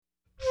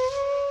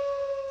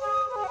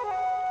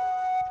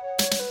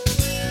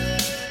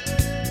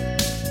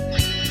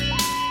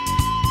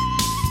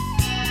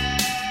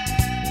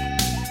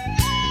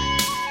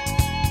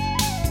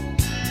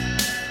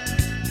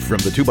from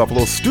the Two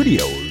Buffalo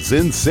Studios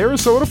in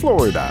Sarasota,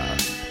 Florida.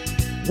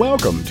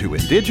 Welcome to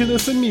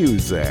Indigenous in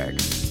Music.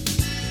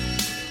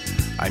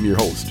 I'm your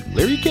host,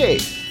 Larry K.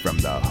 from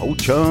the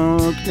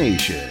Ho-Chunk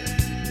Nation.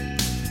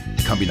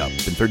 Coming up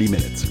in 30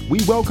 minutes, we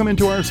welcome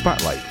into our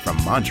spotlight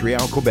from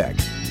Montreal, Quebec,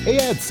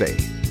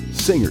 Ayadse,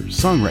 singer,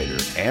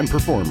 songwriter, and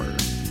performer.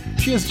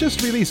 She has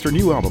just released her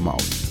new album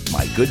out,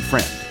 My Good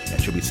Friend,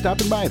 and she'll be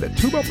stopping by the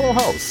Two Buffalo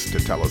House to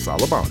tell us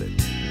all about it.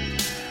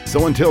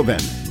 So until then,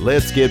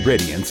 let's get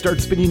ready and start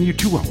spinning you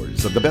 2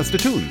 hours of the best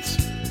of tunes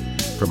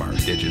from our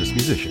Indigenous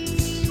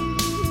musicians.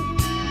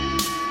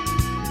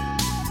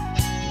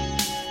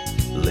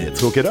 Let's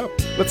hook it up.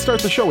 Let's start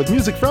the show with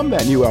music from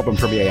that new album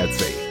from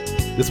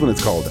Ayadse. This one is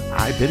called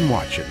I've Been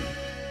Watching.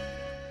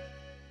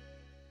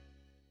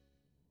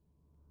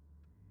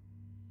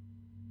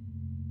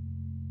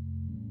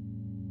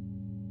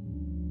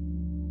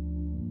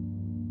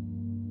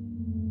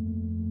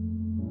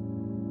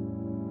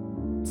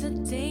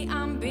 Today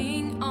I'm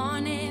being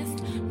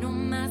honest, no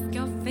mask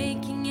or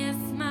faking a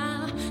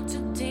smile.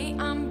 Today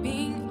I'm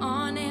being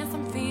honest,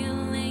 I'm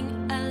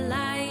feeling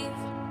alive.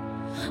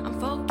 I'm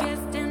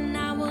focused and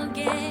I will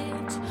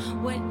get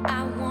what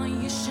I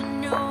want. You should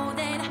know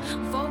that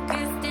I'm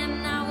focused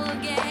and I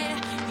will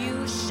get.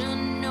 You should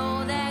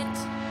know that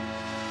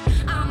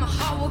I'm a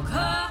hard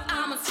worker,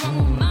 I'm a strong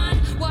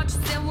woman. Watch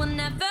yourself will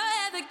never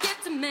ever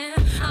get to me.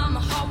 I'm a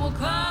hard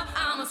worker,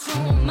 I'm a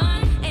strong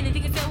woman.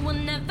 Anything I say will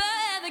never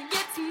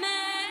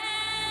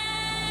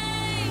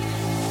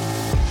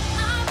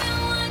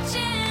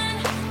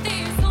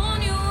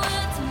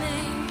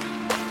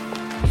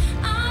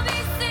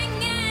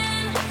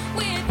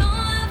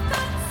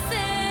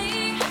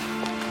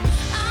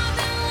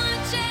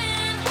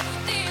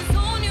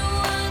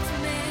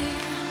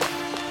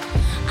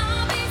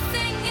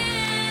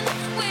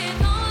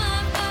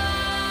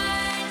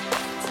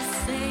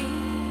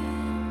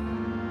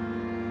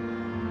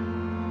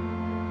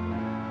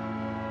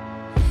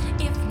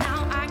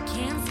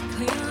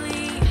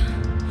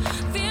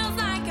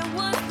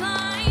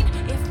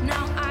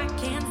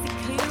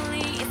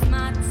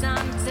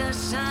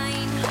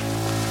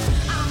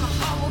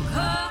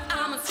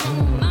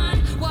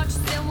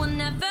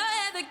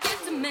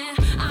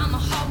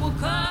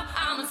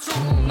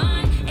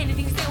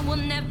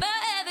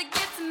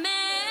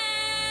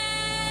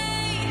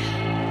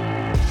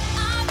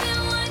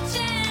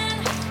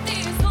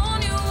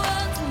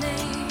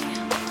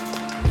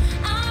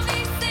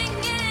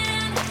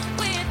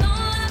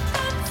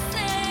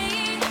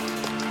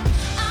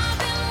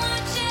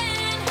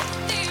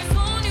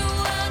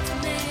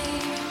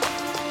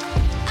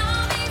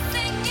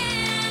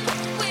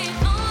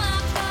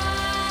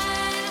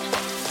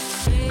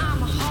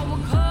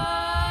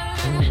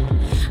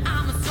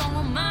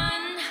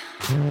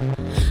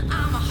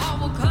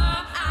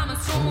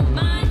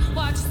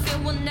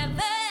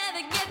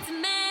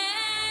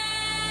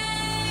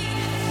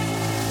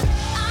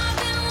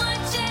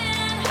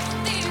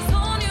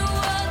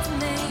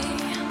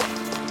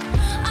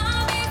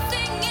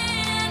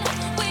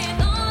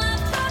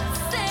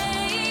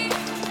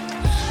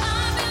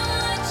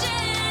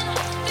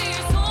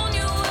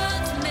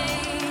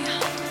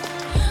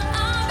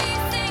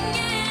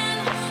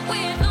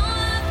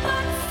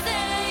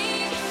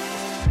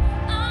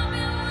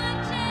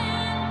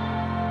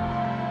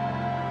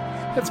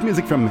That's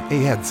music from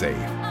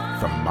Ayadse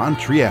from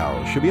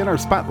Montreal. She'll be in our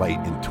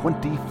spotlight in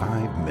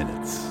 25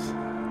 minutes.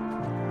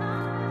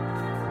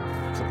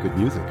 Some good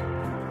music.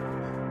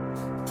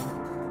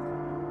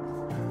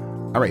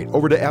 All right,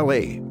 over to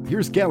LA.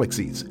 Here's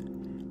Galaxies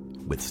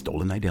with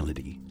Stolen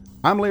Identity.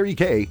 I'm Larry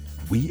K.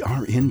 We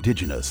are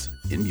Indigenous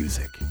in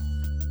Music.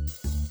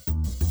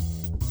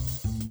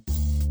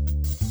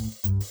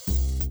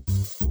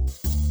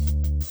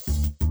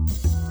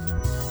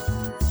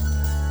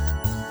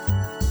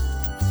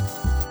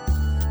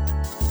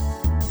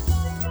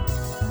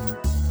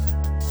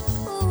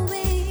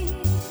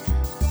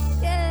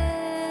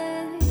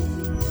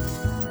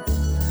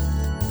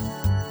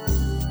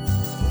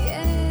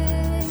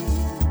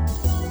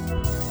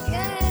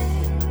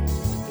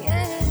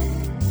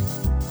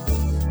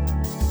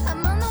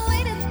 I'm on the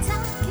way to the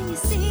top, can you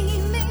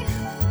see me?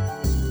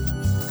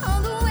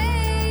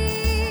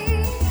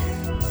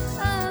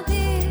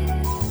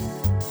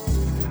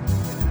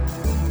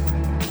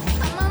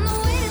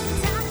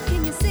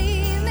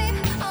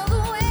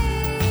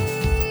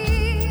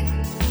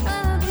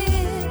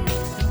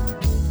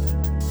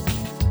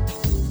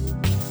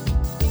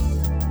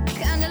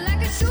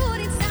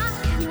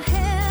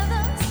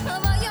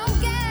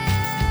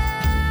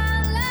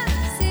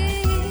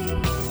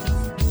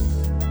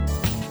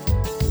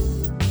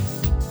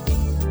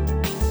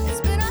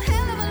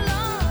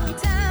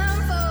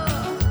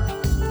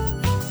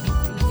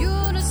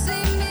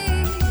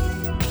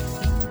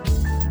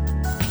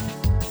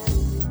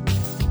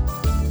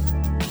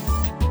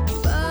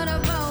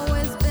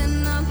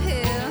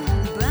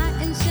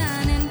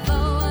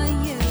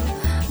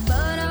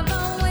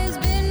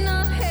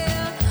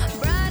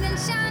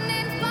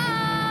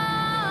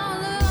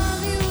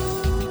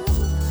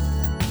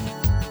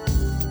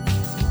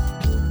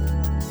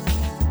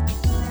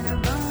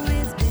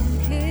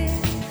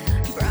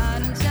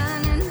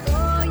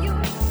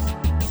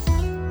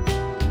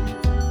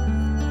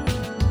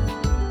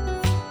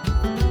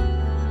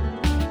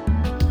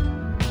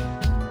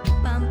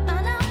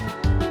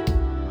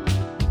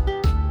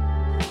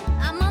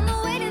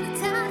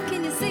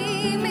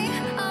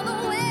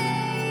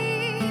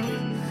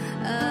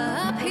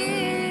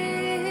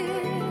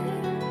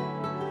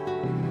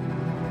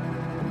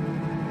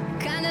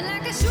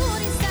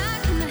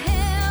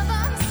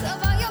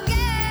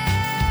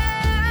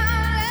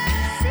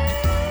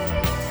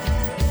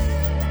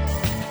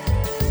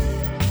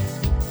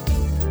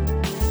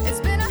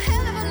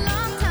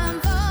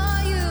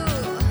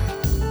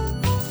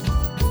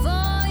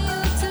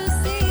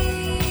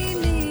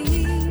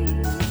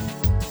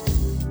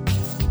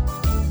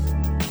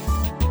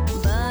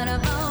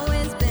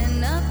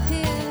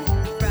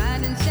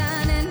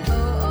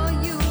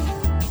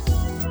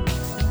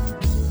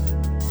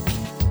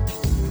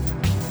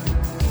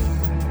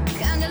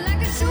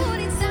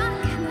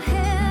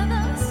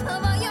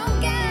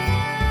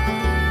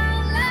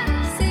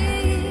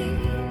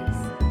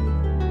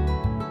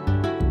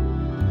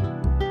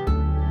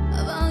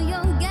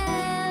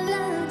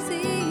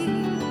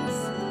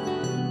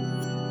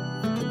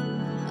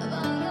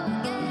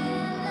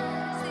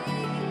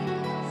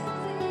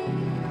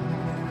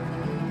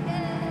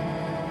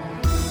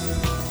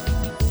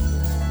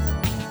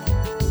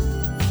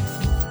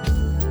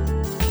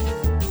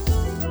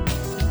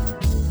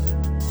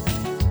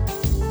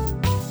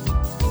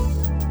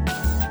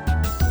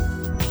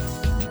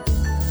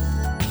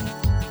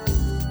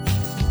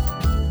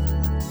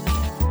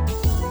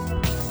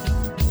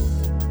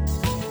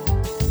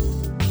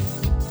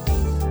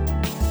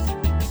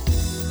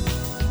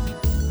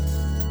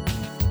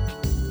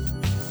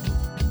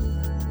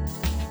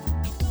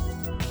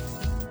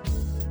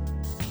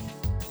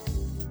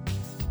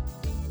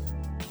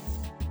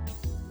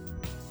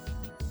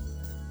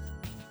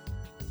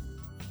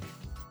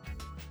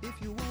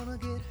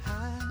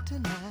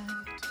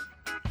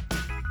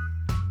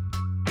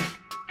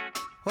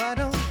 Why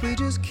don't we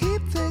just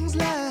keep things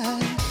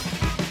light?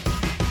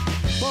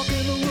 Walk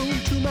in the room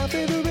to my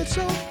favorite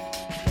song.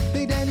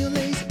 Lay down your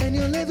lace and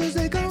your leathers,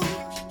 they go.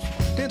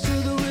 Dance to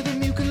the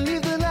rhythm, you can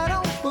leave the light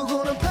on. We're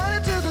gonna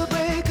party till the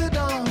break of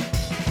dawn.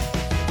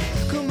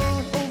 Come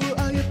on over,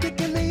 are you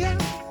picking me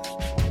up?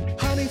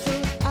 Honey,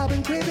 first, I've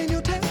been craving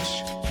your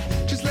touch.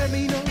 Just let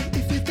me know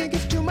if you think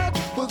it's too much.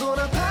 We're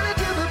gonna party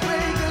till the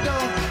break of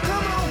dawn.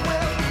 Come on,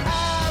 well,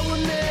 I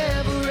will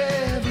never,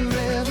 ever,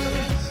 ever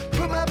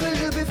put my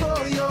pleasure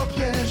before your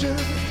pleasure.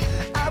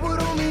 I would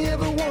only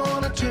ever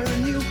wanna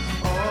turn you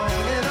on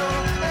and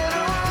on and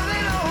on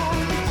and on.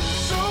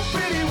 So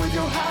pretty with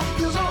your high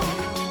heels on.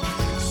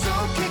 So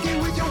kicky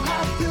with your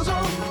high heels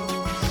on.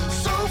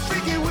 So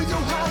freaky with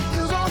your high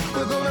heels on.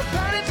 We're gonna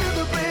party till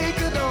the break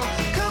of dawn.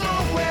 Come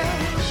on, well,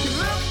 you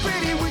look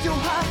pretty with your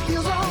high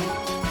heels on.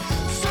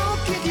 So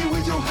kicky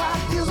with your high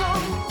heels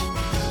on.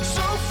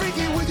 So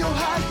freaky with your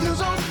high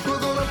heels on. We're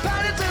gonna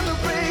party till the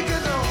break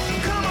of dawn.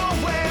 Come on,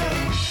 well,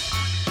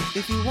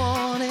 if you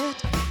want it,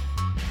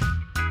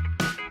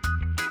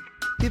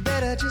 you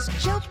better just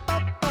jump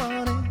up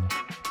on it.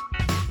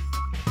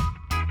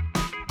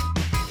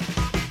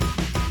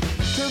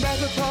 Turn back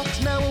the clocks,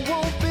 now it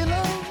won't be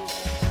long.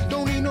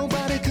 Don't need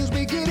nobody cause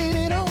we getting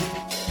it on.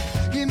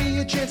 Give me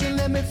a chance and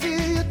let me feel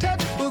your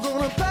touch. We're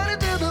gonna party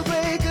till the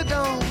break of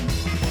dawn.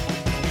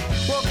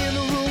 Walk in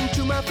the room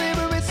to my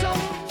favorite song.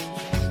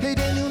 Lay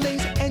down your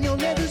lace and your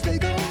leathers, they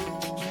go.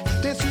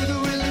 Dance to the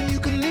rhythm, you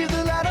can leave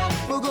the light on.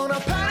 We're gonna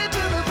party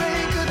till the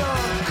break of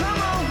dawn.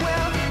 Come on,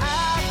 well,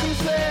 I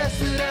confess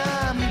that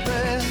I'm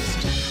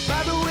impressed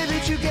by the way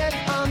that you get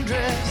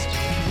undressed.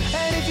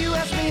 And if you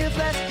ask me if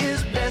less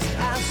is best,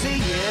 I'll say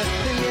yes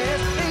and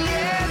yes and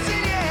yes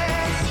and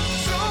yes.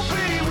 So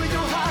pretty with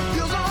your high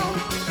heels on.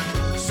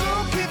 So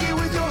kicky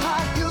with your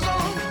high heels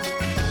on.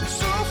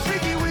 So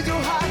freaky with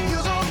your high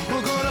heels on.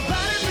 We're gonna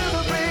party till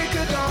the break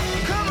of dawn.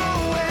 Come on,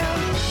 well,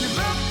 you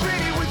look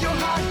pretty with your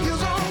high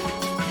heels on.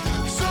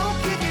 So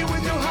kicky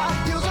with your high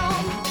heels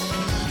on.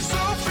 So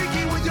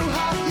freaky with your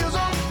high heels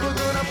on. We're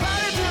gonna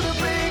party till the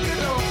break of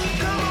dawn.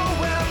 Come on,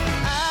 well,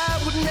 I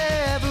would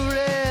never,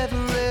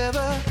 ever,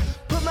 ever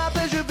put my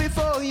pleasure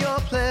before your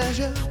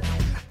pleasure.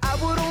 I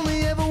would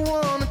only ever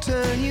wanna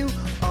turn you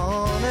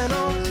on and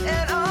on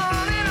and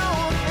on and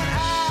on. And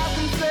I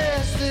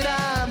confess that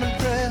I'm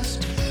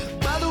impressed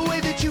by the way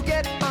that you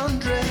get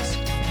undressed.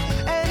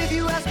 And if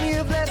you ask me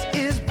if less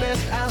is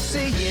best, I'll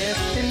say yes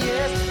and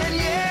yes and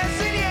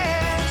yes and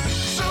yes.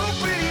 So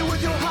pretty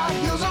with your high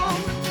heels on.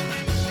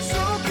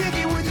 So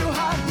kicky with your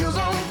high heels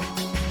on.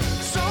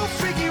 So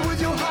freaky with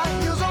your high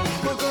heels on.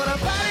 We're gonna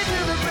party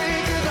till the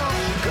break of dawn.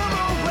 Come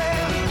on,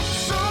 well,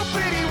 so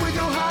pretty with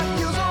your high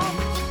heels on.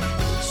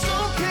 So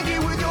kicky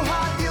with your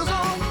high heels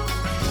on.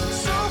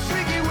 So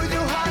freaky with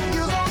your high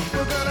heels on.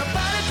 We're gonna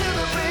party till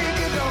the break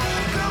of dawn.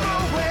 Come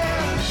on,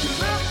 well, you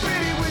look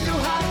pretty with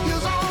your high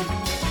heels on.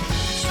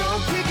 So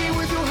kicky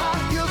with your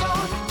high heels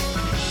on.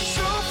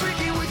 So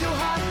freaky with your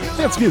high heels on.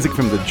 That's music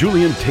from the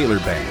Julian Taylor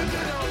Band,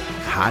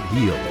 Hot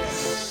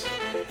Heels.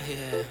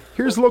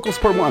 Here's local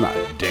sport one on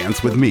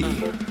Dance With Me.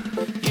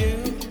 You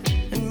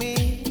and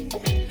me,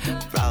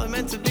 probably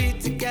meant to be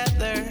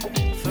together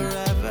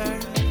forever.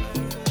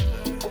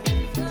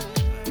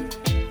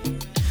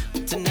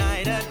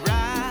 Tonight I'd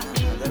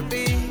rather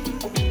be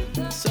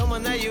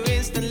someone that you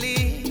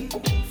instantly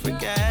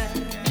forget.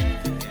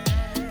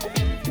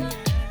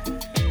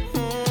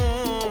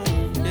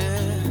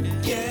 Yeah.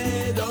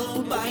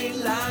 Quiero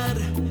bailar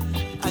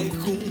ahí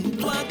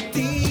junto a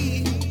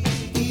ti.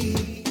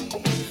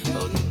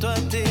 Junto a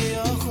ti,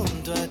 oh,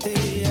 junto a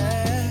ti,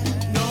 yeah.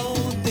 No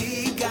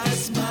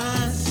digas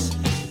más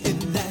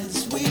and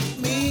dance with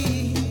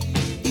me.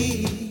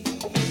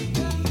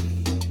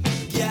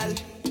 Girl,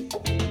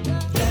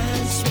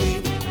 dance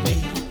with me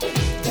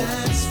again.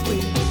 Dance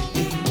with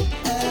me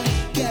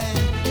again.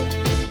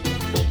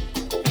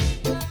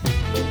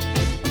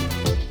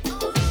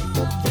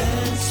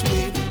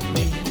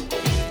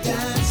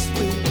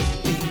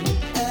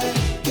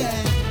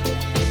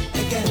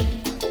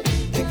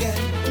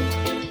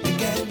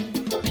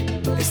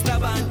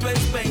 Estaba yo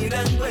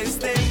esperando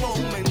este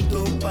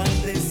momento para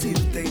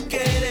decirte que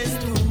eres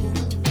tú,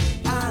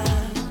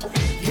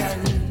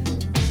 girl,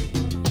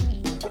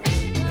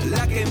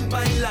 la que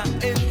baila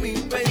en mi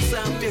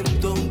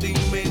pensamiento.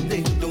 Dime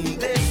de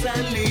dónde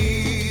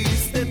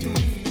saliste tú,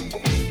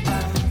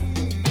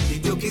 y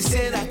yo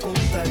quisiera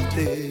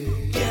contarte.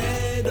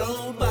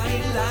 Quiero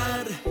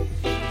bailar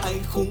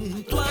ahí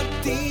junto a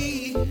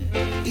ti,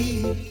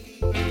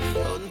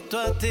 junto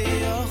a ti,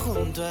 oh,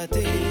 junto a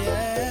ti,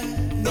 yeah.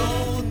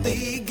 No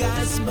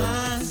digas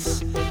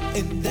más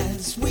and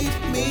dance with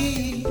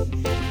me,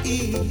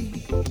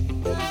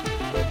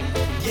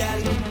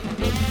 girl.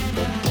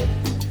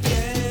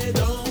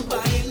 Quiero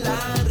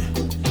bailar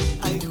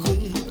ahí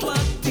junto a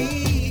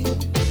ti,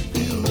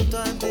 junto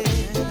a ti,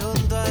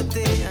 junto a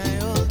ti,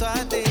 junto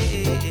a ti.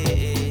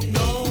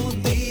 No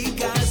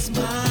digas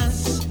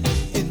más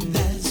and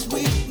dance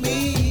with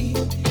me,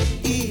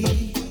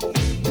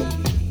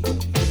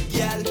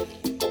 girl.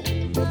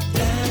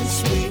 Dance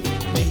with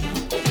me.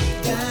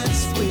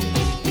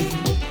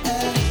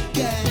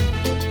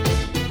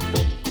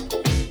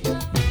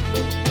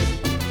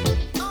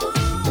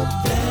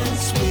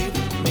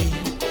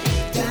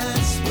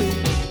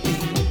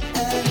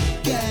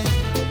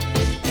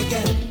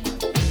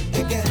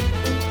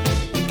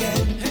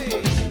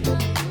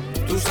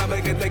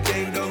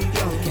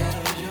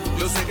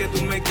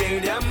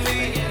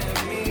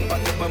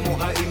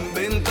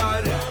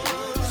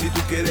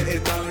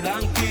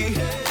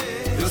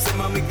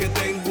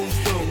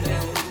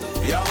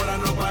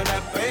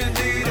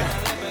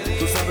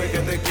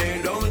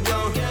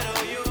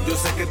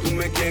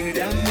 me quieres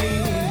a mí.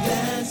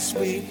 Dance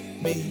with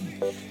me,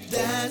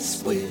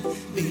 dance with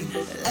me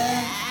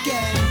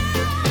again.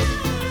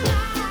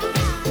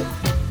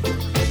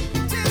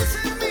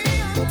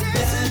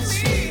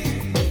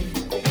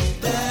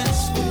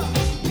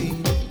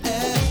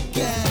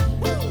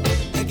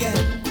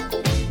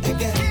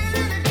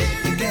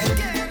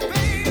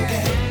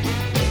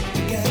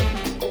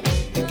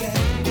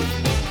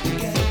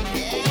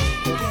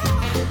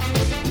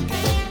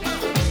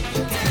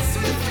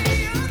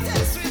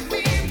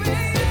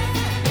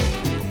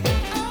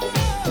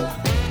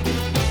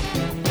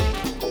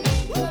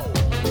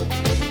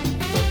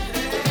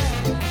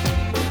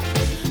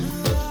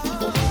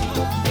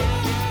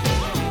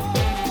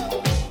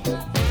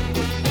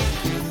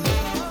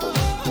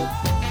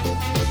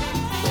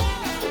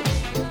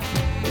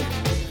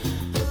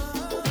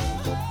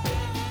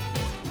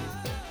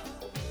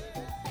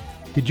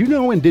 Did you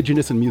know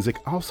Indigenous in Music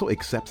also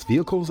accepts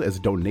vehicles as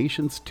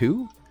donations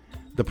too?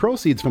 The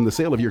proceeds from the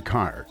sale of your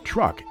car,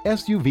 truck,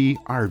 SUV,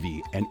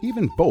 RV, and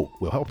even boat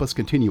will help us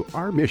continue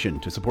our mission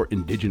to support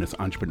Indigenous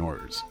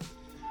entrepreneurs.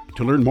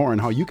 To learn more on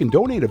how you can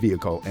donate a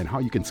vehicle and how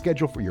you can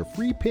schedule for your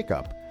free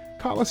pickup,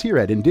 call us here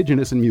at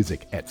Indigenous in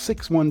Music at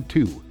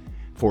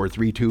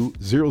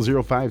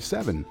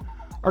 612-432-0057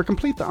 or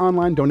complete the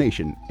online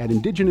donation at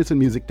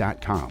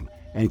indigenousinmusic.com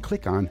and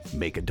click on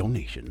Make a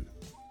Donation.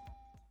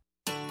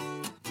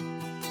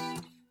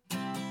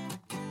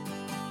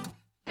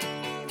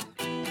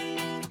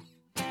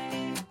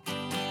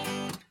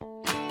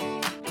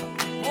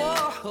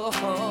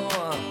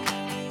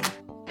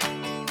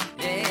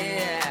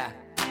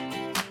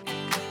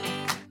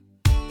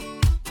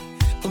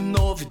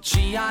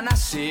 Dia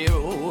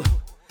nasceu,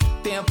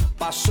 tempo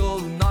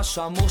passou, nosso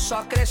amor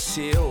só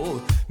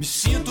cresceu. Me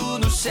sinto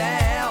no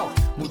céu,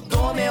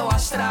 mudou meu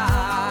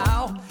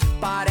astral,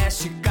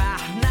 parece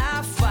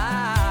carnaval.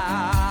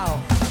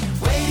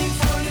 Waiting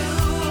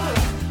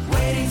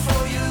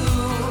for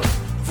you,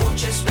 vou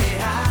te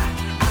esperar.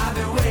 I've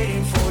been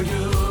waiting for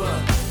you,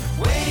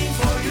 waiting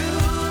for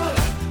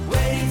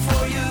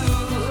you,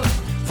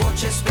 vou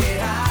te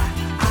esperar.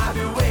 I've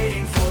been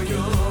waiting for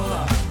you.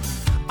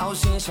 A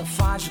ausência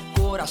faz o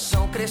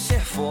coração crescer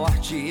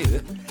forte.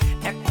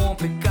 É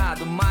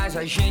complicado, mas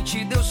a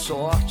gente deu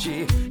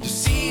sorte de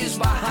se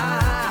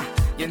esbarrar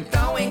e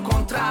então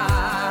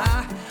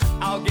encontrar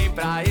alguém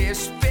pra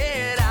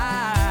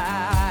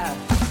esperar.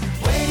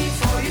 Waiting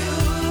for you,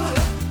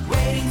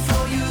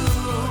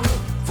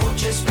 vou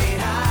te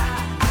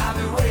esperar. I've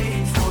been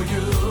waiting for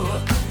you,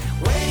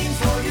 waiting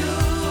for you,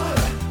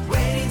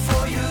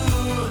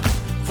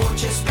 vou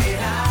te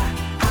esperar.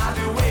 I've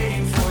been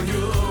waiting for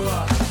you.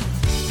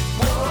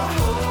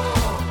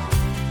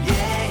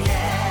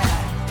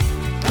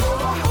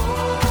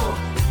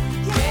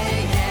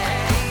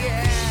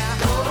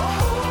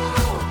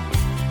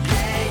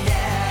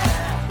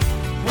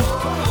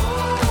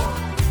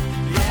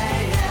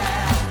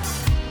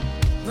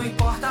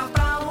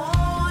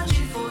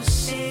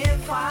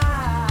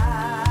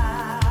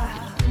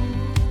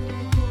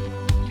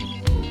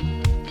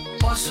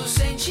 Posso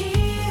sentir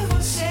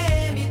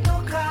você me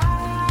tocar.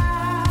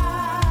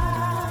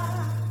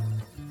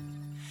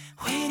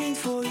 Waiting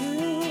for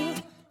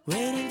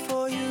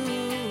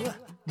you,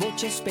 vou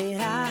te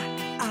esperar.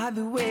 I've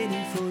been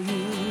waiting for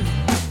you.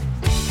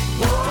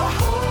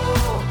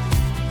 Oh,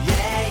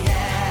 yeah,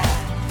 yeah.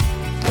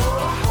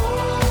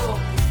 Oh,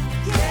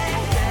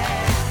 yeah,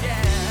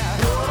 yeah.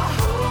 Oh,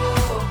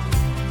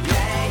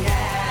 yeah,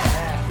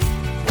 yeah.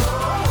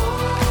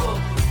 Oh,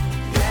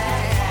 yeah,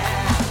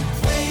 yeah.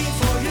 Waiting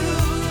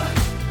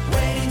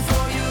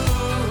for you,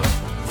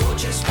 vou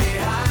te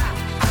esperar.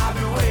 I've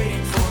been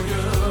waiting for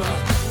you,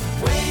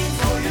 waiting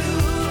for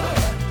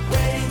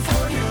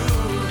you,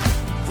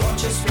 vou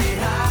te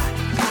esperar.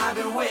 I've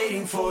been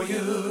waiting for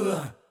you.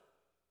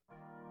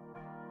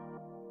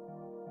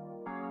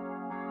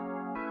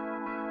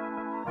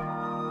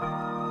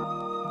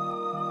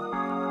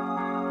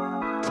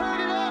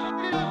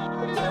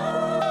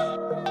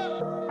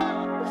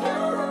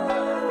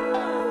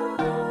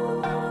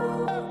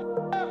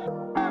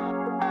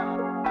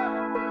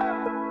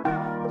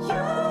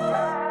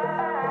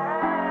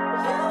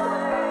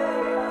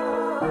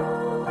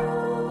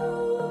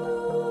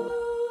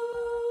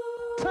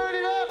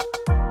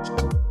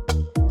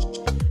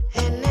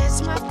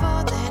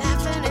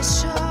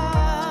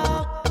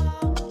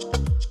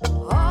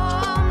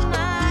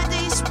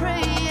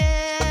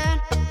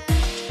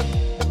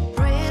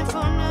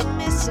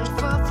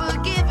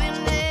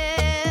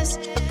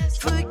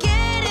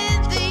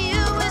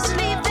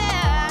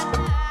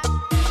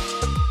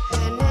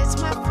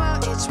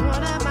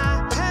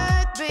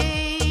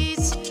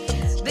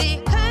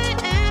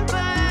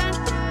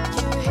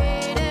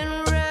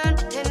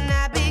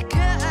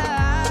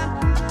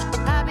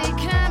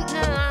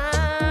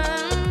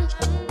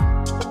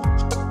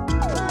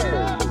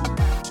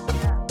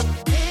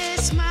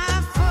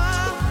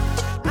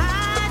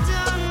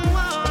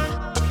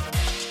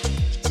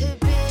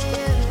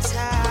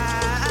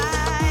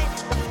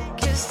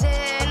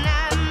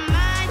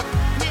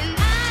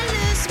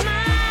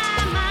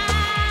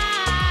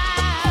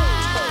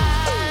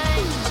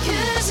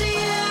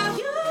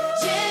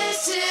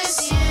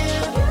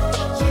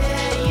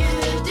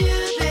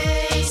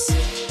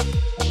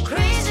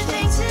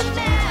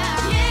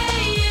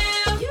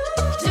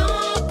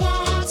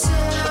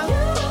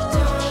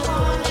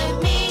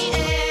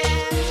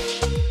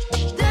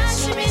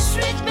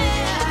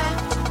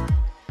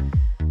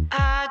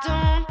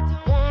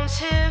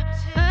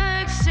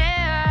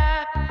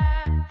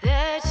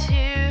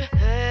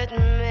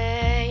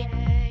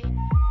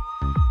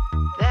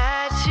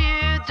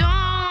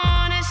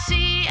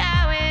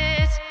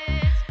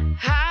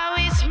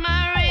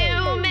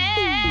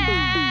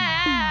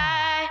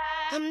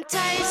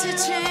 entice to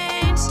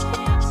change,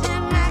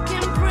 and I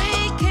can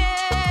break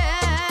it.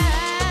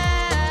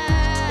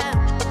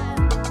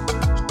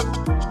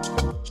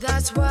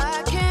 That's what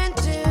I can't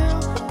do.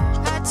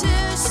 I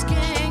just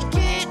can't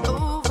get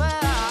over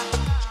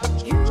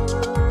you.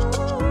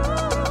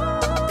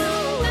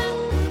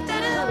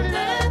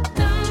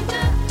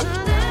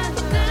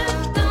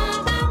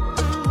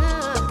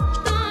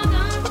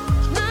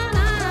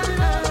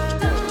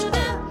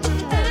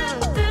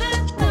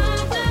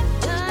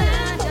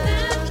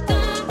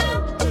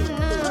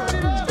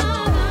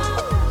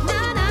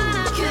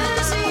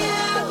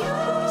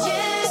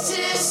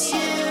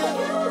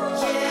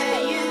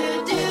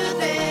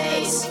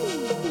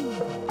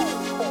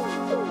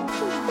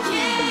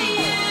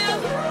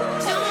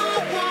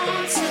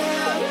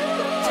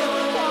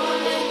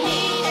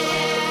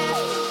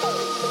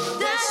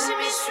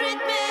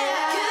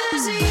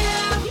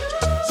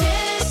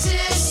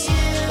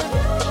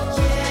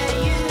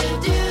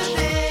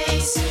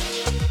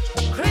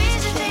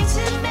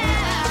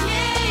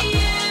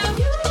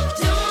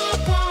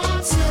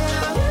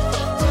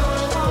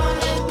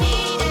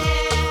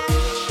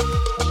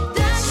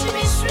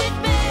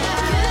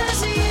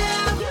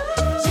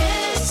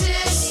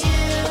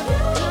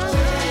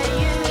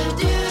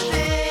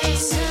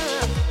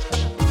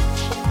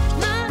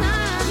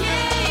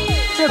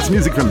 That's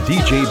music from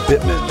DJ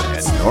Bittman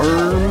and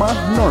Norma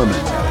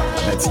Norman.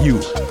 That's You.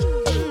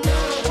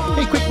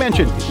 Hey, quick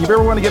mention, if you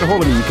ever want to get a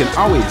hold of me, you can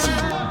always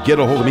get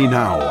a hold of me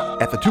now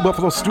at the Two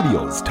Buffalo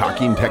Studios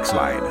talking text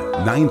line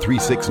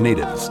 936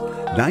 Natives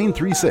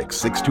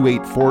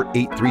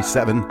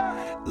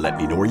 936-628-4837. Let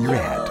me know where you're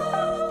at.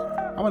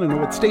 I want to know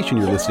what station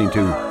you're listening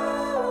to.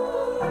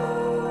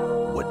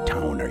 What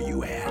town are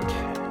you at?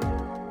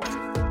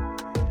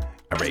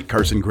 All right,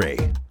 Carson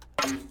Gray.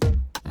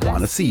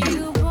 Wanna see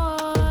you.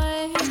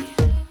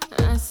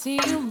 I see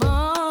you,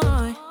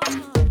 boy.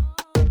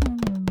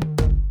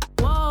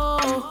 Whoa,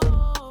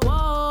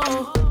 whoa,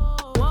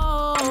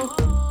 whoa,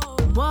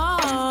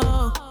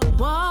 whoa,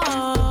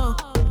 whoa,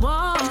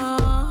 whoa.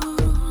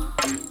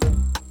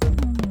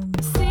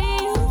 See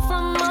you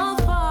from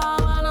afar.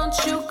 Why don't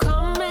you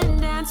come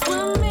and dance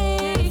with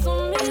me?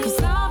 'Cause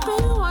I've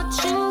been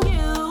watching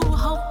you,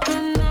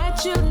 hoping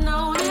that you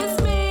notice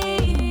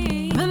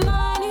me. The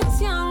night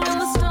is young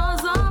and the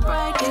stars are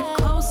bright. Get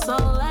close,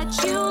 I'll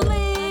let you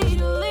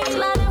lead.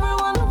 Let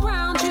everyone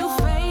around you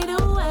fade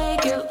away.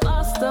 Get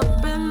lost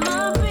up in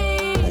the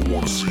beat. I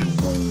wanna see you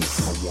move.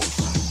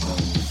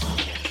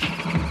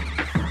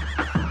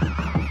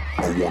 I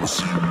wanna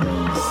see you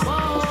move.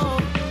 Whoa,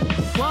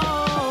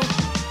 whoa,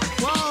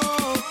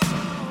 whoa.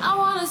 I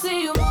wanna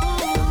see you move.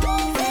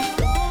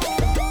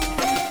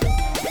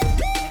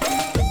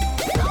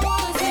 I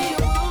wanna see you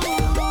move.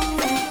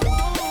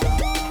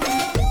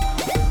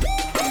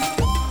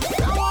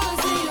 I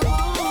wanna see you move.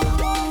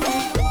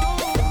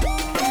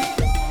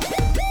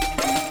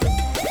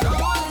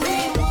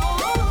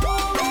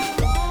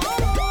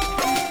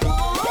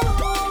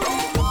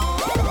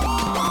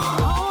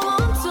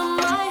 Hold on to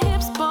my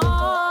hips,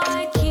 boy.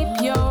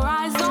 Keep your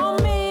eyes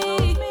on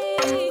me.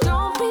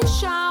 Don't be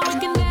shy, we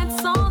can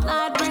dance all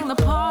night. Bring the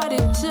party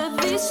to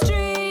these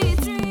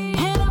streets.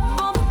 Hit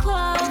up all the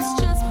clubs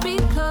just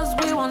because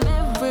we want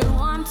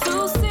everyone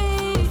to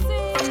see.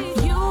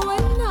 You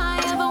and I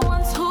are the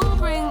ones who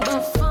bring the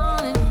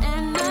fun and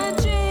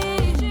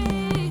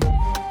energy.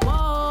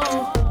 Whoa,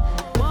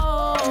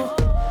 whoa,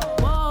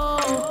 whoa,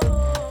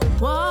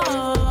 whoa,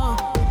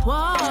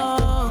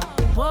 whoa,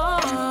 whoa.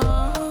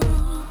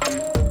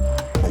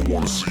 I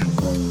wanna see you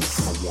move.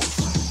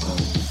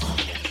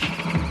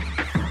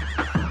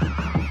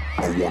 I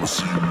wanna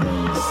see you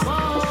move.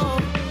 Whoa,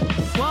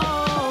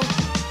 whoa,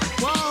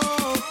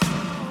 whoa.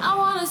 I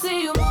wanna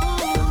see you move.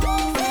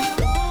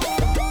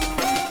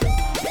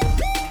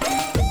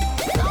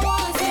 I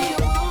wanna see you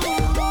move.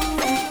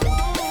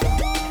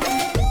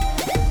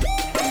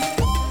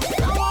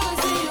 I wanna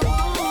see you move. I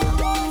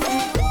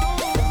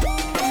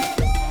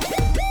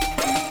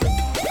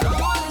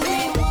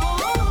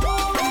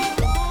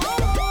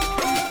wanna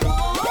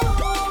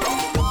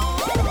see you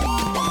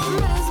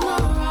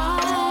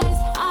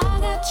mesmerized, I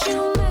got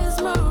you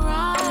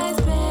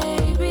mesmerized, babe.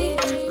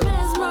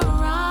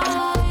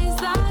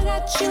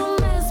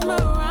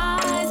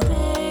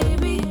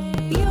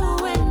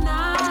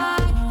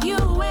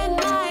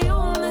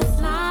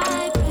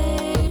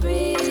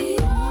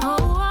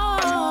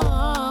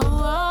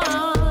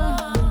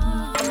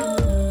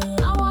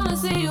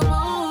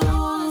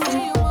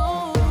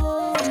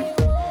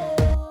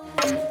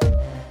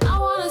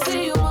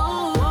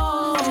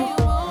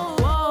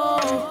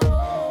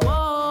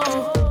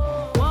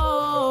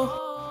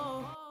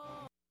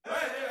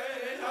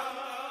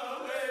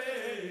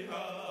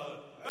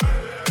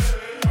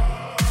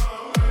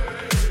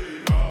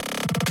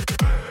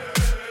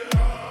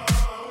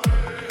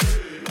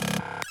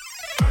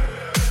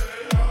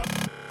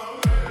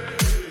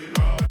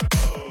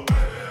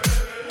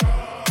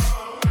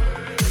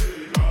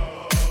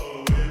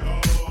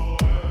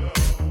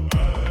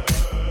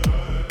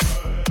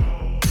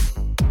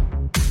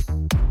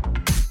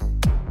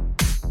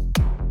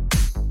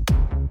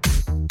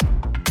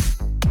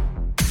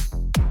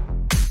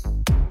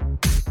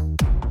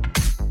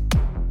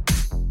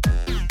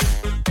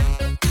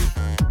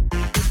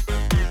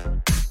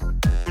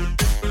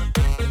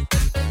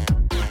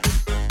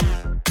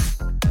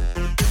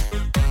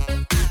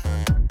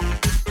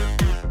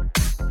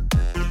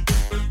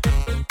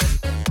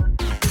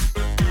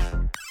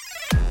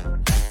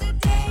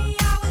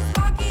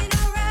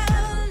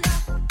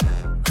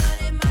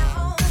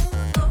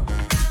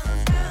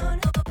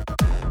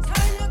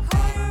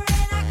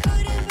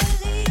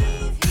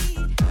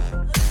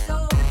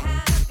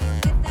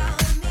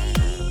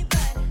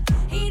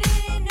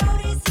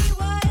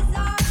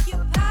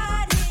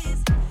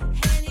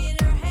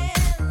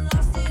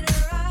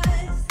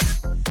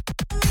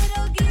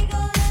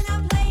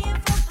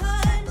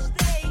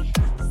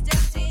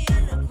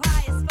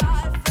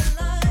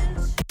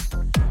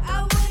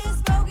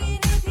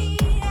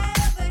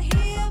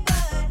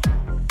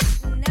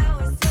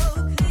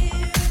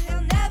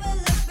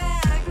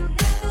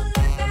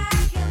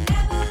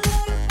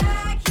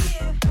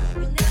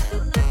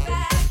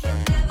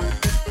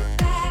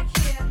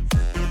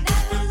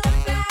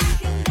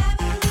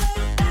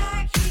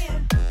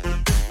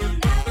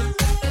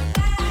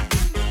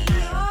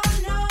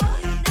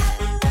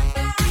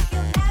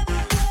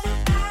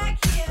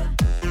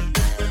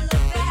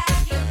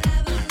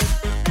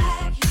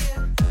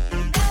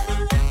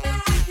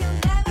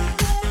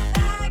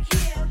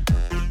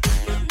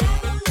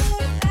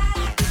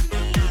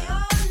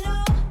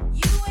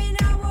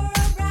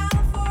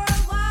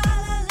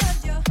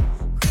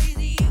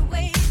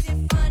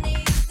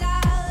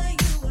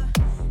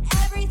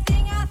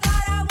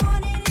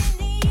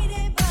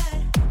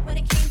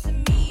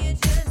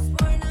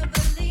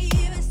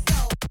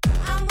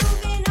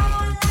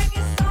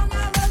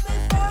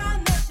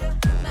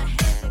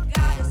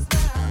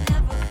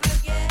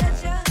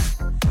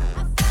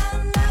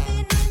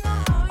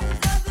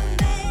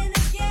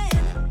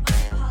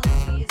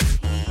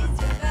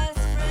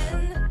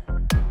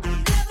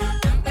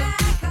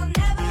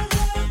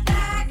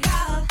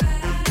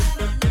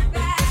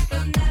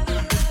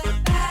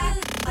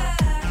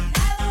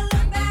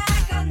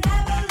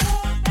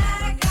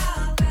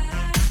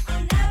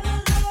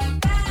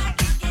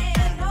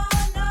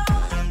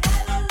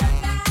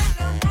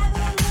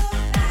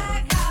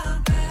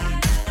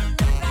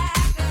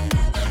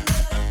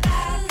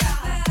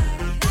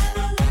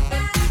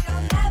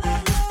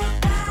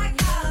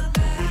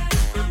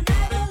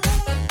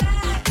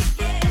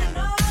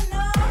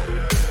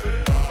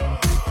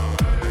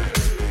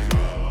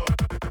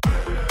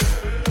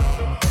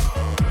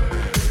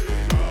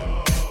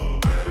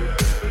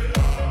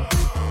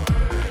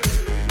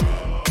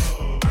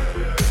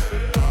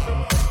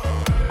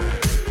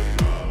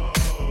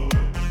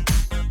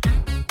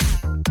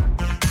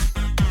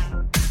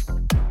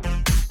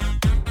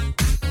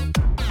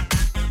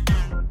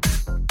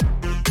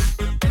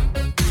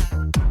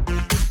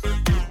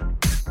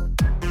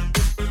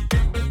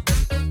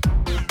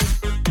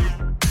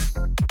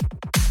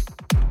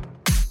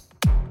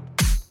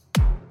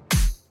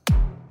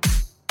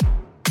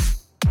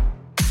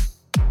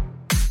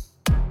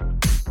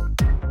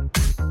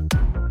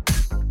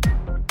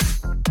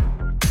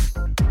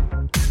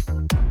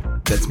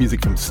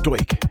 music from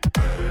Stoic.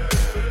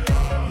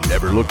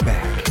 Never Look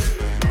Back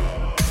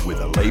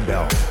with a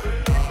label.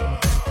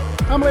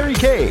 I'm Larry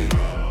K.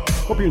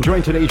 Hope you're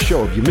enjoying today's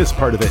show. If you missed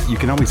part of it, you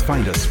can always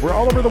find us. We're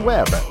all over the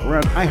web. We're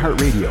on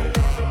iHeartRadio,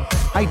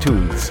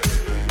 iTunes,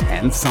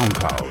 and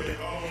SoundCloud.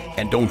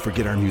 And don't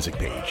forget our music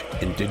page,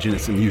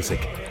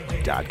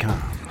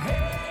 indigenousinmusic.com.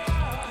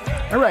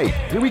 All right,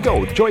 here we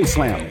go. Joy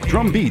Slam,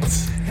 drum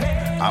beats.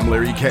 I'm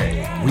Larry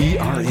K. We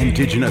are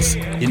indigenous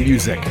in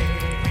music.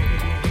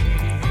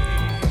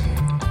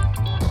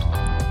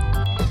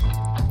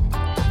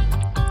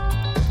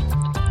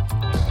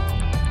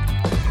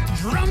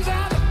 Drums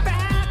are the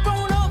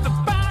backbone of the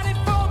body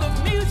for the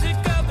music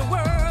of the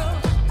world.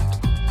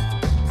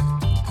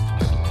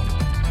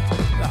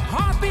 The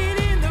heartbeat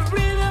in the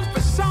rhythm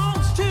for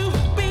songs to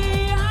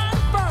be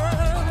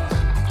unfurled.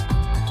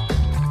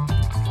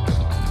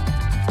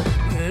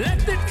 Let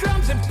the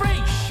drums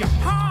embrace your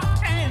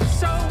heart and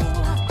soul.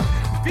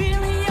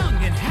 Feeling young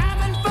and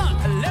having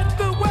fun. Let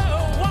the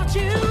world watch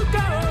you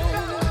go.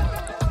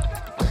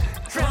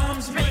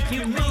 Drums make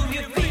you move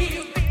your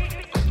feet.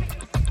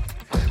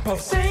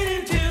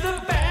 Pulsating to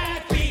the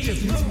backbeat.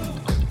 Just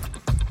move.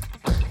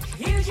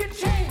 Here's your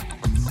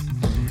chance.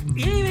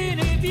 Even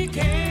if you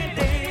can't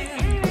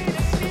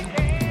dance.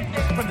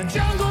 From the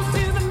jungles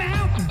to the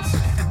mountains,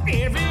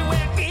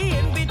 everywhere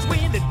in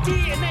between, the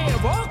DNA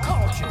of all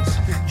cultures.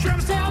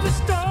 Drums tell the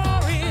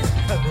stories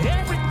of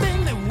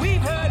everything that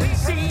we've heard and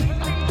seen.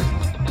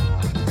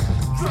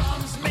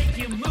 Drums make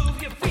you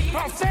move your feet.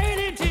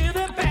 Pulsating to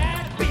the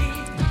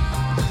backbeat.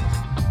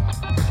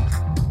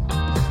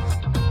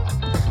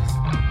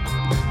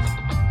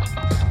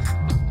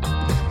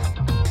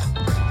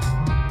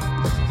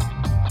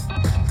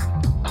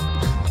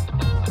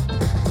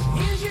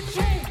 Here's your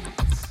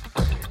chance,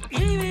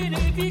 even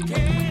if you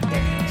can't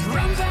dance.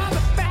 Drums are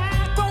the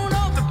backbone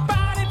of the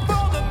body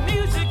for the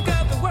music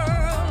of the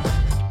world.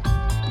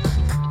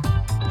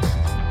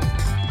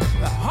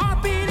 The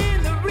heartbeat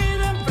in the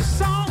rhythm for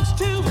songs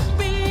to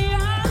be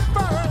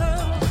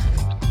unfurled.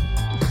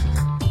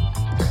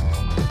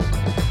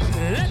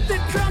 Let the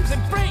drums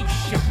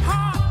embrace your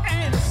heart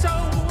and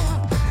soul.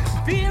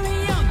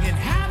 Feeling young and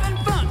having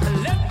fun.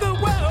 Let the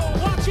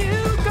world watch you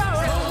go.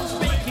 Drums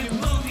make you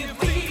move your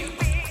feet.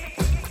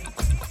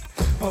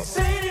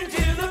 Pulsating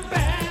to the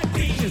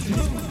backbeat. Just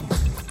move.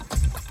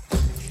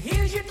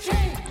 Here's your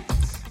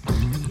chance,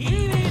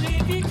 even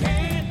if you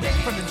can't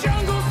dance. From the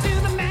jungles to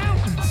the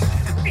mountains,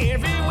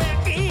 everywhere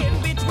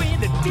in between,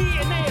 the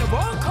DNA of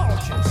all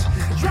cultures.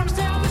 Drums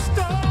tell the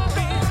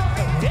stories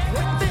of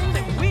everything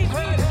that we've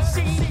heard and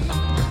seen.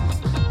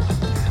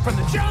 From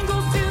the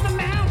jungles to the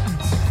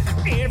mountains,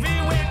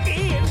 everywhere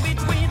in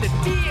between, the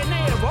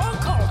DNA of all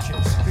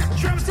cultures.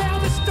 Drums tell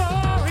the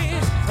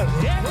stories of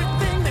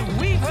everything that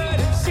we've heard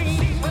and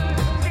seen.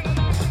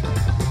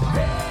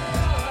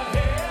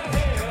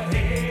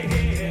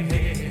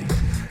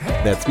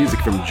 That's music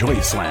from Joy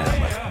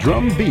Slam,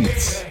 drum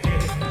beats.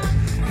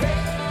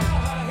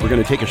 We're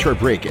going to take a short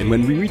break, and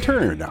when we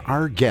return,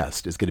 our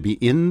guest is going to be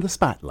in the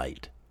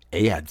spotlight.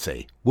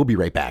 Ayadse. We'll be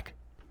right back.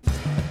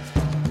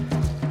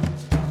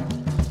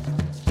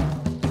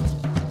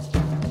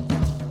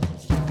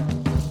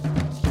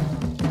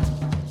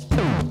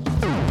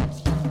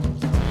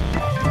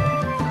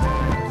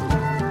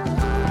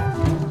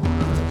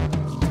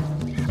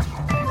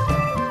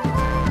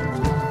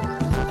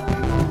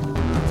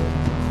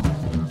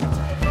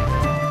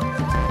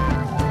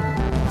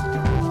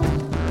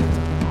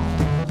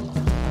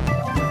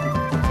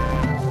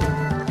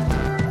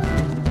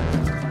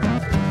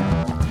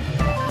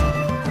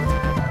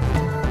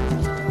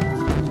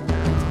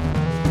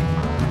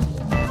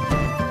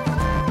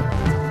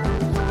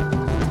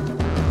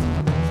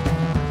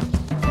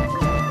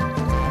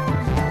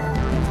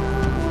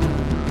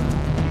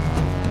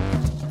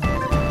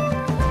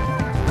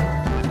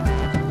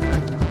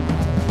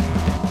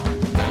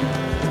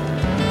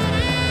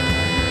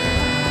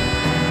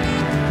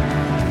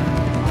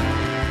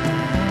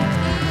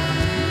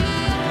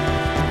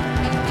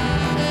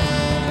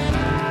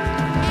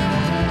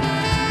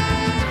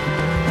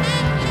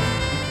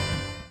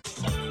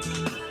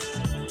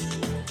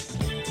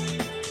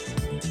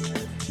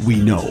 We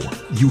know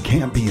you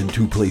can't be in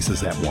two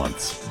places at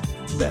once.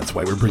 That's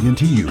why we're bringing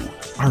to you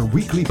our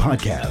weekly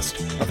podcast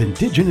of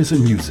Indigenous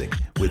in Music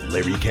with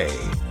Larry K.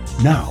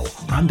 Now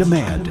on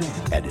demand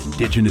at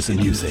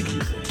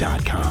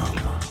indigenousinmusic.com.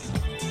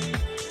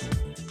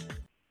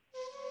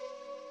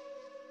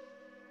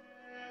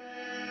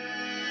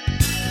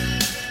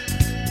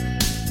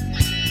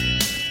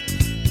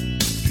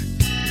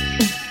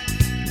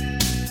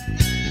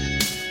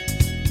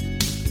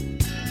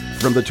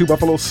 From the Two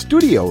Buffalo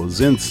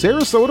Studios in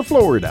Sarasota,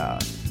 Florida,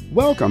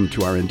 welcome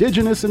to our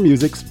Indigenous in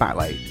Music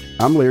Spotlight.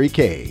 I'm Larry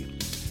K.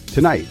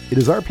 Tonight, it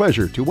is our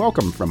pleasure to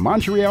welcome from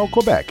Montreal,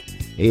 Quebec,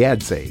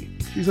 Ayadse.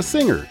 She's a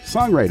singer,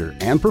 songwriter,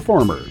 and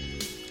performer.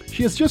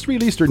 She has just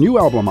released her new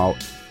album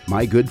out,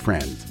 My Good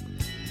Friends.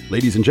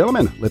 Ladies and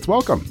gentlemen, let's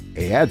welcome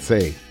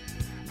Ayadse.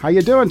 How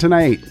you doing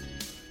tonight?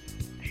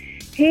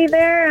 Hey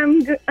there,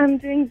 I'm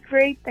doing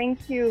great,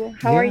 thank you.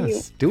 How are you?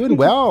 Yes, doing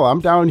well.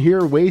 I'm down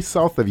here way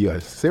south of you,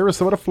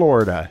 Sarasota,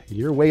 Florida.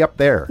 You're way up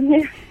there.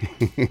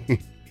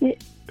 Yeah.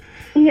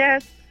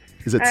 Yes.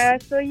 Is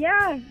it? So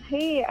yeah,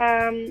 hey,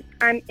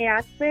 I'm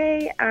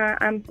Eatse.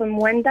 I'm from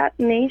Wendat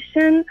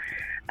Nation,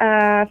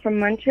 from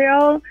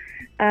Montreal.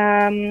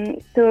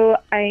 So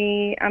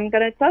I'm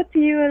gonna talk to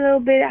you a little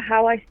bit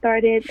how I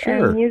started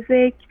Sure.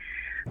 music.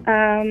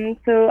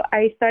 So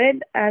I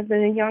started as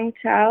a young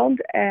child.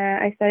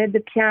 I started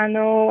the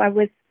piano. I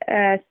was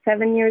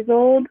 7 years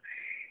old,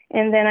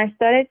 and then I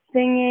started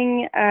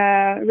singing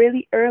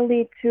really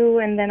early too.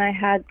 And then I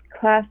had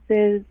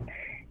classes,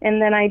 and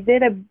then I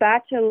did a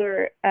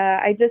bachelor.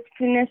 I just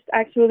finished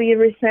actually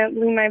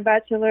recently my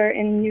bachelor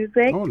in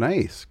music. Oh,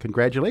 nice.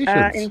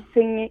 Congratulations. In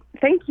singing.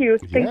 Thank you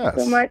so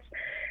Yes. much.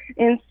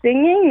 In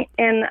singing,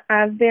 and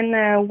I've been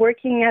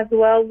working as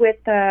well with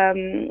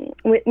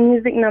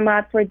Music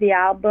Nomad for the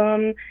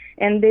album,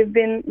 and they've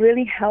been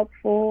really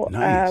helpful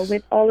Nice.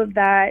 with all of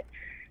that.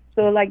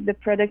 So like the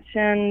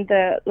production,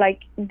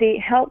 they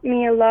helped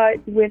me a lot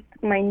with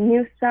my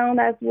new sound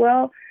as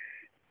well.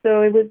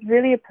 So it was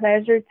really a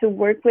pleasure to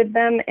work with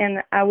them,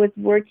 and I was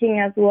working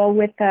as well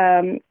with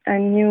a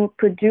new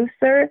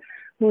producer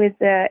who is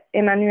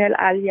Emmanuel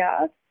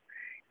Alias,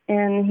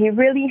 and he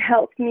really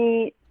helped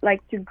me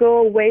like to go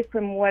away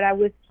from what I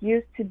was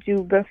used to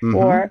do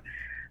before.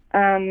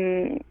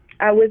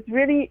 I was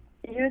really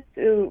used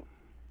to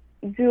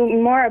do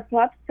more a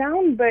pop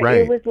sound, but Right.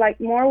 it was like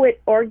more with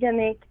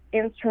organic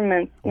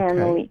instruments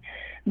normally.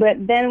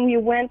 But then we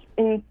went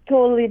in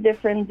totally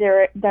different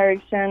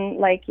direction.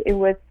 Like it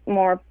was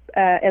more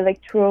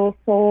electro,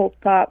 soul,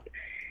 pop.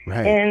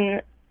 Right.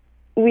 And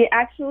we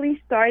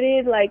actually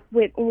started like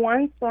with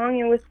one song.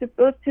 It was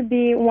supposed to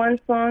be one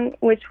song,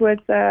 which was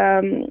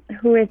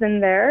Who Isn't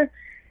There.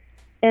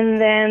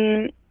 And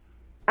then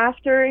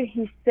after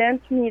he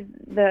sent me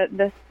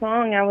the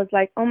song, I was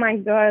like, oh my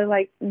God,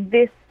 like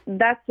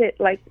that's it.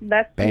 Like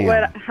that's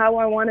Bam. how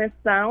I want to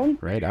sound.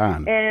 Right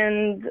on.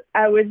 And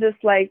I was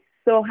just like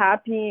so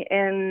happy.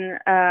 And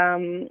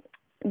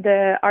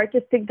the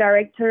artistic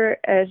director,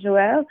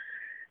 Joelle,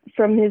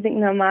 from Music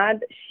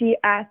Nomad, she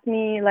asked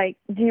me like,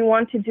 do you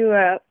want to do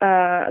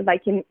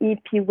like an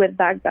EP with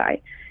that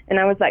guy? And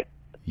I was like,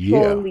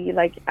 Yeah. totally,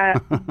 like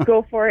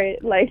go for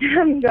it. Like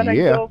I'm gonna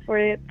Yeah. go for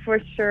it for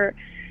sure.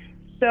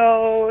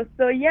 So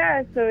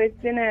yeah, so it's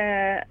been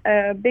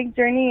a big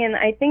journey, and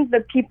I think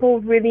the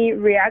people really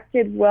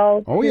reacted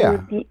well Oh, to yeah.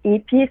 the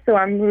EP. So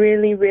I'm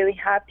really, really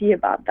happy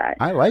about that.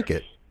 I like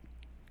it.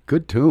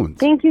 Good tunes.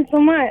 Thank you so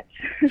much.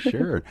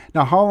 Sure.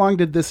 Now, how long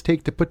did this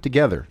take to put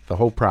together, the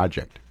whole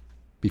project,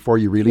 before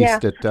you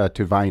released it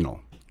to vinyl?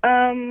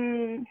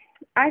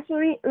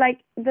 Actually, like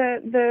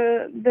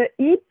the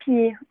EP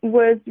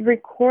was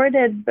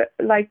recorded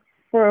like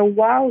for a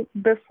while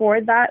before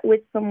that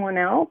with someone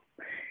else,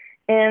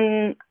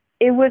 and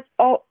it was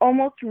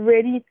almost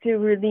ready to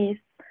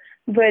release.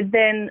 But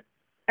then,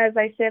 as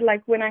I said,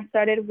 like when I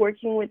started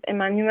working with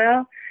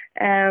Emmanuel,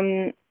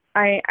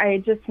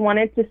 I just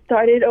wanted to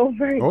start it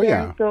over again. Oh,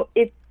 yeah. So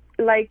it's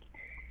like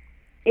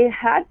it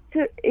had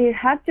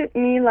took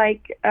me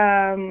like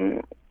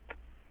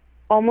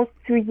almost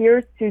 2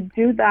 years to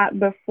do that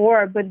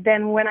before. But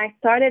then when I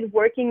started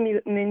working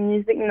with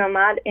Music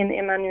Nomad in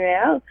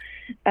Emmanuel,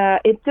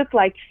 it took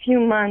like few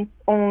months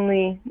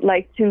only,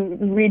 like to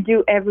redo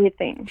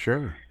everything.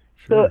 Sure.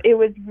 So it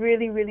was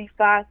really, really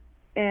fast,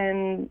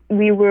 and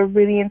we were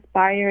really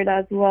inspired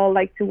as well,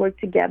 like to work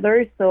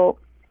together. So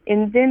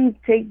it didn't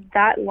take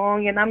that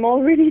long, and I'm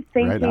already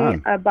thinking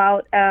on.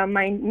 about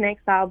my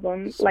next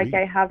album. Sweet. Like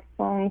I have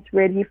songs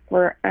ready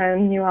for a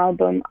new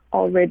album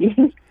already.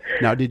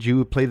 Now, did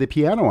you play the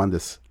piano on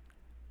this?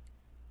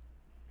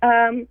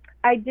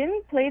 I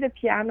didn't play the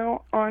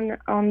piano on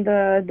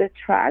the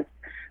tracks,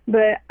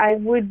 but I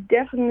would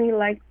definitely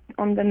like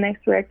on the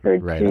next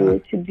record Right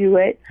on. to do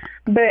it.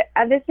 But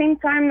at the same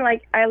time,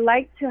 like I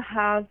like to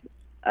have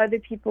other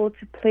people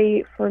to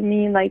play for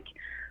me, like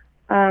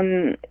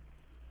even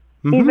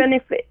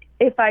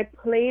if I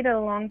played a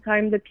long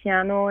time the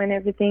piano and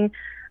everything,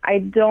 I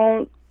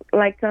don't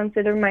like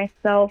consider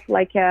myself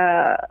like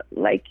a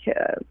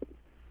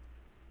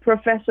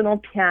professional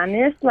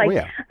pianist. Like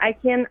yeah. I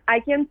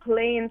can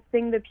play and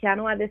sing the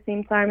piano at the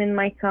same time in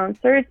my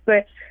concerts,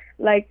 but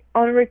like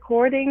on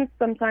recordings,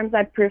 sometimes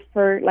I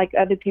prefer like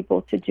other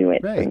people to do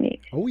it for Right. me.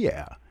 Oh,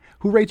 yeah.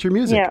 Who writes your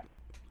music? Yeah,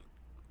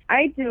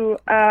 I do.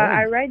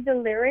 I write the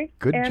lyrics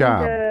Good and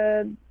job.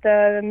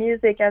 the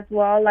music as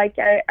well. Like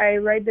I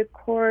write the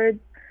chords.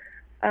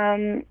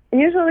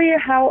 Usually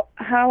how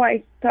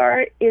I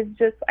start is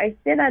just I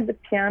sit at the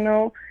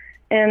piano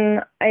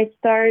and I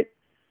start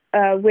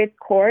with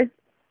chords,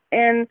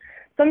 and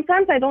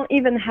sometimes I don't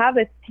even have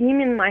a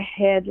theme in my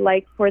head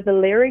like for the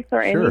lyrics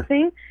or Sure.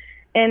 anything,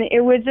 and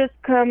it would just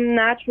come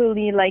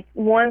naturally, like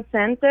one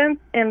sentence,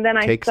 and then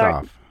I Takes start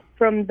off.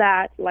 from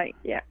that. Like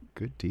yeah.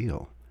 Good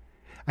deal.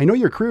 I know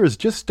your career has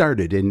just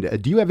started,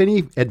 and do you have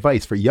any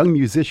advice for young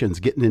musicians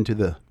getting into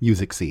the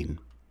music scene?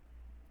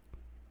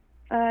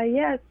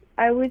 Yes,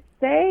 I would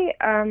say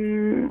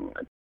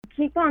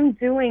keep on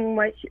doing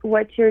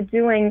what you're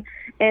doing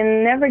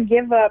and never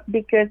give up,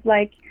 because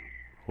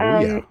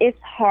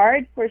it's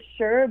hard for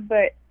sure,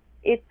 but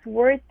it's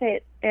worth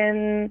it.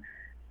 And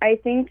I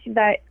think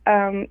that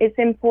it's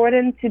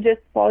important to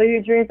just follow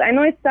your dreams. I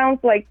know it sounds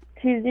like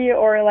cheesy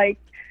or like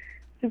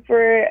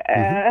super,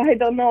 I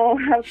don't know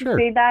how to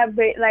say that,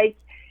 but like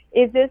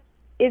it's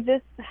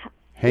just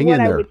Hang what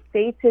in I there. would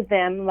say to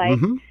them, like,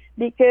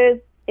 because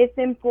it's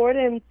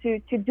important to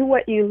do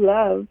what you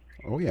love.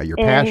 Oh, yeah, your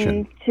and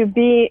passion. to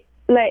be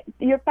like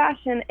your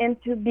passion, and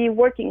to be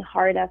working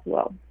hard as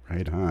well.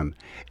 Right on.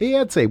 Hey,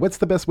 I'd say, what's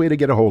the best way to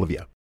get a hold of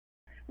you?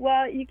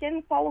 Well, you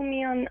can follow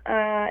me on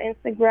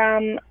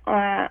Instagram,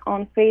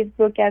 on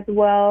Facebook as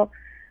well.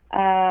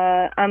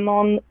 I'm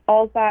on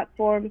all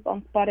platforms,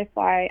 on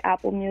Spotify,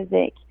 Apple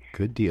Music.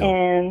 Good deal.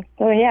 And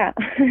so, yeah,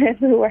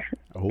 everywhere.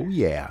 Oh,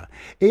 yeah.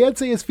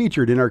 ADSA is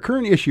featured in our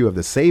current issue of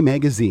the Say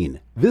magazine.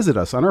 Visit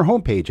us on our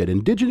homepage at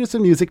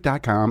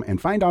indigenousinmusic.com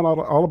and find out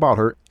all about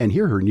her and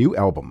hear her new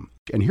album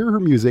and hear her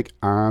music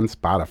on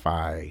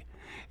Spotify.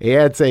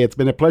 ADSA, it's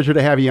been a pleasure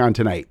to have you on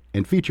tonight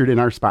and featured in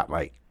our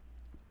spotlight.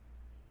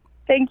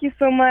 Thank you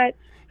so much.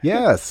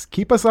 Yes,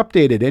 keep us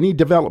updated. Any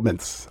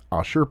developments,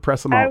 I'll sure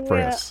press them I out for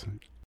will. us.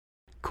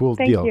 Cool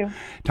Thank deal. you.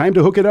 Time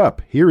to hook it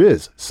up. Here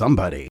is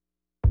Somebody.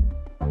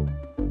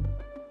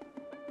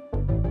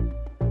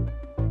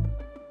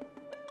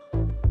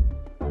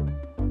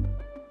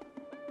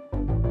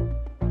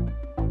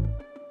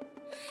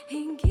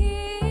 He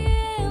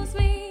gives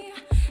me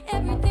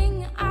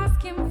everything I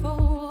ask him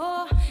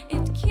for.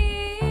 It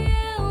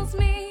kills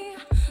me,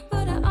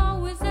 but I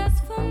always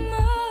ask for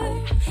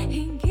more.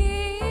 He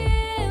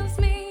gives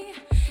me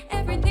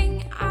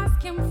everything I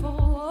ask him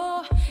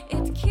for.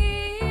 It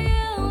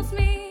kills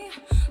me,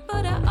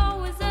 but I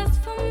always ask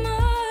for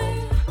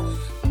more.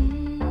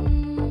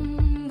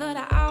 But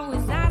I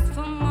always ask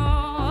for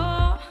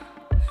more.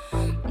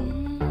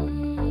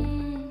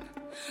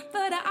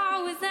 But I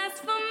always ask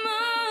for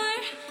more.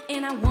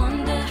 And I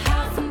wonder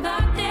how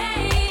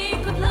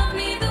somebody could love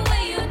me the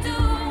way you do.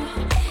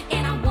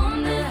 And I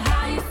wonder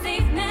how you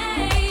save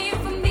me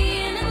from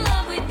being in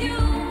love with you.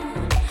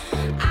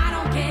 I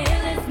don't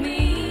care, this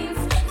means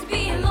to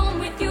be alone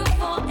with you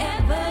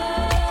forever.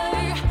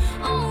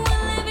 All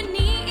we'll ever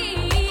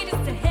need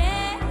is to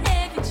have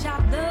each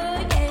other,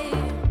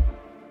 yeah.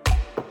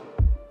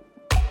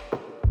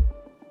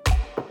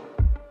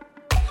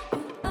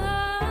 What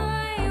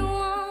I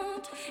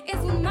want is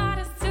what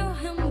matters to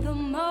him the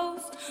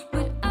most.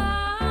 What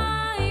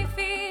I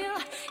feel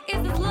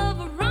is his love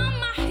around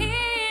my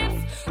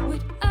hips.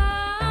 What I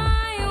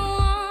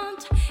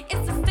want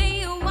is to stay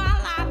a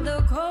while at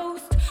the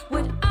coast.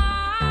 What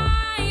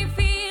I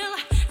feel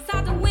is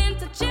how the wind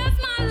touches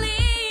my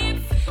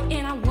lips.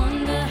 And I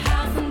wonder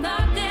how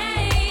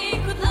somebody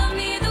could love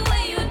me the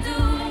way you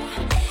do.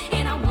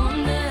 And I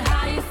wonder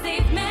how you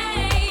save me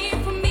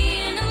from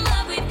being in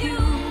love with you.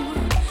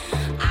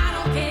 I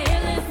don't care,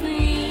 this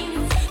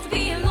means to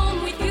be alone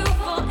with you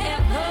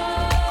forever.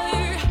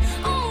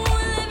 All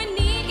we'll ever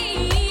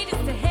need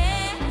is to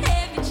have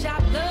each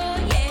other,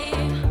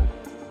 yeah.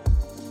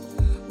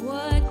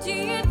 What do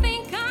you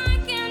think I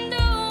can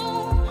do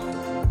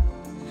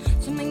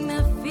to make me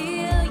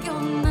feel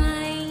you're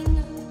mine?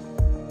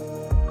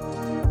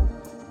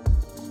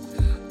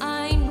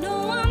 I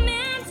know I'm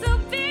meant to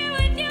be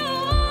with you.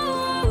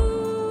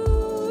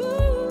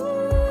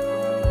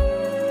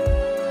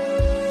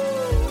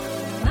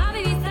 My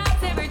baby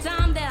stops every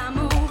time that I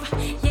move.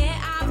 Yeah,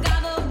 I've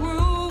got the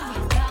groove.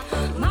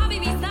 My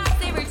baby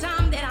stops every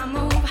time that I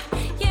move.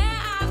 Yeah,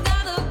 I've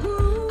got the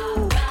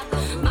groove.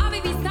 My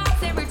baby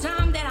stops every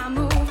time that I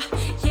move.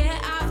 Yeah,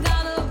 I've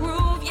got the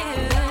groove.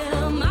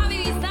 Yeah, my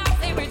baby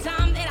stops every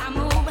time that I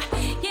move.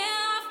 Yeah,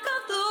 I've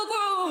got the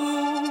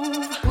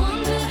groove.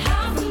 Wonder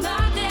how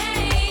somebody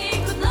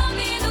could love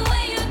me the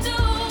way you do.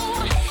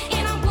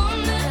 And I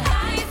wonder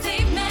how you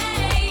save me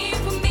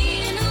from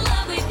being in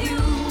love with you.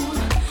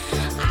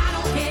 I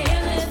don't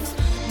care, this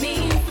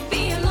means to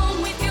be alone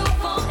with you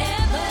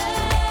forever.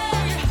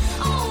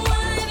 All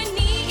we'll ever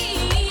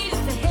need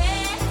is to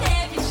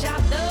have each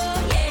other,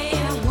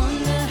 yeah. I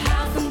wonder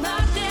how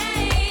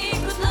somebody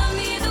could love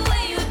me the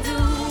way you do.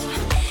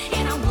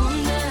 And I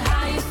wonder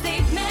how you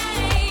save me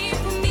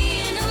from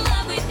being in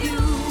love with you.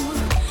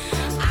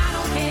 I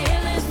don't care,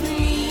 this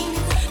means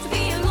to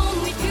be alone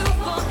with you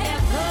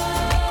forever.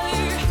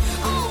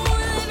 All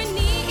we'll ever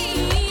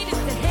need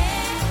is to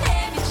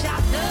have each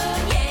other,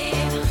 yeah.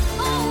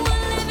 All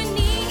we'll ever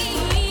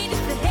need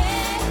is to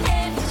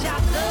have each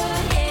other,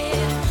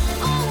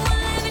 yeah. All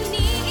we'll ever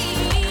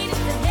need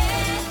is to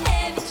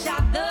have each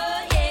other,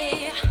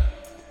 yeah.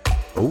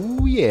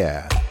 Oh,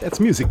 yeah. That's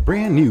music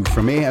brand new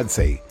from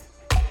ADSA.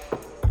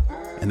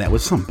 And that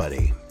was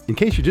Somebody. In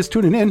case you're just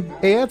tuning in,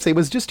 ADSA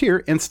was just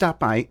here and stopped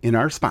by in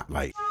our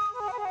spotlight.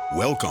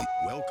 Welcome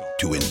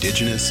to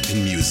Indigenous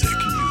in Music.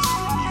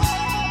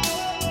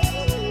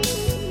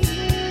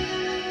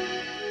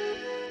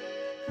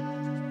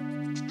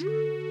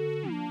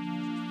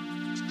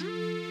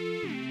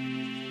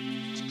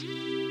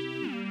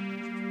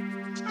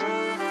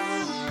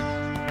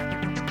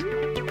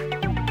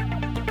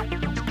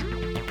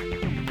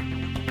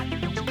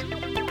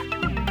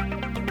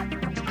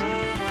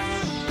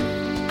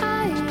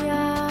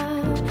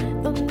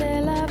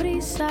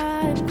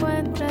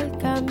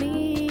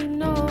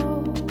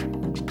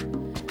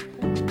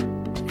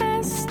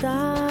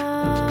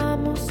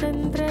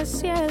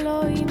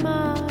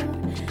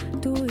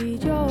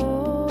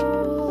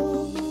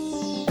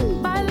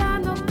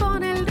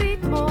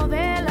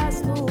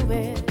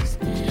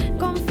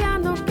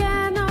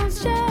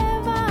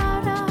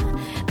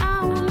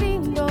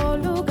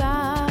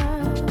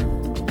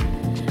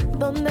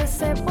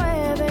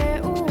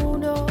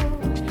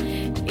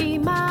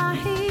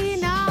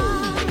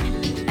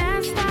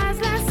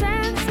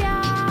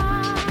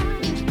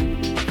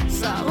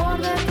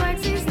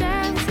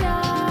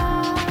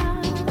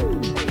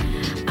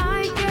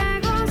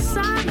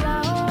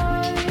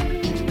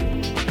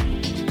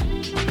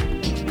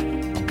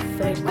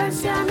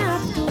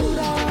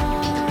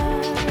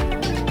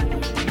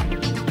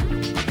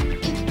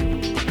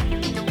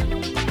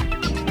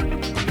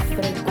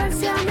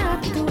 Frecuencia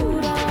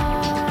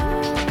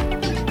natural.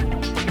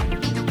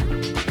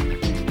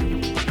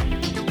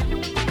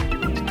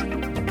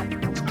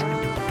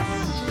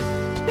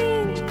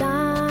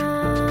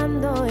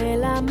 Pintando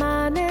el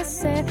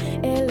amanecer,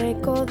 el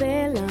eco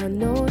de la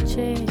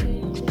noche.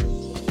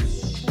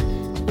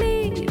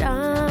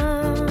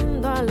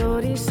 Mirando al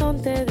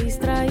horizonte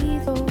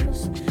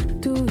distraídos,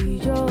 tú y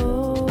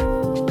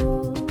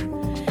yo.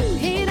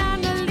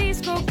 Girando el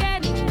disco que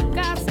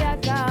nunca se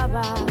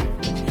acaba.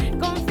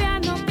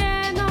 Confiando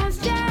que nos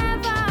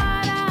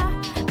llevará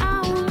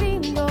a un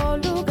lindo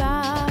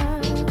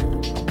lugar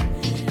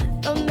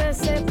donde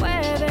se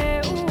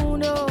puede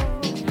uno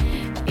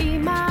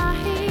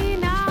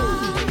imaginar.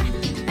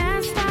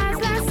 Esta es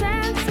la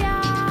esencia,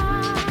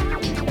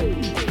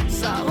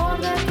 sabor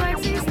de tu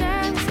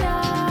existencia.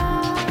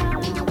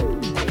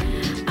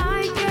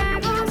 Hay que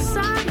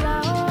gozarla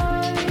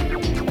hoy.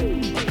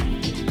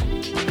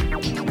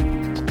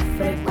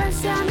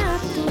 Frecuencia natural.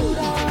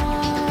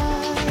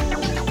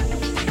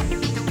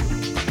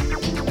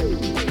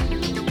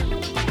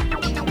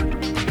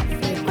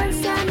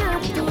 Frecuencia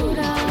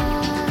natural.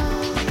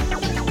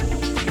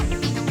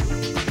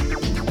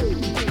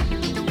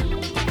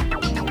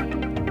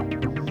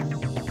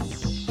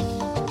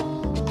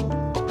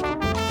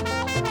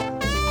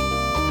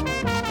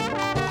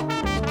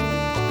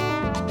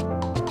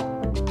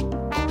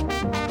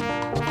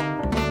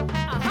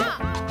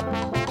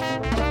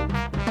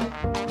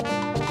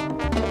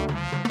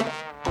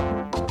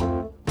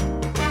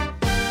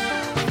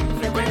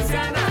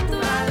 Frecuencia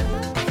natural,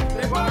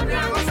 te pone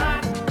a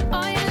gozar.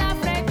 Oye la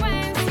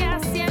frecuencia,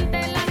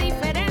 siente la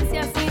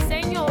diferencia, sí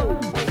señor.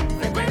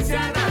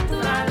 Frecuencia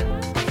natural,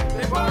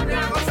 te pone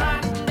a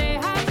gozar.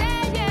 Déjate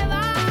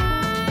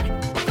llevar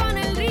con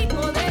el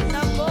ritmo del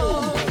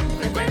tambor.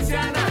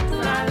 Frecuencia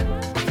natural,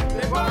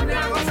 te pone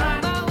a gozar.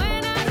 Va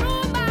buena,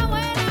 rumba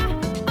buena,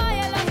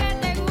 oye lo que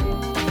te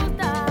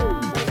gusta.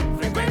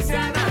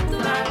 Frecuencia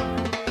natural,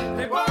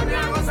 te pone a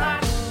gozar.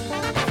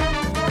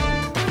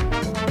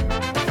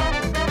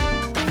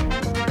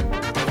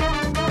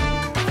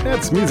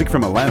 That's music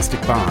from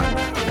Elastic Bond.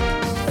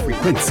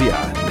 Frecuencia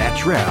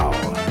Natural.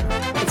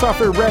 It's off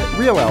their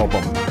Real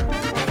album.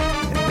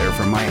 And they're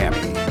from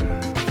Miami.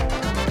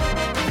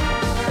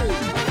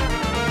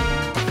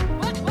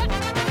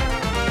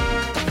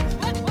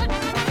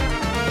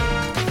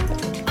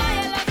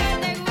 Oye lo que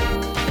te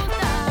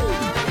gusta.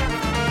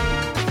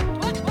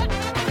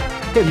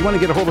 Hey, if you want to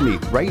get a hold of me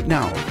right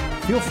now,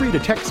 feel free to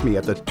text me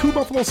at the Two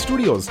Buffalo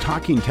Studios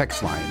talking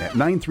text line at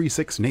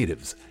 936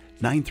 Natives,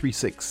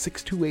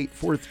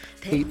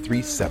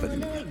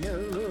 936-628-4837.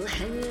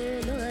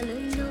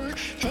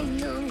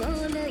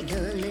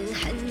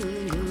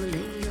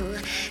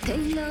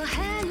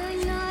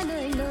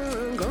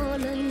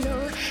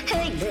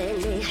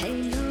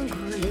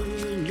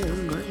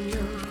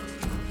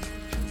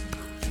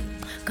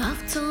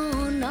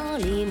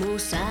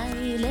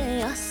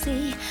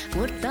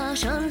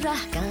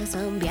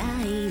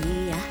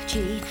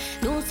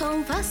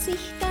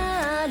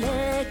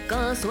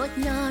 Suốt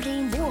nhà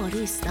riêng bùa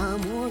đi xa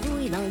mùa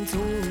vui lan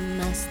chung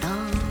mà xa.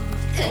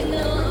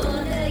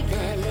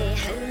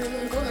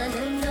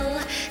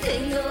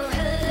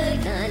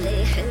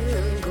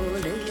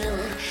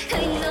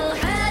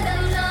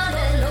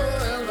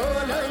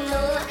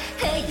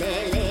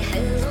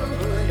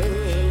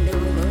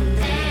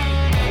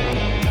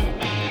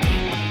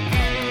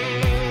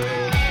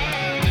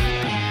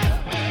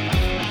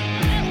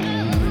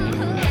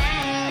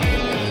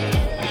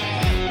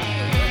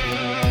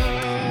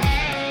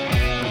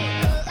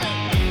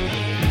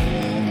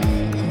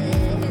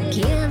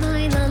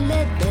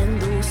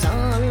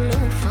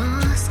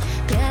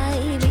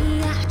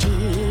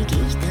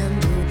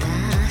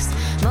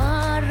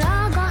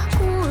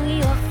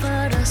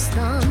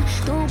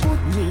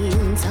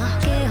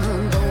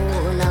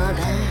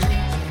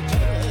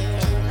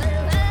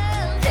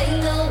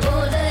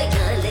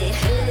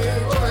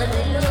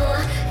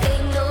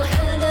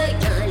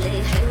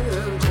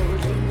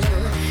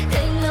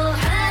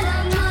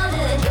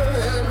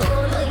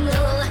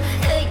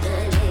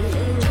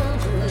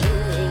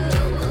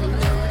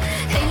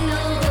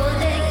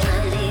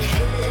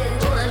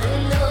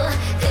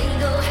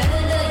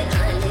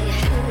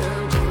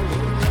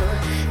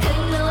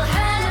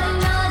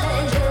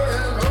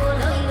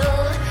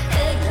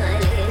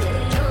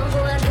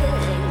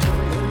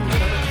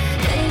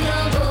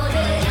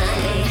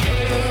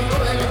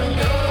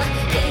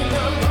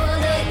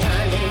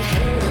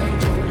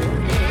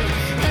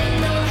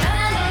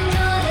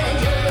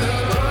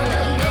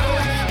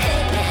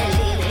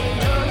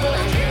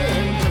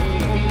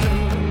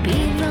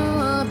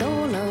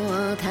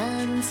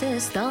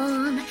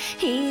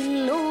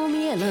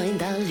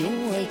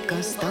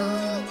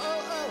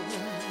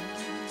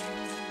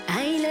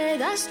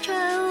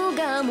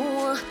 Australia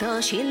mùa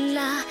tờ xin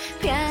la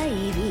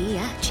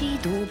päiviä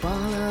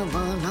chitupala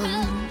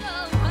valan.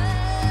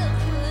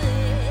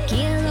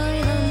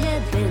 Kielailan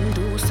ne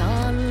pentu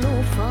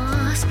sallufa.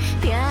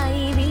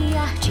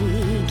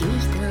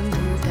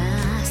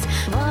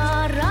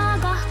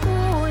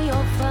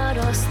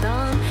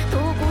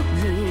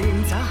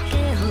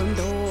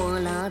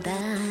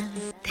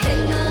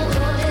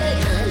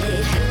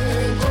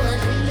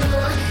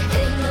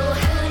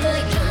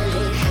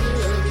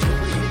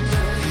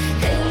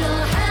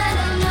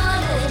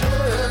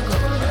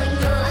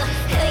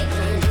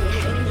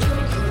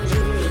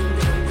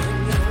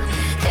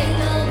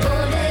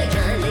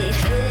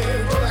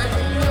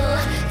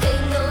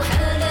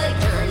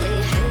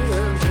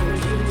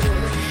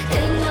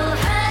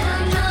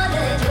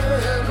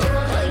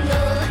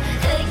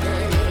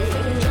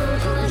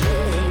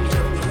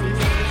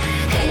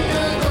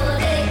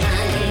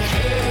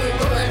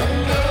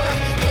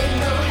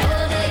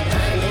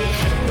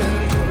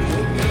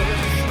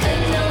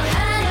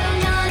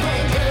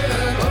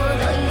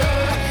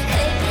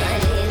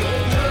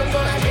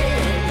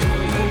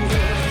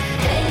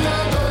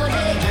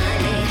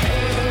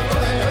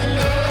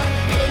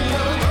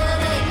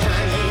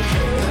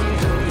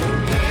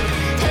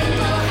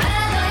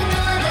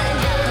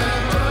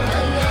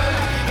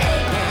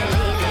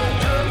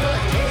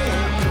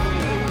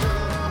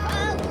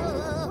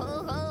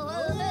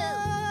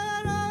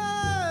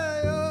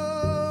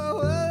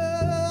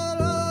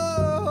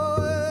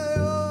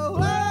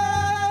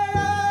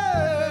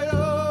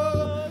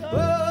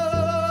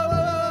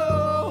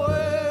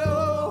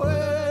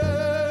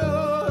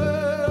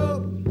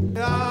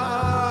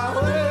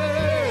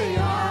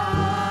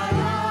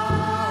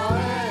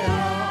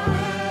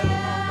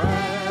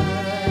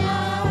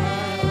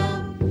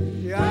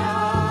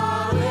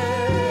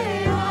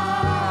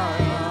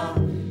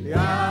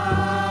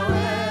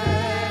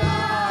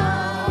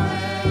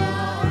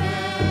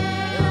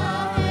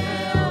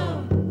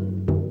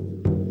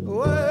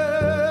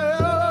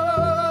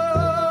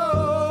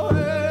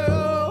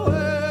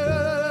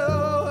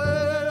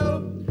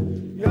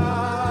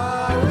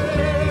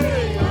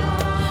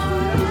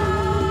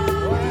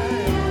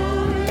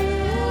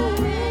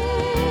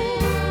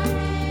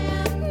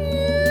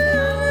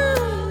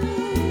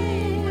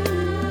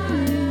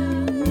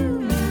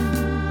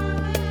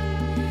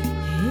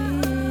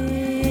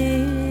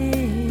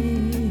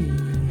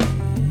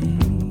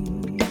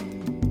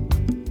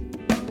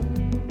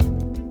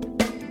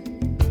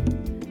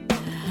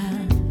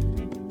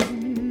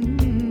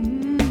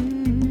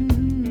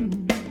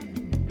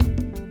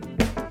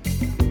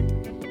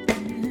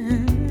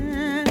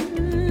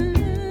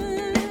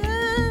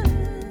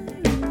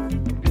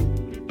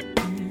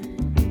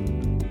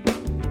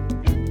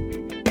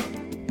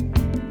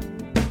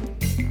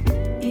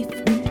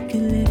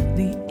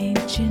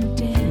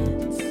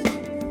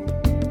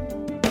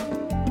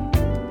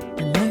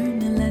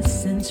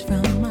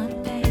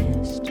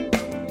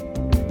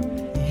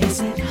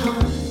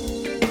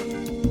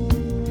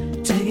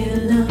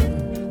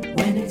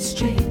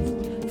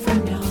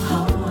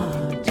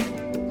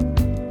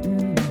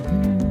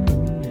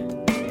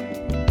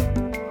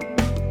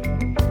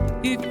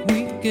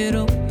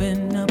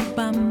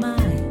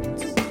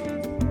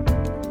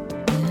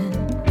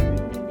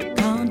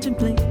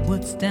 contemplate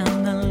what's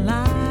down the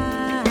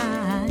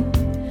line.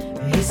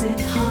 Is it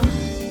hard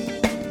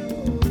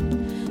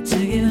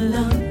to give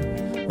love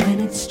when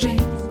it's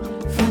straight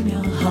from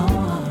your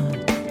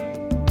heart?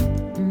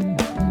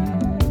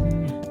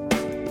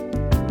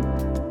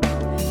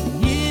 The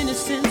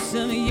innocence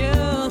of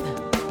youth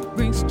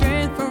brings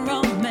strength for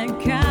all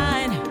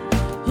mankind.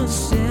 Who'll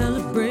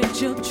celebrate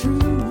your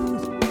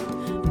truth,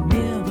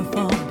 never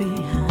fall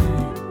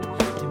behind.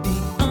 To be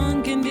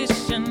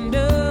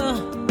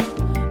unconditional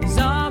is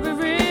all we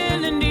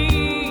really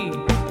need.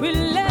 We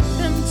let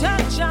them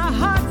touch our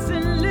hearts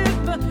and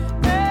live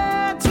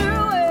right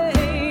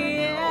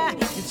away.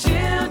 The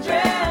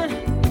children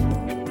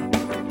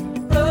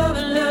of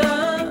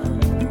love,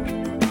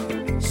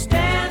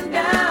 stand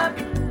up,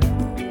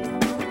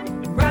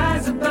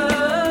 rise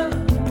above,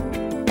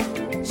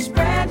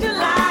 spread your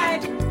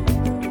light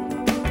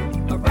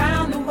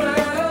around the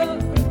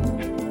world.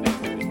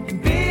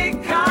 And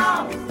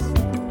because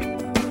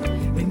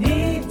we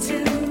need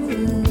to,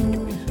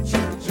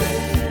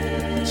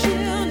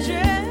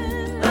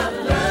 children of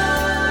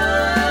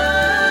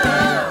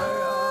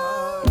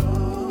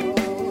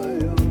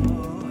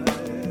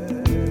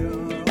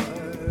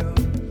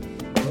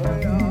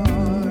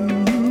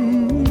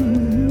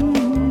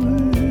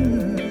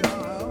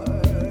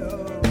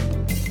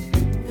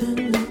the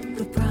look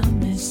of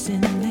promise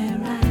in their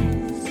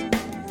eyes.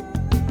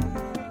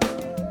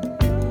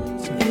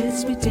 So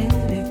it's we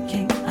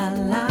dedicate our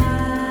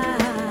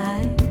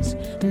lives.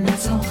 Not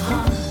so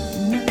hard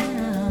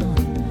now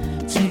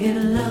to get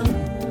love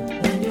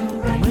when you're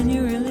right, when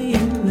you're really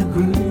in the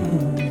groove.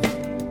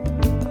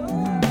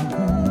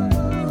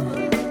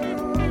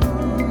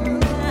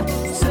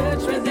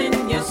 Search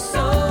within your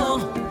soul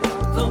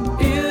for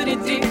beauty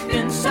deep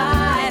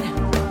inside.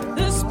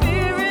 The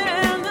spirit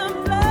and the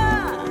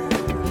blood,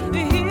 to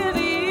hear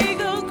the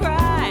eagle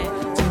cry.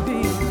 To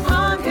be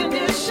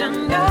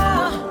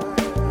unconditional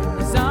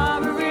is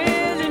all we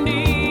really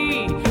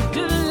need.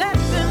 To let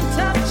them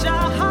touch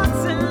our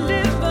hearts and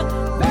live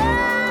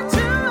right away.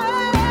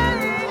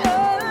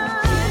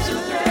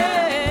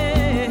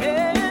 Children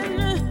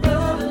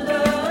of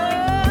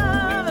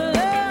love,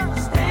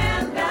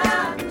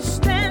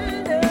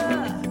 stand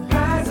up,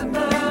 rise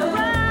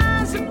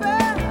above,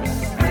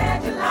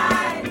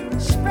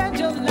 spread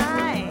your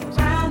light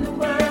round the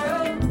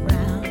world,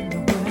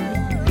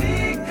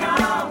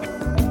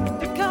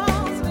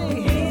 because we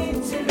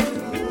need to.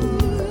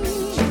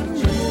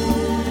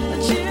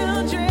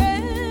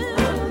 Children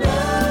of love,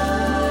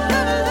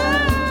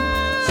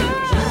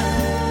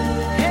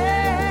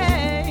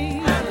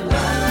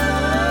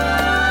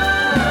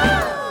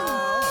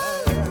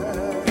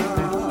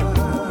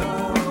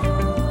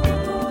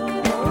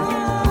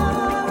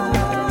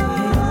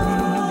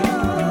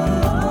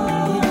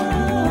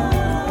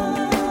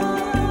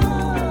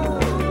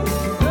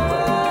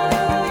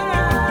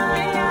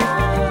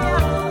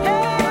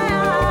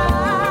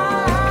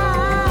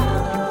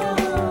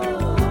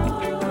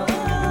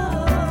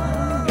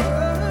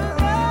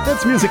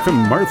 That's music from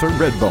Martha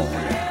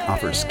Redbone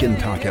off her Skin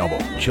Talk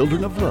album,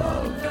 Children of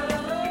Love.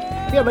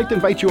 Hey, I'd like to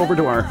invite you over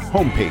to our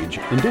homepage,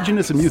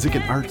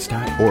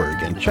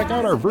 indigenousinmusicandarts.org, and check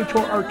out our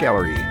virtual art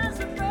gallery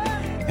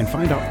and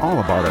find out all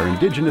about our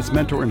Indigenous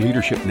Mentor and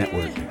Leadership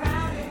Network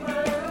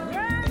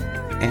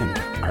and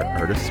our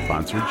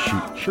artist-sponsored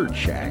Shirt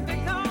Shack.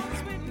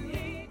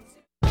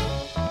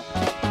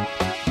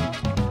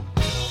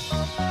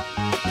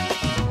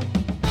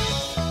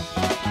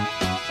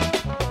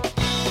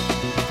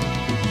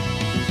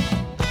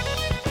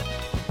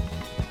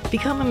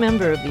 Become a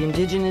member of the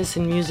Indigenous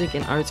in Music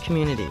and Arts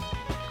community.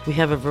 We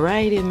have a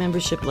variety of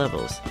membership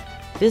levels.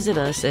 Visit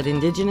us at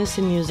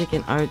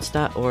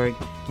indigenousinmusicandarts.org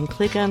and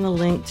click on the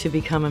link to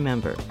become a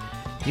member.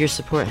 Your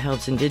support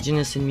helps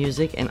Indigenous in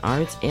Music and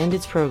Arts and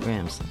its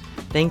programs.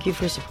 Thank you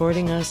for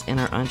supporting us and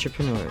our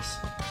entrepreneurs.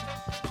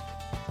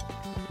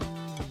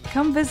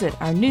 Come visit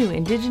our new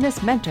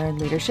Indigenous Mentor and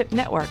Leadership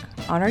Network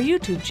on our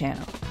YouTube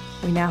channel.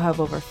 We now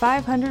have over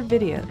 500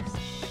 videos.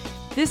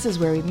 This is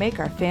where we make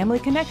our family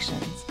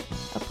connections,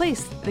 a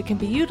place that can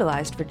be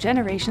utilized for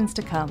generations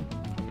to come.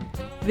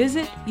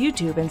 Visit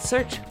YouTube and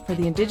search for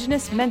the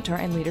Indigenous Mentor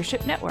and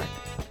Leadership Network.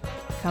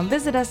 Come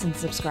visit us and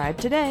subscribe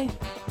today.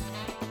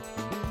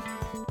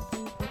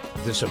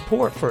 The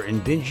support for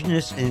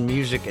Indigenous in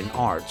Music and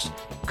Arts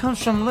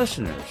comes from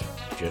listeners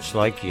just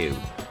like you.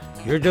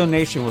 Your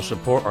donation will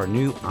support our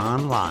new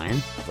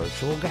online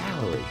virtual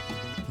gallery.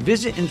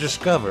 Visit and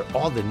discover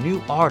all the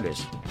new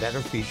artists that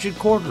are featured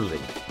quarterly.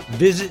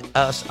 Visit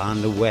us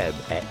on the web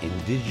at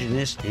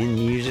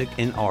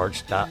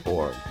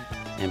indigenousinmusicandarts.org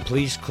and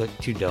please click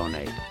to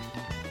donate.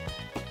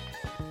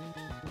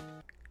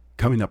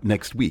 Coming up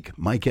next week,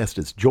 my guest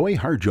is Joy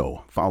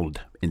Harjo,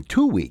 followed in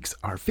 2 weeks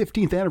our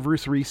 15th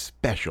anniversary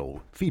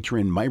special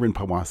featuring Myron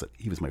Powasset.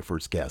 He was my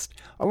first guest,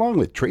 along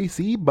with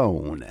Tracy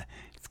Bone.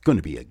 It's going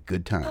to be a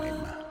good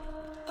time.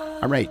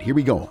 All right, here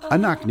we go. A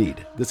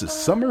knock-kneed. This is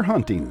Summer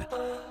Hunting.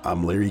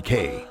 I'm Larry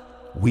K.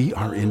 We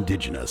are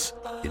Indigenous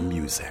in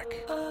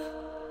Music.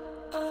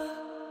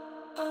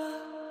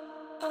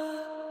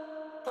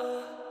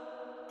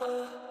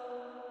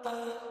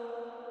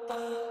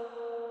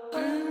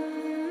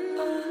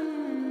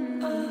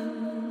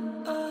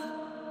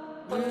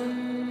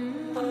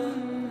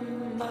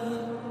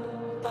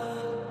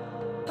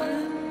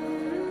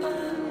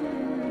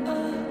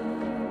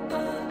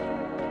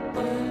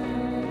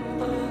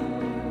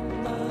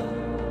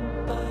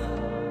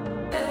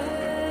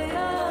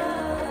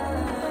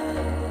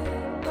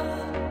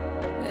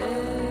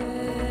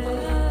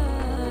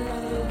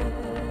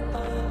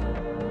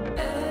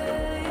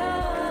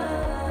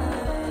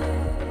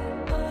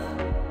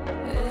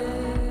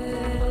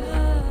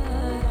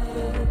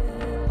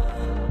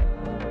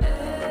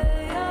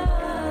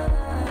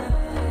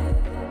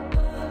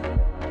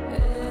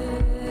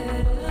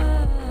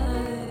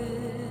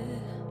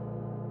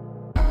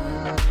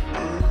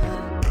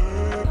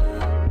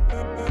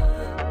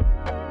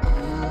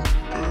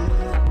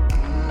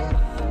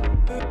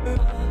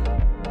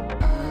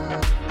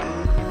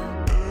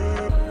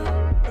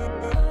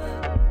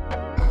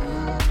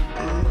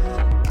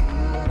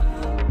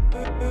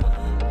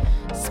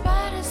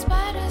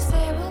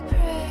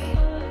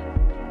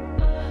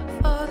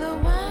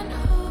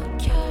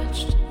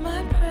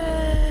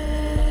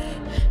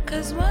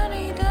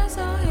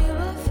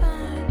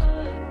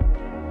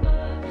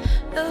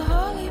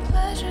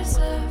 pleasures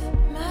of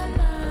my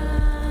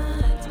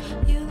nights.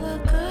 You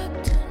look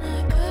good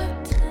tonight,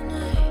 good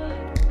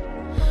tonight.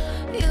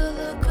 You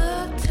look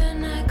good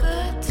tonight,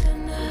 good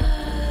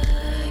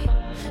tonight.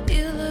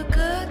 You look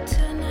good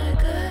tonight,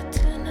 good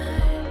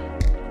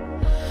tonight.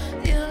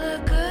 You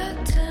look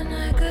good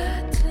tonight,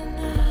 good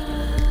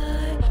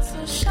tonight.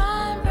 So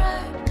shine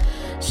bright,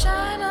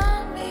 shine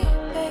on me,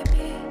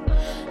 baby.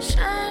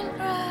 Shine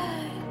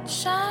bright,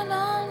 shine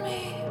on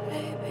me,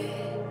 baby.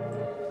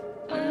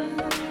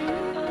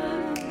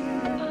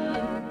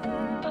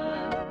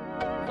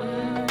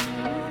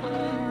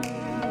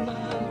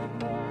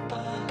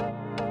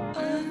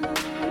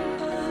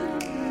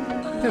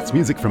 That's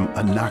music from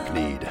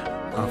Anakneed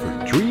off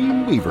her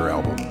Dreamweaver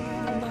album.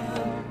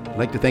 I'd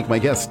like to thank my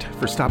guest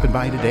for stopping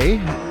by today,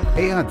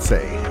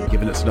 Ayadse,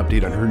 giving us an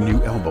update on her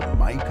new album,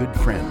 My Good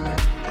Friend.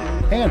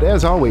 And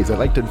as always, I'd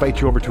like to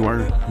invite you over to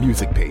our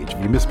music page.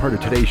 If you missed part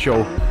of today's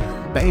show,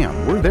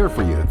 bam, we're there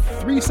for you,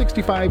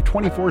 365,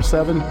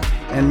 24/7,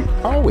 and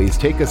always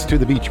take us to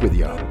the beach with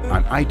you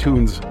on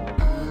iTunes,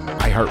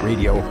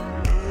 iHeartRadio,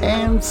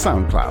 and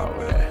SoundCloud.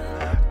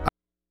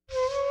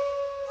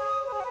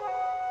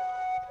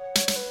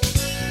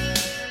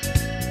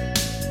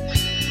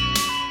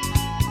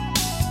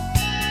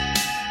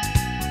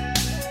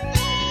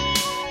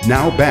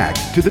 Now back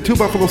to the Two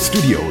Buffalo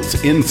Studios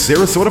in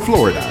Sarasota,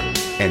 Florida,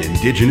 and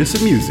Indigenous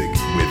in Music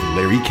with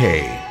Larry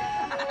K.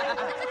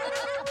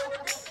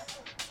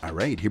 All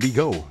right, here we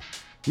go.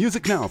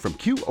 Music now from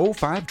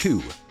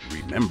Q052,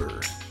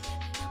 Remember.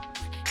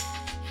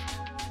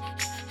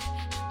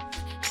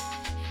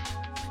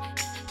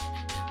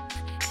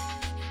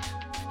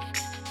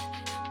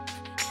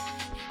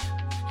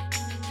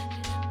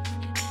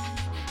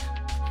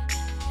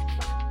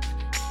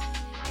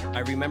 I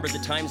remember the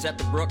times at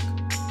the brook,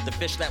 the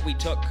fish that we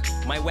took,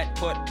 my wet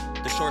foot,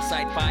 the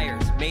shoreside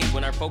fires made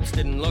when our folks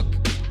didn't look,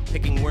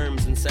 picking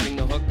worms and setting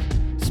the hook,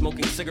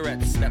 smoking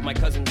cigarettes that my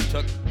cousins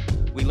took.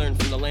 We learned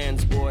from the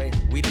lands, boy,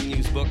 we didn't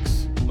use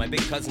books. My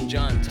big cousin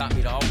John taught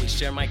me to always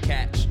share my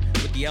catch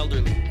with the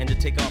elderly and to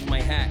take off my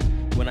hat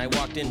when I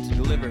walked in to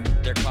deliver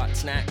their caught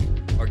snack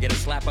or get a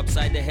slap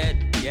upside the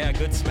head, yeah, a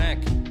good smack,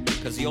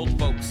 cause the old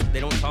folks, they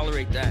don't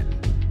tolerate that.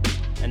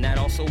 And that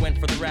also went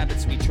for the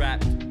rabbits we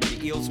trapped, the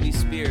eels we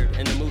speared,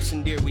 and the moose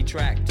and deer we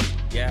tracked.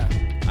 Yeah,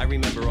 I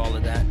remember all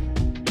of that.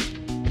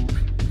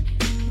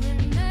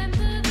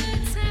 Remember the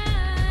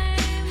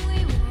time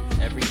we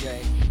were. Every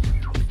day.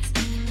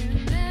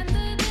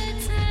 Remember the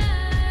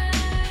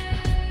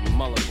time.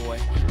 Muller boy.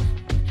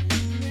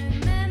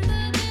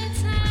 Remember the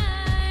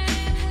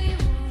time we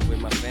were. With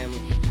my family.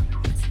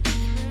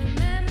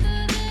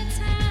 Remember the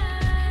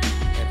time.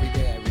 Every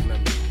day I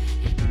remember.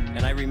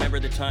 And I remember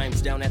the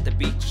times down at the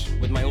beach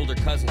with my older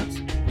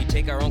cousins. We'd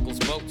take our uncle's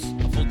boats,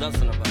 a full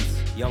dozen of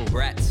us, young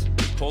brats,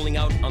 poling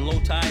out on low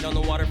tide on the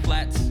water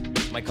flats.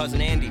 My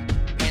cousin Andy,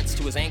 pants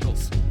to his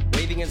ankles,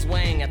 waving his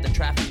wang at the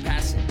traffic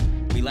passing.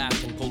 We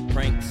laughed and pulled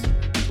pranks.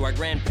 To our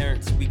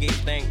grandparents, we gave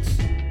thanks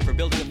for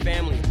building a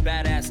family of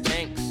badass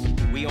tanks.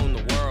 We own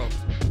the world,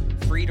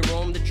 free to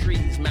roam the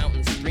trees,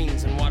 mountains,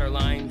 streams, and water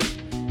lines.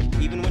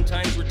 Even when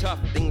times were tough,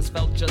 things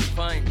felt just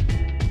fine.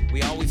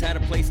 We always had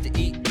a place to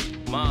eat.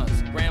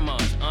 Ma's,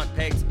 Grandma's, Aunt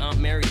Peg's, Aunt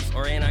Mary's,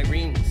 or Aunt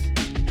Irene's.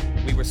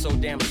 We were so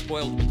damn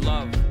spoiled with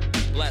love,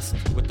 blessed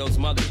with those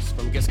mothers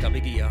from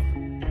Giskabigia.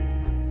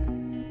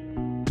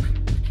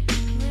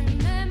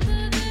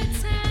 Remember the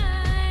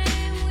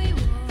time we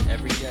were.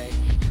 Every day.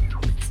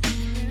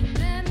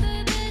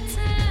 Remember the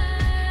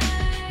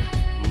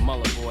time.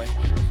 Muller boy.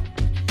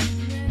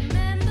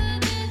 Remember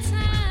the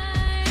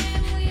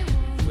time we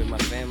were. With my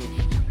family.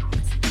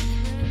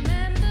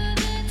 Remember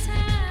the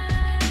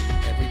time.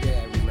 Every day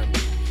I remember.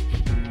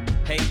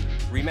 Hey,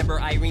 remember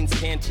Irene's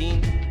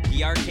Canteen?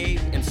 The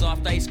arcade and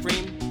soft ice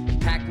cream?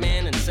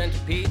 Pac-Man and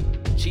Centipede?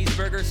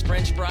 Cheeseburgers,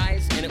 French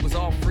fries, and it was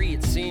all free,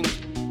 it seemed.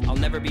 I'll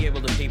never be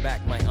able to pay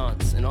back my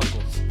aunts and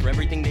uncles for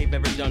everything they've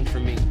ever done for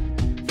me,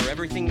 for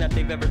everything that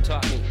they've ever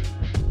taught me,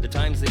 the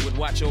times they would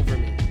watch over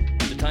me,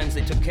 the times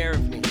they took care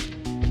of me.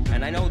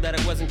 And I know that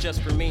it wasn't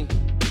just for me.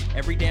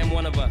 Every damn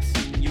one of us,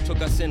 you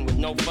took us in with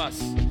no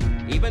fuss.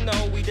 Even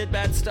though we did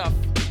bad stuff,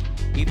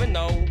 even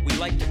though we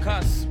liked to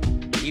cuss,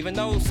 even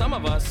though some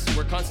of us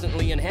were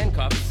constantly in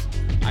handcuffs,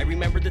 I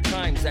remember the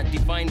times that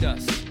defined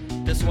us.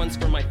 This one's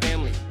for my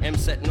family,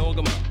 Mset and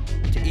Ogama.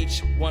 To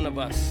each one of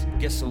us,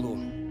 Gisalul.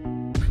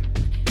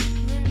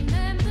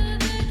 Remember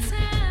the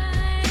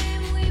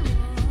time we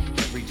were.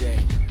 Every day.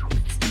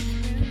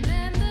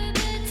 Remember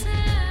the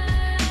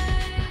time.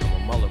 I'm a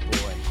Muller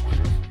boy.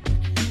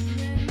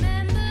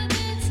 Remember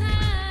the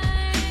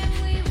time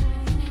we were.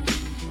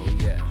 Oh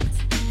yeah.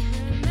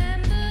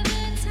 Remember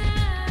the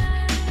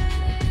time.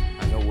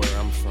 I know where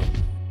I'm from.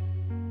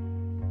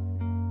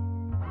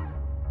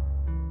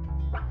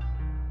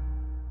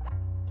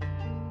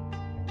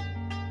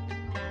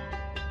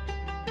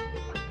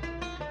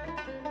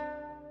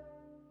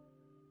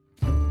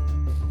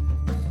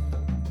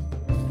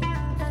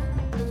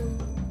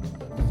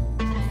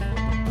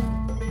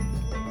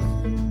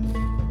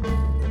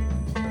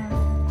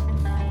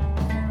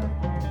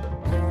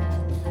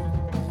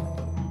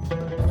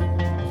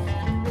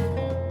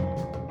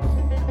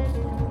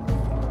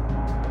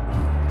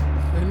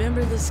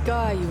 the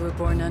sky you were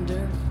born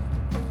under.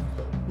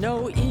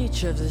 Know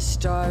each of the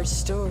stars'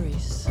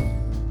 stories.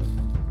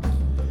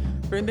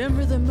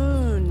 Remember the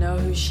moon, know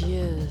who she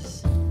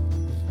is.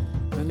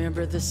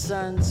 Remember the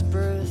sun's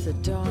birth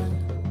at dawn.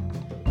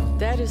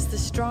 That is the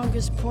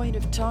strongest point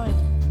of time.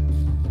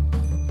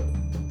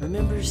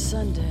 Remember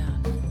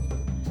sundown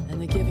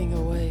and the giving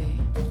away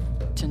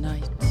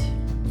tonight.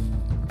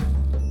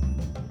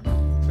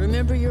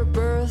 Remember your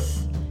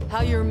birth,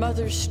 how your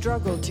mother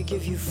struggled to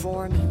give you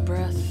form and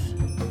breath.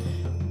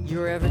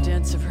 Your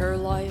evidence of her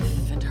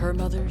life and her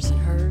mother's and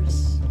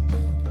hers.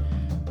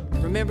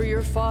 Remember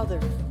your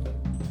father.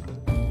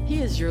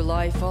 He is your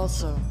life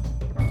also.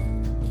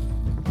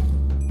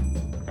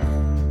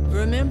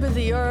 Remember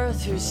the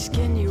earth whose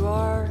skin you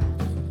are.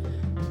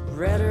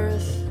 Red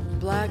earth,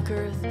 black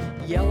earth,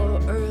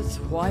 yellow earth,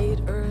 white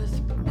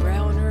earth,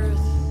 brown earth.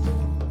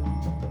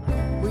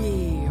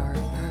 We are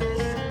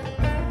earth.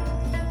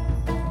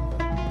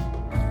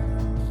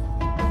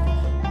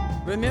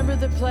 Remember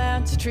the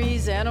plants,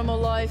 trees, animal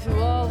life who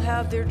all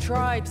have their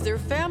tribes, their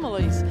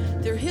families,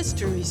 their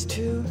histories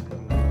too.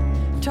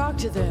 Talk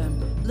to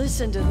them,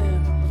 listen to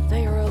them.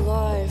 They are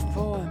alive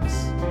poems.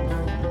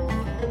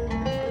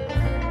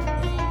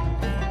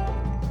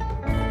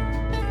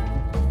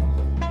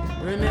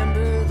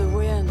 Remember the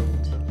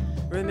wind,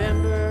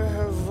 remember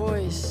her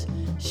voice.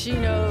 She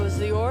knows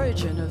the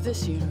origin of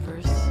this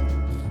universe.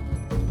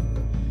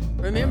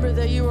 Remember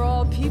that you are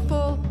all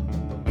people,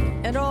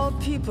 and all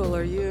people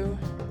are you.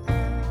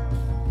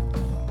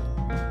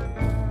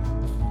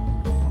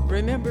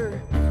 Remember,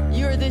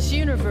 you are this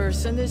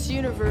universe, and this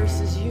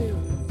universe is you.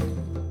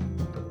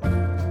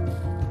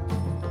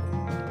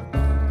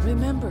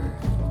 Remember,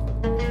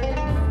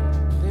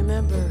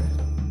 remember,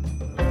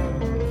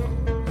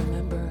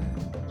 remember,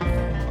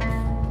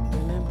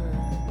 remember.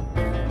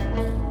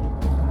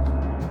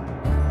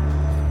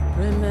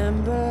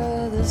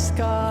 Remember the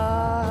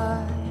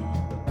sky,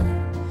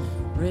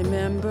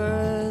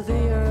 remember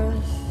the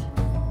earth,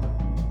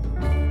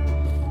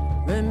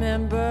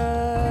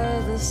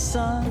 remember the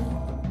sun,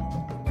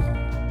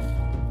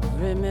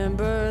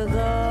 remember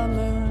the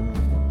moon,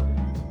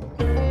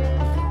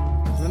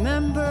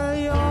 remember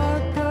your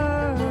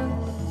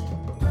birth,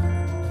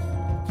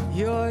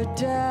 your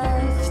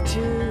death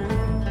too.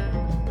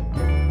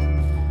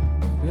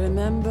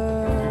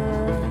 Remember,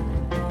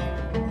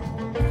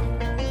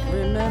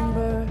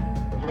 remember,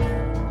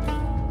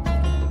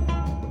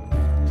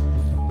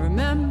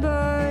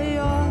 remember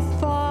your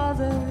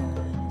father,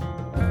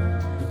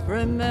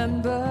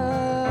 remember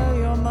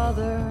your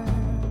mother.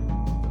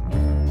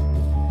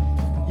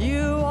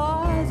 You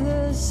are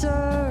this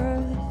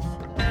earth,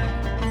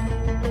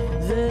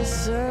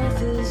 this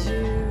earth is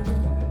you.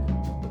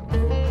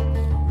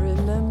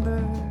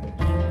 Remember,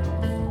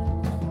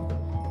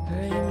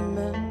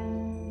 remember.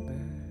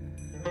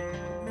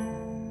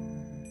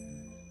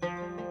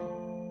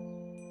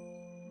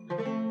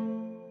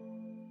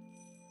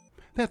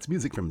 That's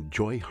music from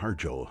Joy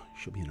Harjo.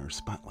 She'll be in our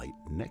spotlight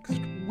next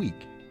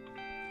week.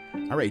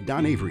 All right,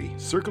 Don Avery,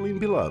 Circling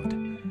Beloved,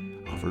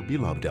 off her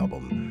Beloved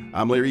album.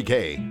 I'm Larry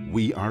K.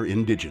 We are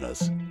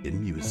Indigenous in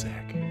Music.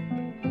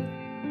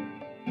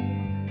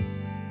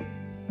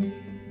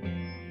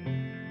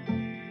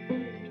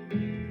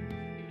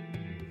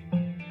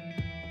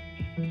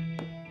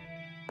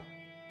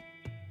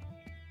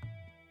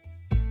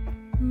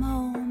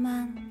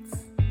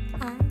 Moments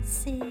I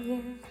see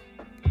you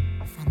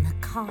from the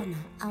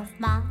corner of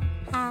my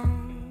eye.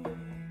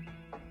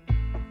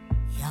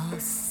 Your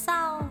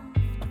soft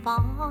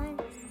voice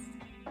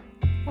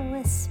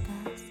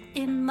whispers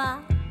in my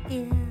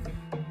ear.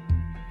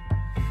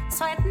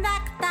 Sweet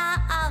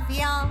nectar of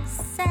your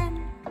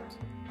scent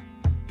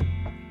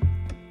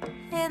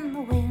in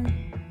the wind.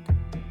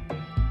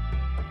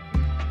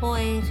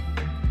 Wait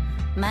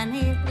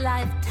many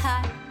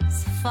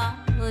lifetimes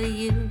for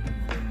you.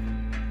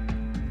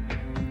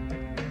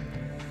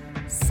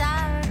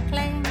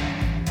 Circling,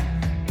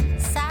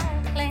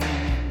 circling,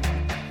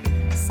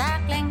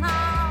 circling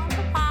all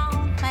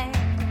around me.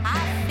 I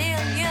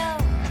feel you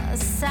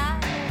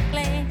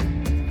circling,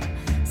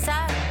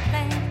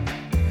 circling,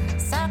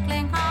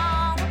 circling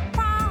all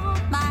around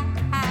my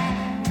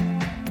head.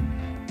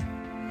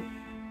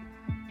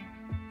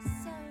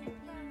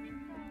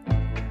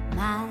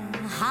 My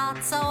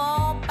heart's so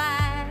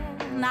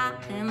open,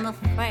 I'm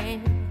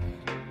afraid.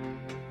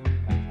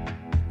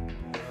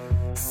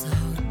 So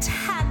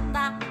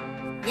tender,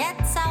 yet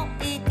so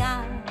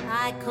eager,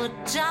 I could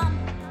jump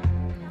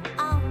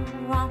or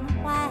run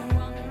away.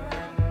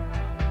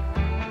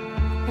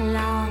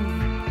 Long,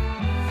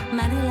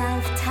 many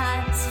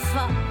lifetimes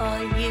for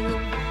you.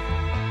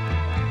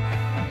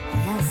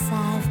 Yes,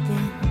 I've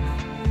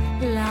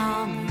been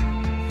long,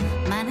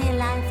 many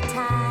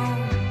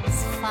lifetimes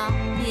for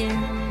you.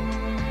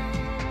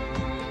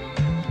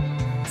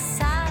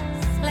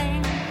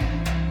 Circling,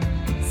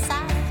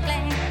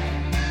 circling,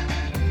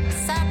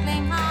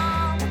 circling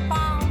all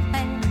around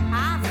me. I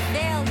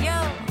feel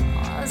you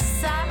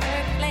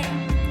circling,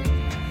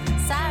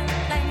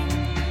 circling,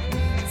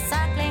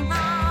 circling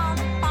all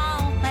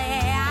around me.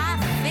 I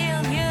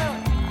feel you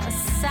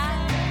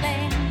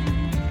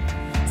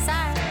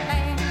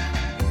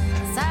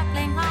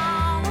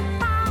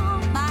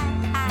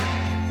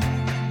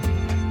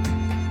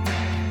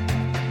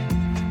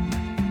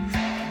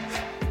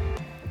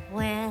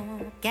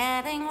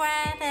getting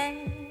ready.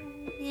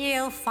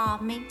 You for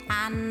me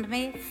and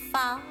me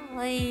for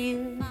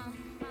you.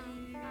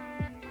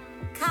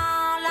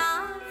 Call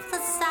off the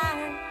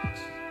search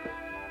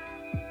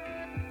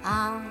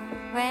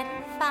already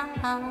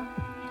found.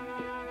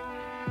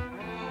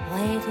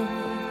 Waiting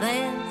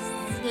this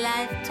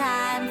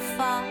lifetime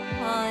for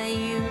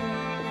you.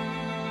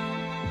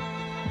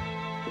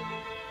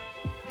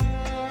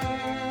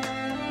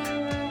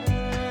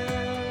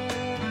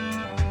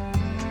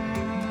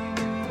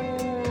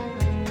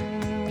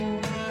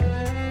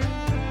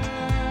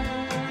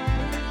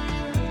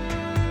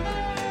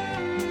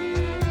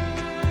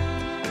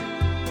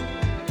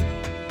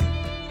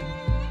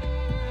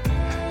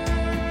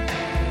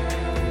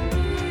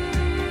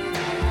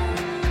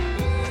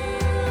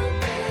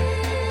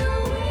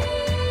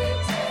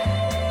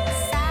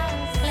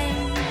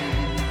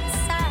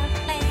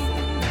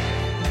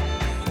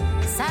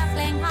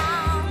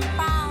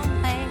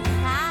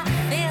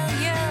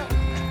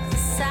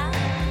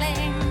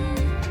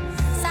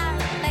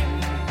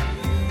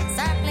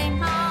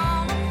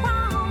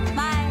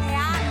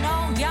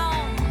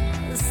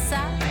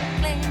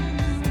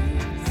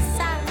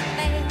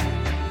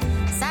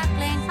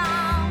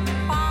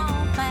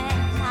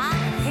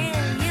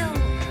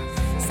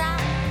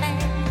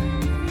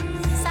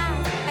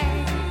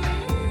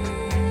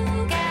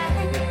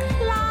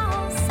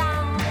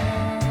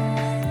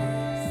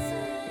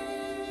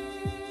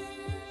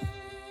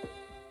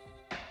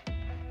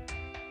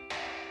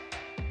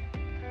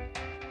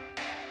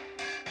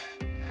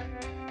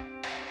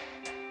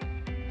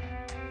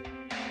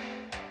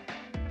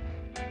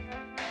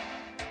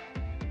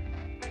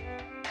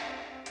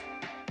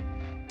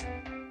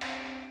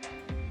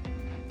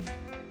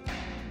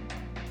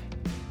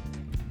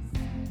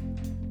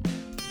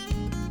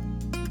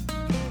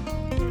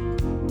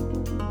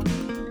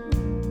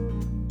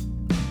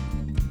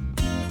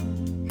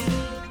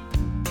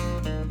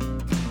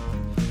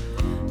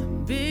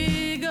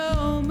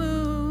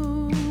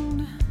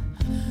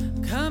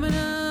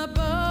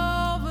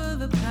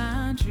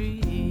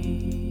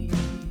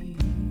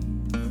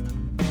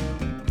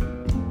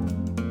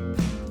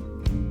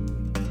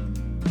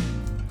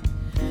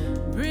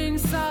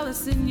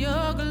 In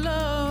your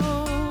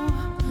glow,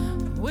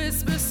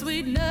 whisper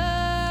sweet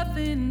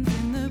nothings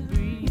in the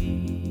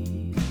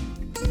breeze.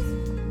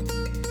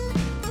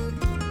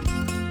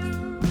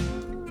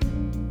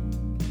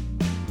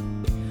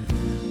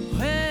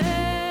 Well,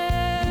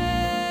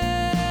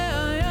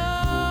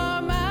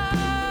 you're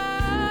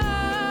mine,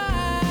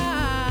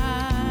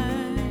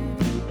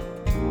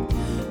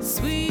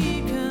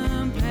 sweet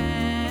companion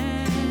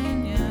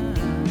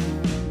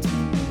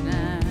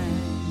tonight.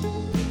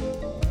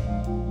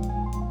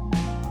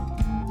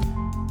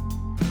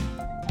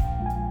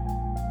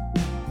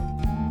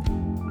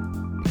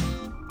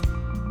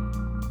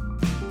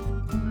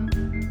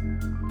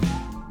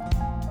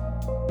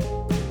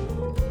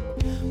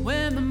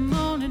 When the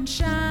morning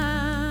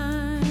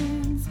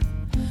shines,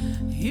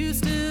 you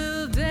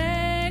still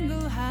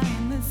dangle high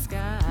in the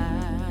sky.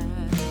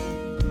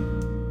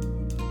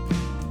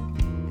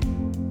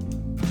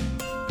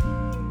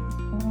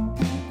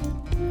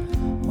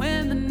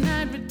 When the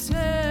night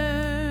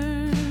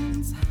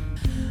returns,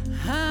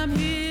 I'm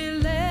here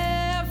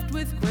left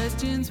with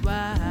questions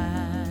why.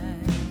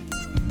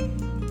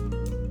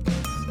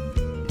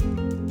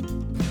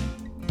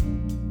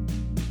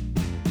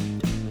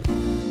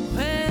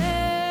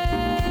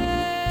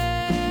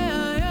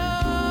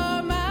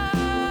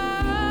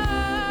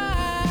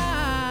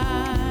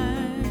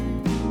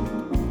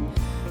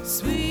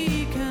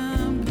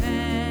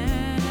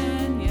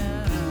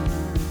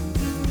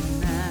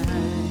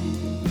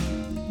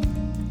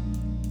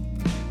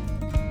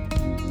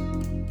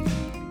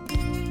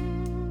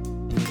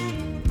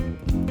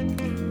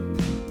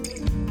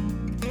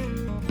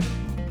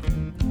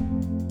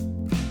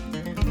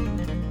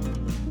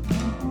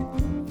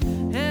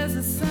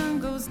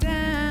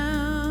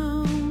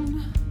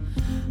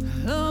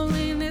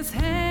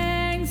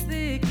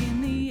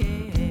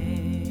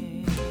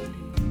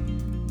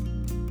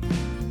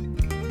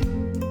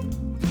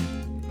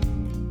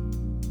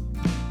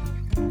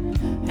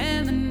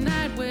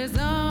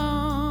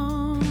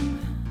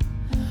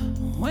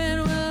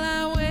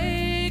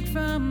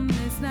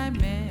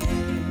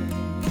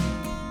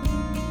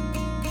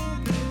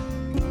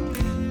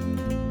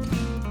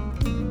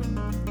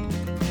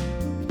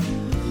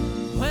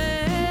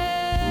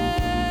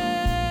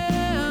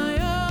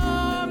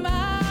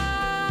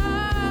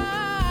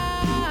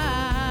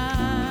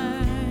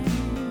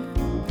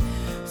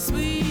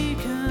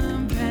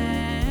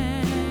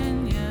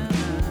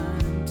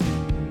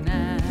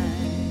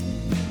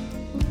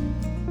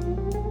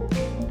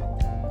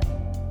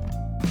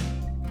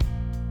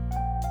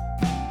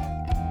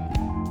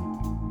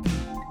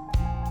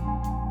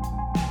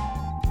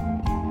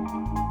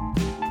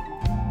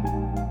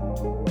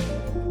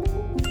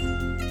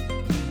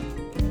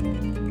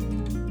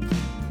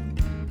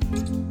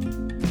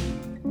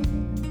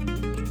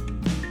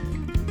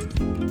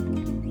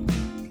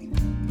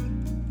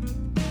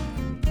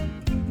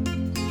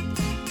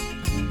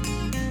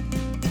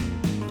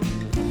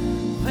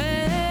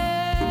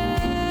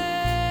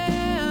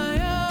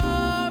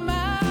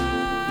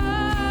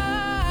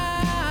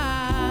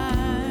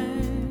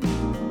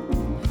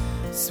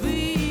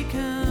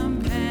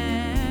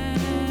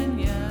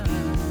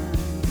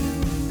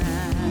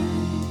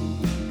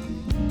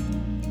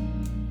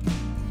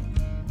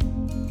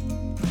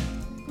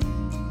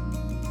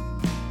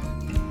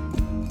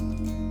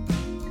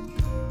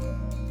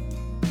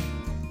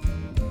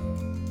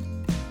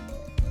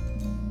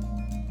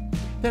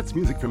 That's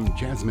music from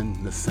Jasmine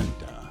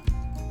Nascenta,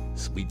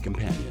 Sweet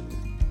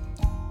Companion.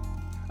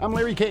 I'm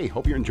Larry K.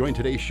 Hope you're enjoying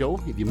today's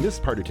show. If you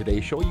missed part of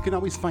today's show, you can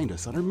always find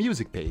us on our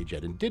music page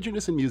at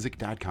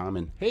indigenousinmusic.com.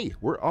 And hey,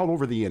 we're all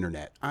over the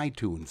internet,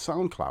 iTunes,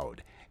 SoundCloud,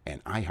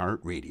 and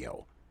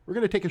iHeartRadio. We're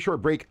going to take a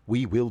short break.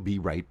 We will be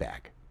right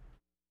back.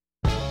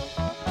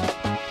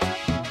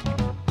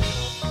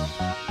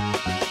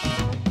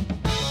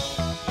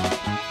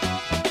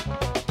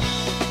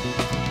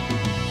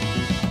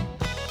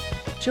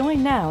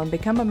 Join now and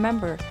become a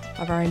member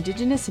of our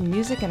Indigenous in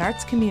Music and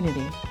Arts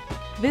community.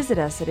 Visit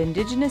us at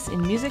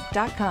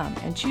indigenousinmusic.com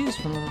and choose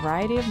from a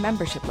variety of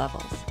membership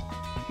levels.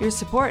 Your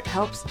support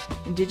helps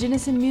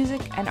Indigenous in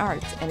Music and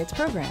Arts and its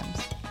programs.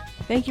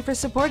 Thank you for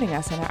supporting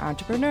us and our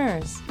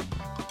entrepreneurs.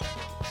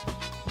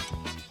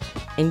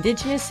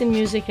 Indigenous in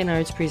Music and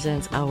Arts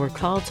presents Our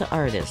Call to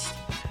Artists.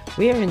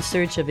 We are in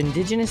search of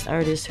Indigenous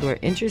artists who are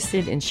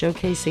interested in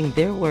showcasing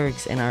their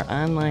works in our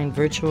online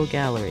virtual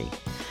gallery.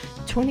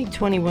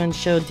 2021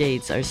 show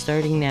dates are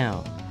starting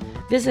now.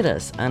 Visit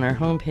us on our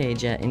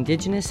homepage at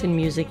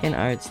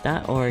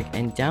indigenousinmusicandarts.org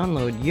and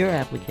download your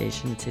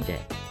application today.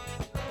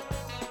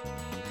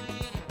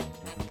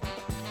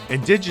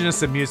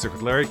 Indigenous in Music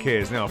with Larry K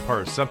is now a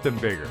part of something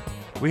bigger.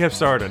 We have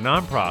started a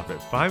nonprofit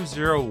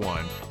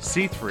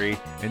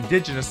 501c3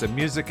 Indigenous in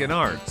Music and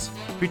Arts,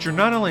 feature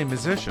not only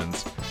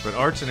musicians, but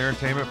arts and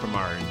entertainment from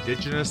our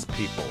Indigenous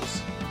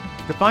peoples.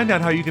 To find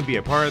out how you can be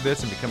a part of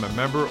this and become a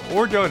member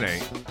or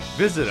donate,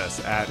 visit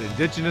us at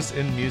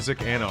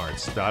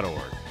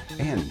indigenousinmusicandarts.org.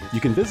 And you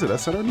can visit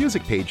us on our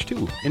music page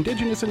too,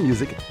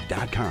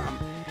 indigenousinmusic.com.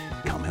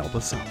 Come help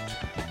us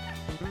out.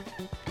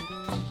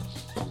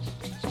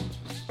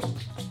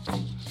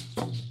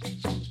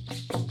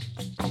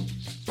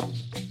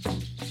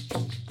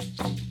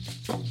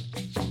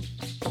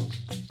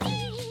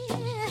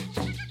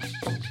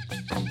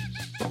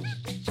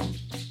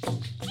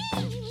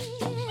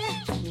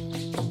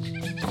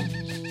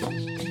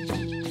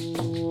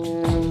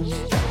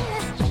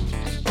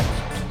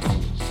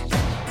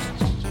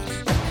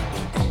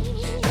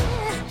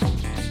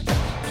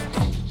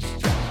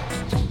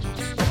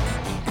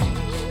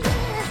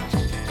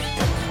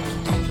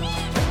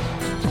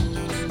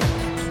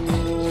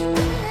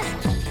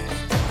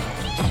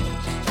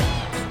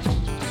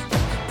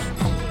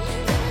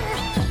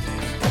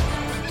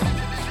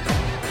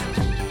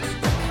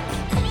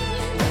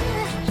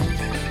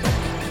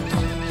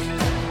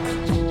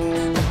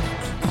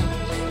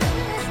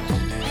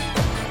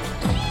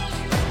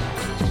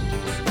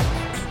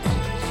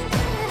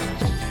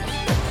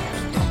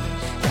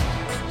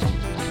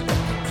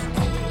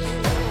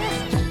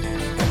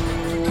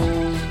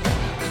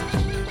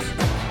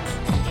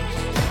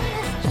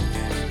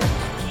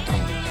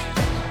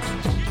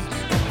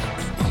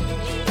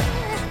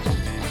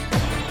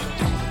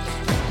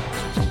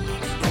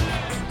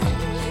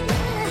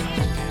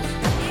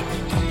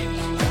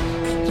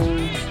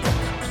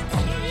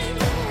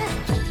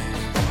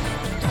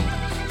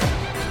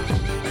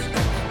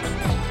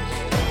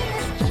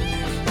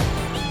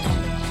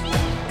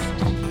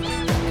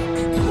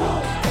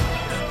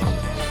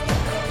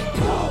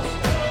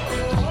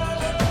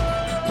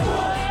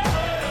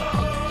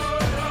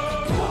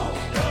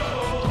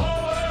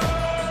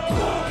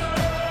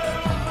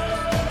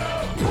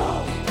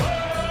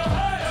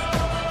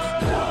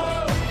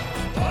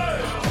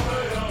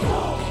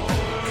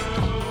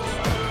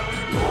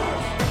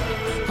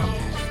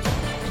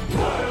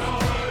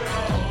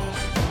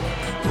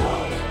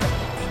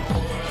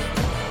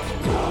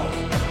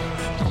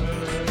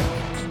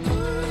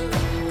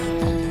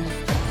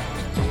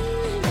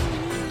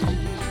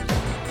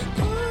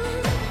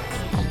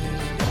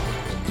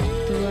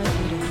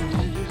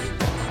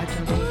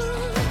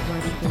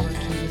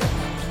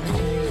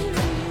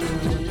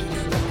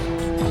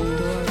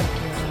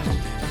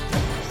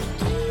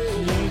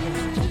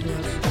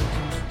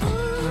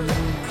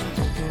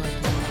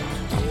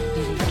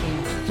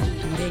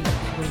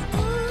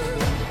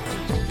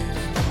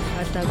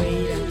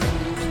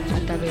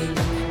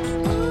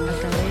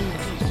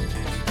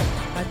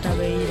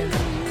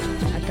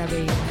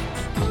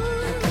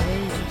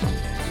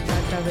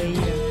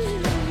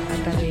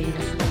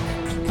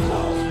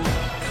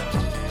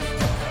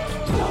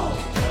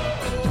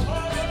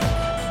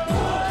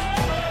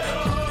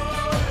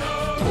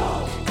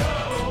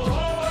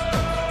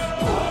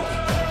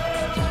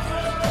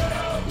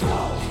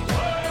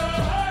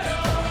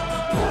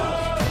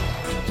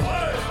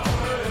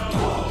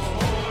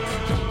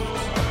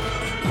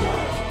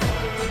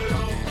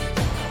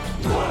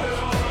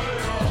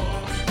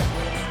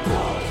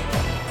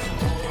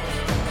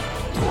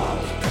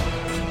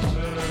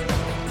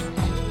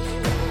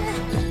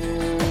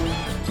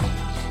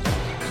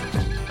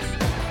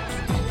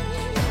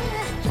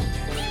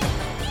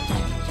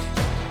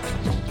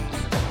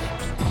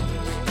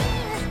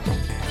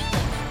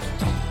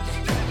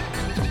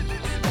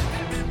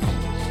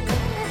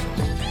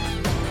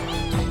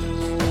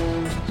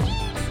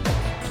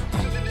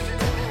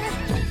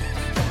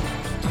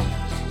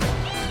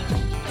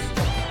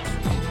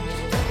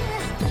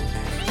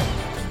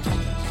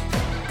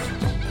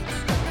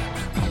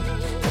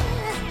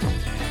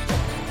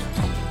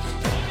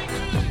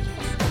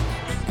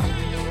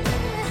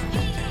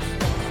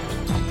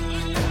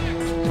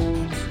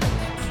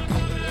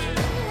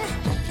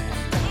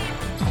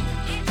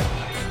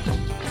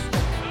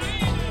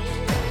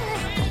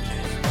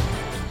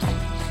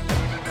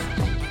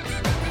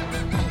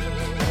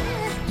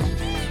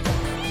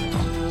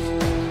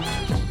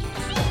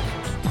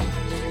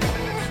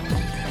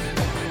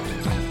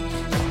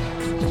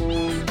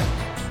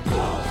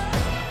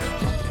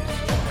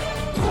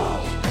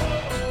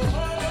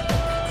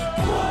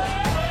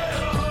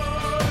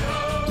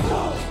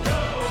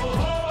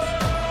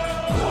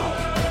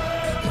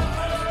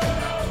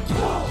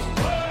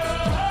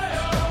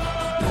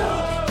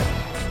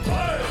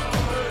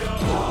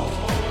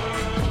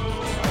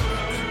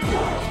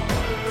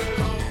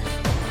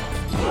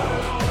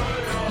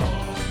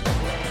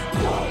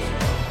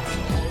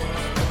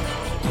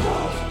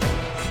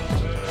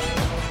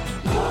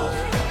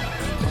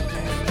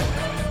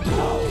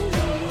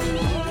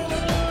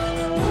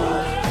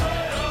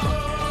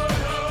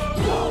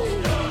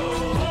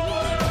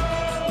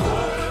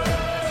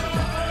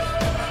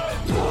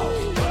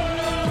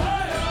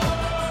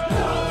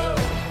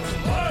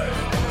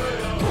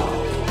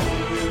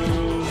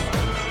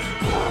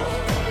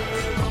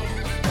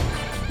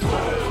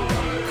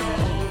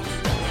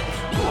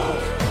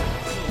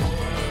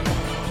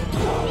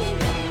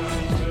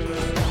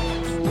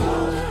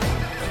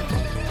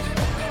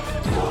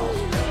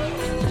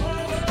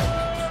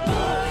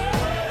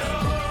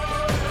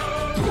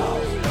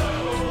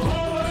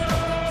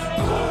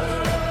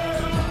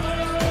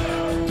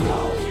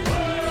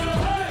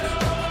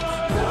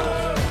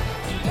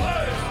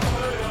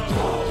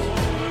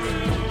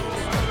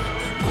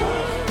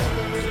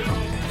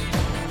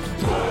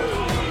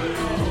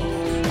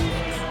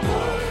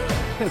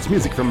 That's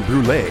music from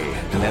Brule,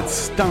 and that's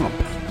Stomp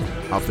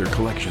off their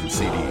collection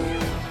CD.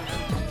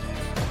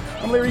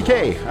 I'm Larry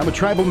K. I'm a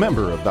tribal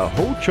member of the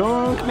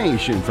Ho-Chunk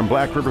Nation from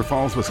Black River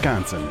Falls,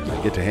 Wisconsin, and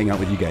I get to hang out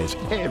with you guys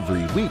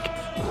every week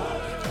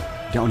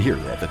down here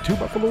at the Two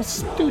Buffalo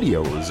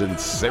Studios in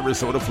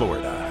Sarasota,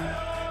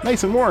 Florida.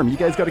 Nice and warm. You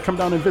guys got to come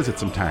down and visit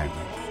sometime.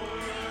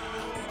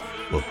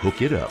 We'll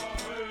hook it up.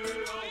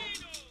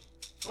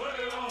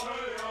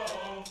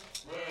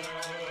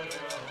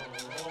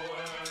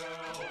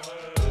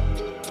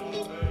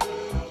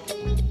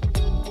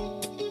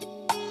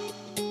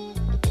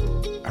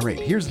 All right,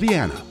 here's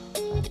Liana.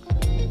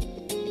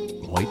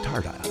 Muy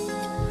tarda.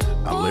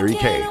 I'm Larry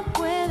K. No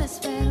puedes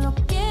ver lo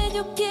que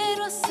yo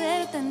quiero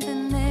hacerte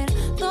entender.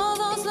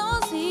 Todos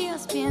los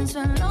días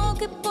pienso en lo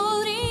que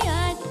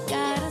podría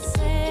llegar a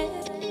ser.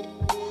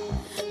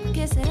 ¿Por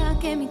qué será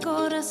que mi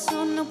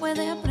corazón no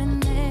puede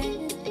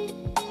aprender?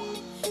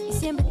 Y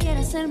siempre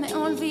quiere hacerme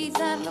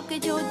olvidar lo que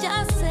yo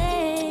ya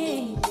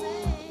sé.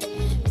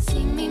 Si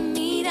mi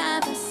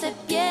mirada se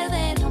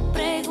pierde, no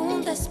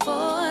preguntes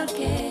por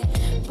qué.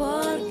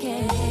 ¿Por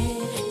qué?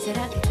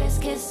 ¿Será que crees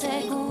que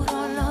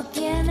seguro lo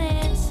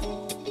tienes?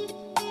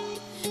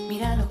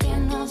 Mira, lo que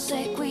no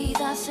se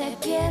cuida se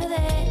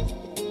pierde.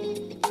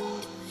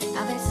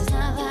 A veces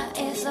nada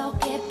es lo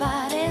que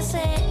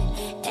parece.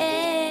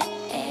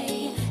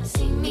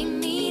 Si mi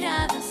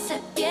mirada se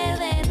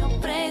pierde, no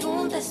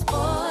preguntes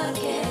por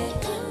qué.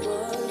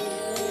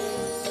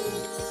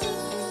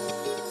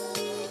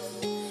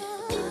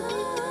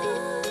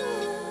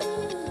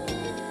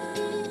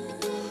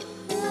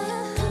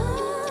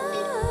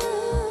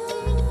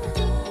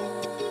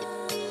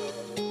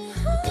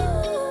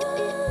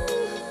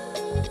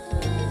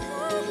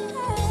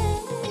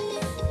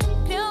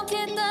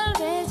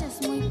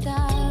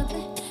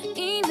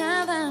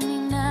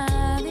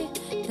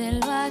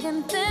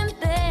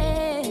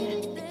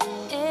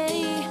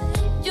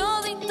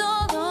 Yo di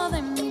todo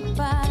de mi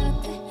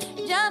parte,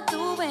 ya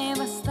tuve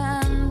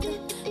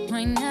bastante, no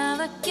hay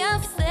nada que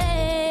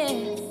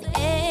hacer.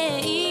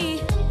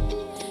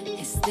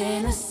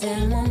 Este no es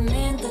el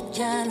momento,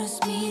 ya no es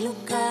mi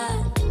lugar.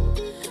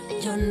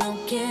 Yo no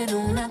quiero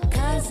una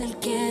cárcel,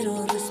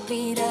 quiero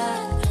respirar.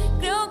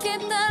 Creo que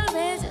tal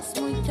vez ya es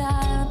muy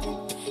tarde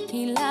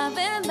y la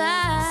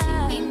verdad,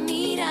 si mi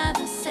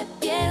mirada se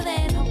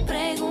pierde, no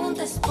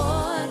preguntes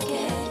por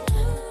qué.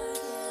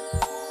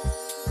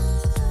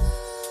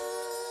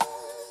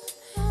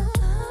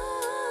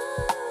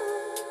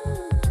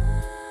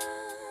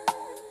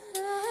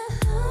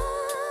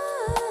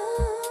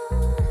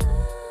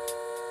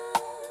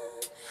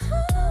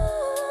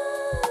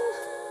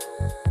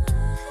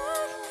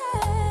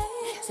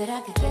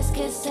 ¿Será que crees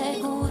que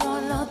seguro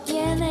lo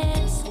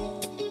tienes?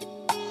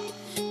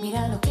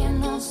 Mira, lo que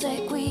no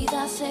se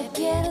cuida se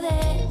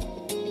pierde.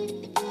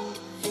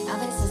 A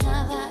veces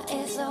nada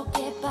es lo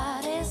que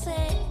parece.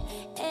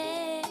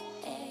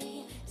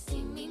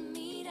 Si mi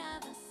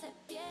mirada se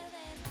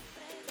pierde, no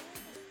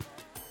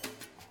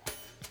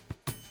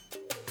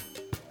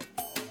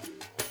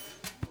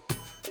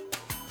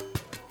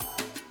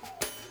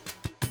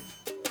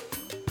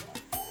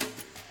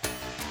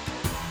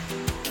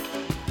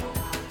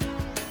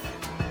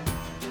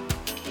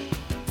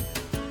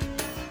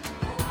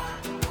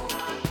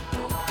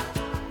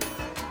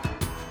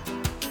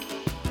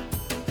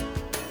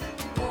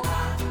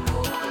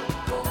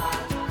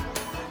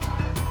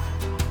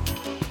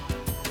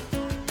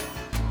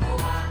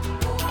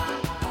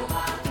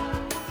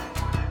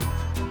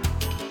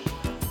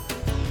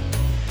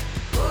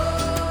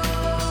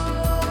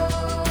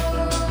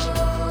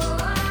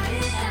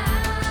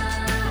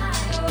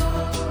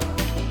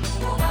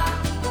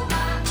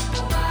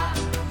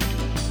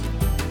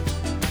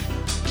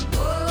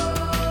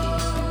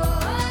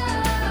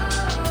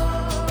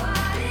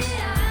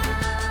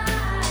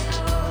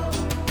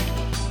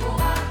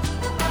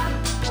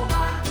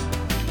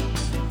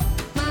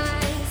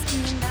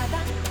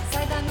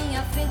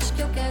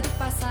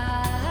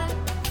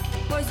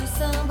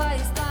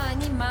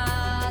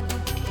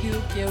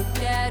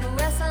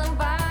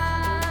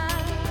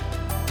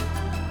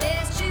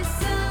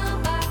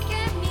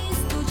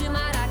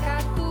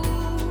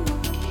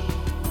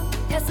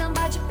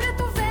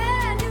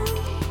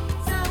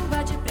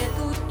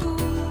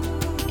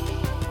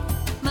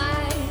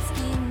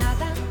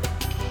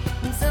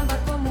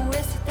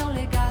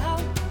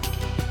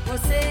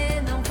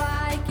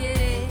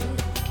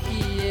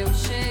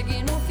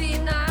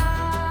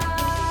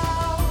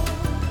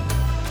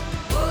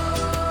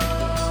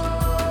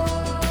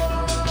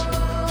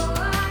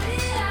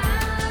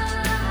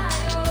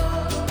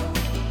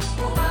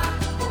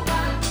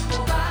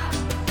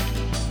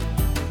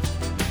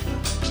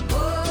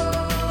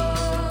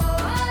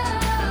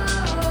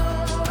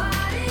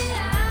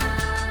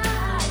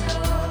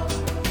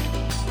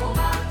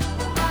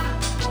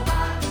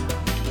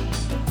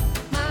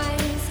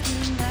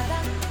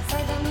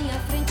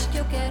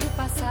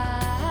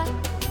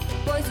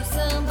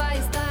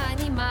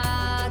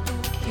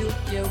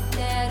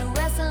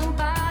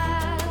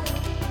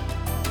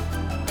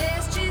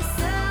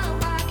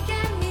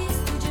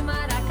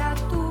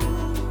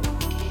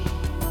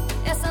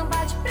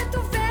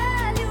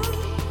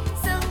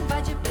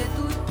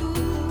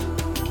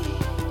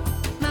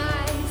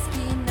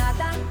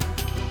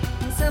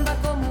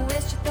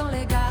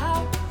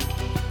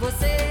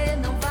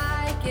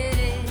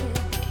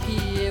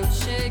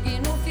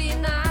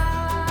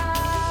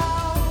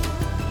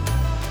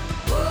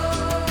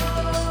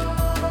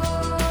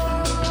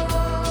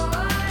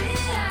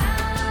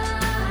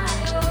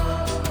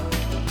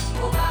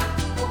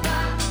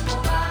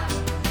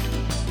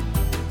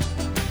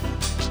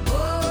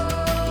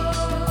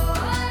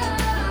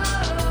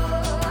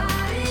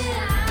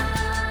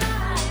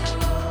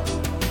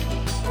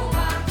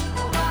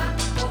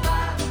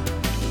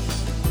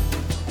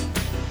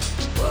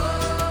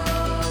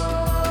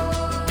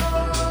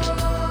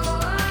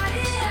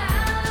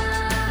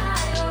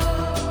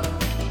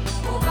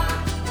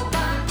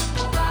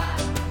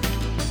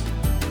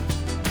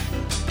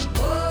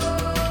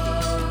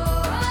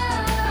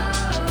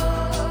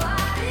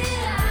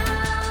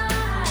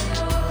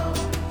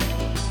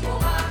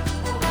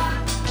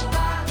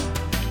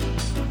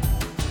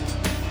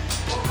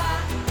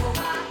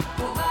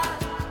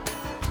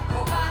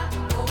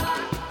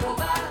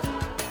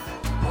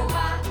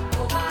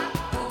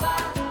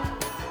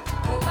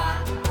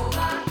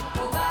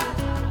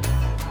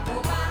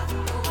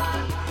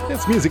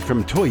That's music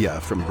from Toya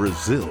from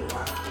Brazil.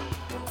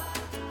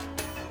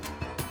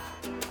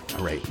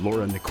 All right,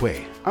 Laura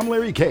Nikwe. I'm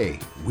Larry K.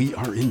 We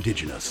are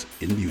Indigenous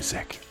in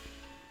Music.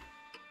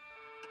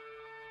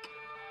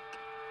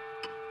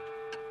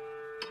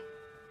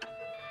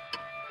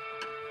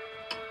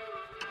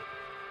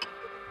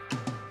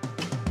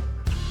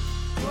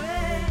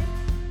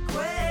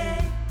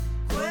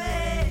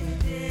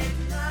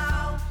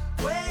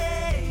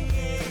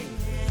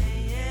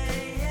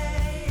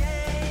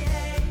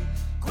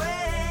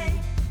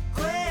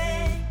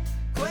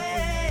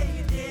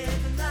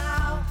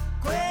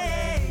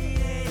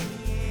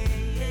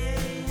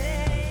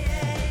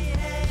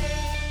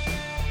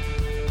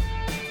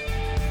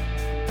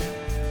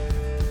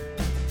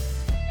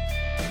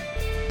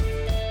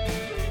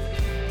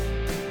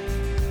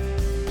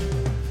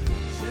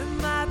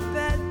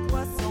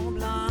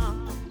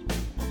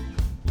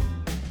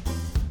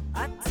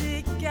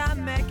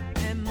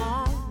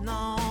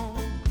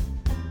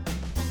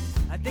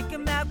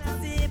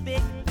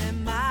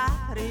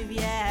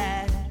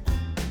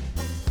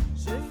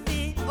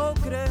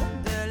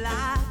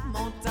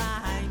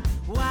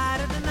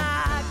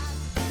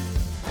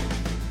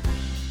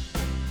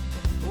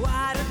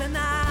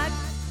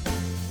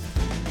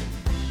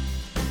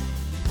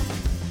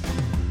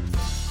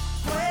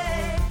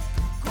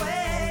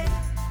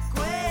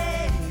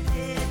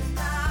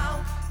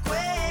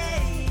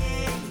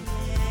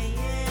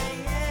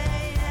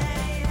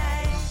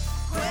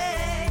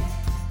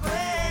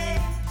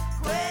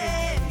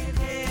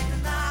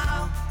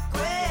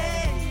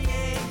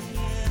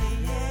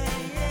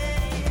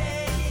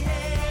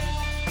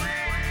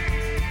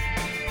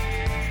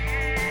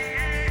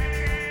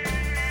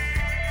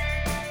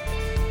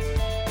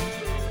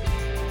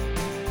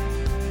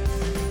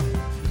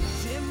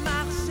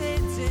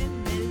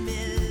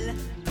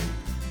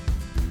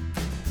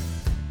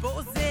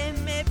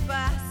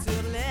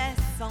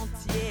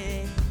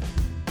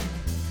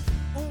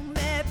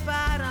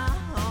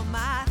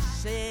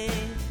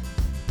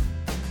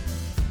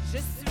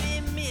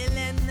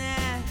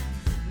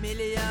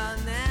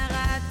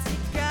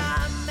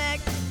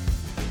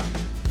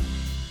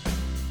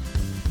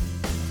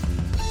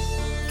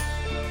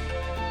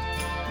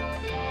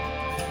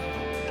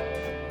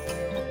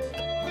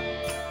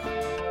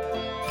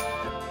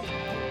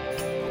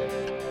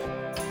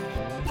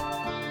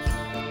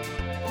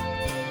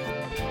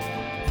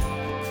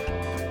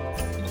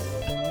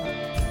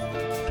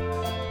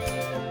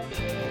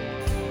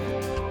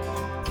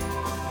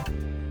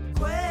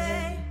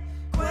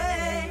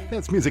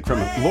 That's music from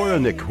Laura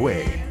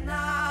Nikwe.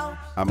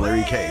 I'm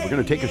Larry K. We're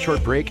going to take a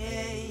short break.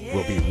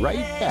 We'll be right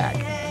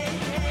back.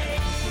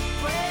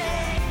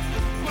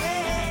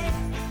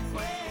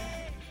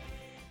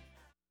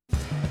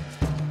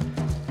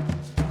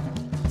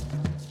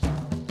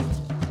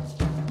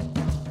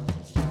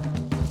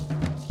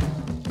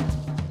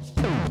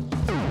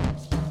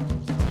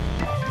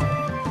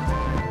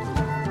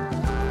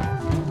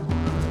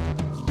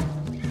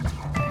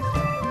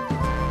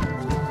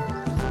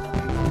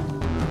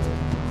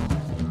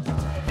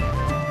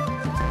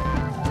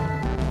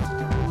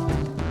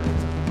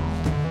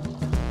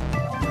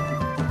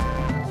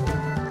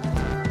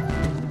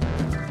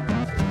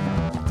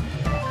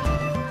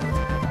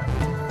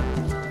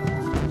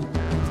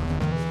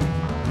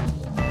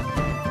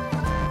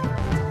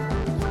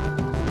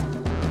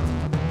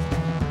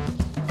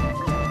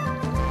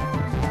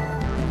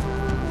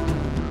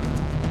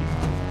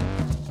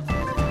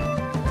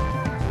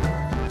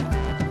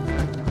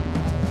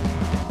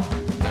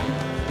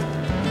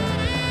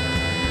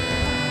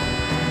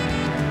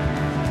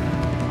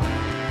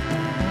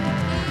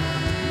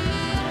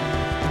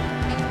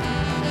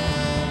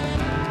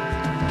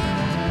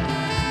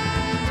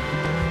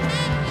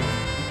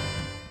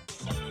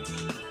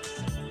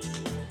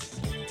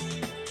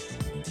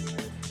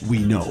 We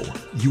know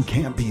you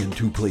can't be in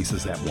two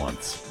places at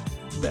once.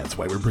 That's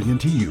why we're bringing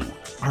to you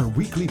our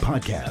weekly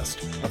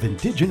podcast of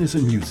Indigenous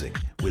in Music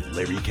with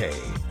Larry K.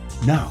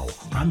 Now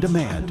on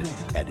demand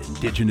at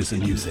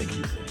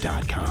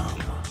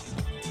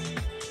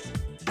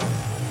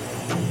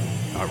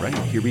indigenousinmusic.com. All right,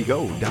 here we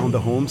go, down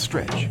the home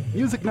stretch.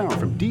 Music now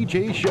from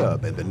DJ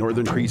Shub and the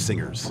Northern Cree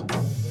Singers.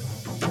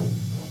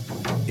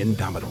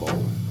 Indomitable.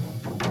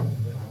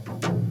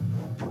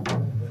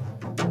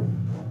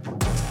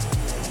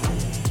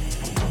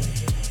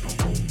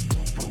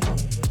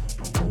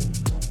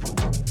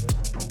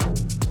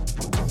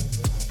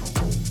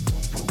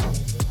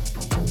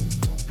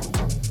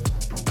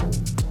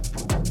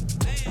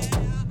 Hey,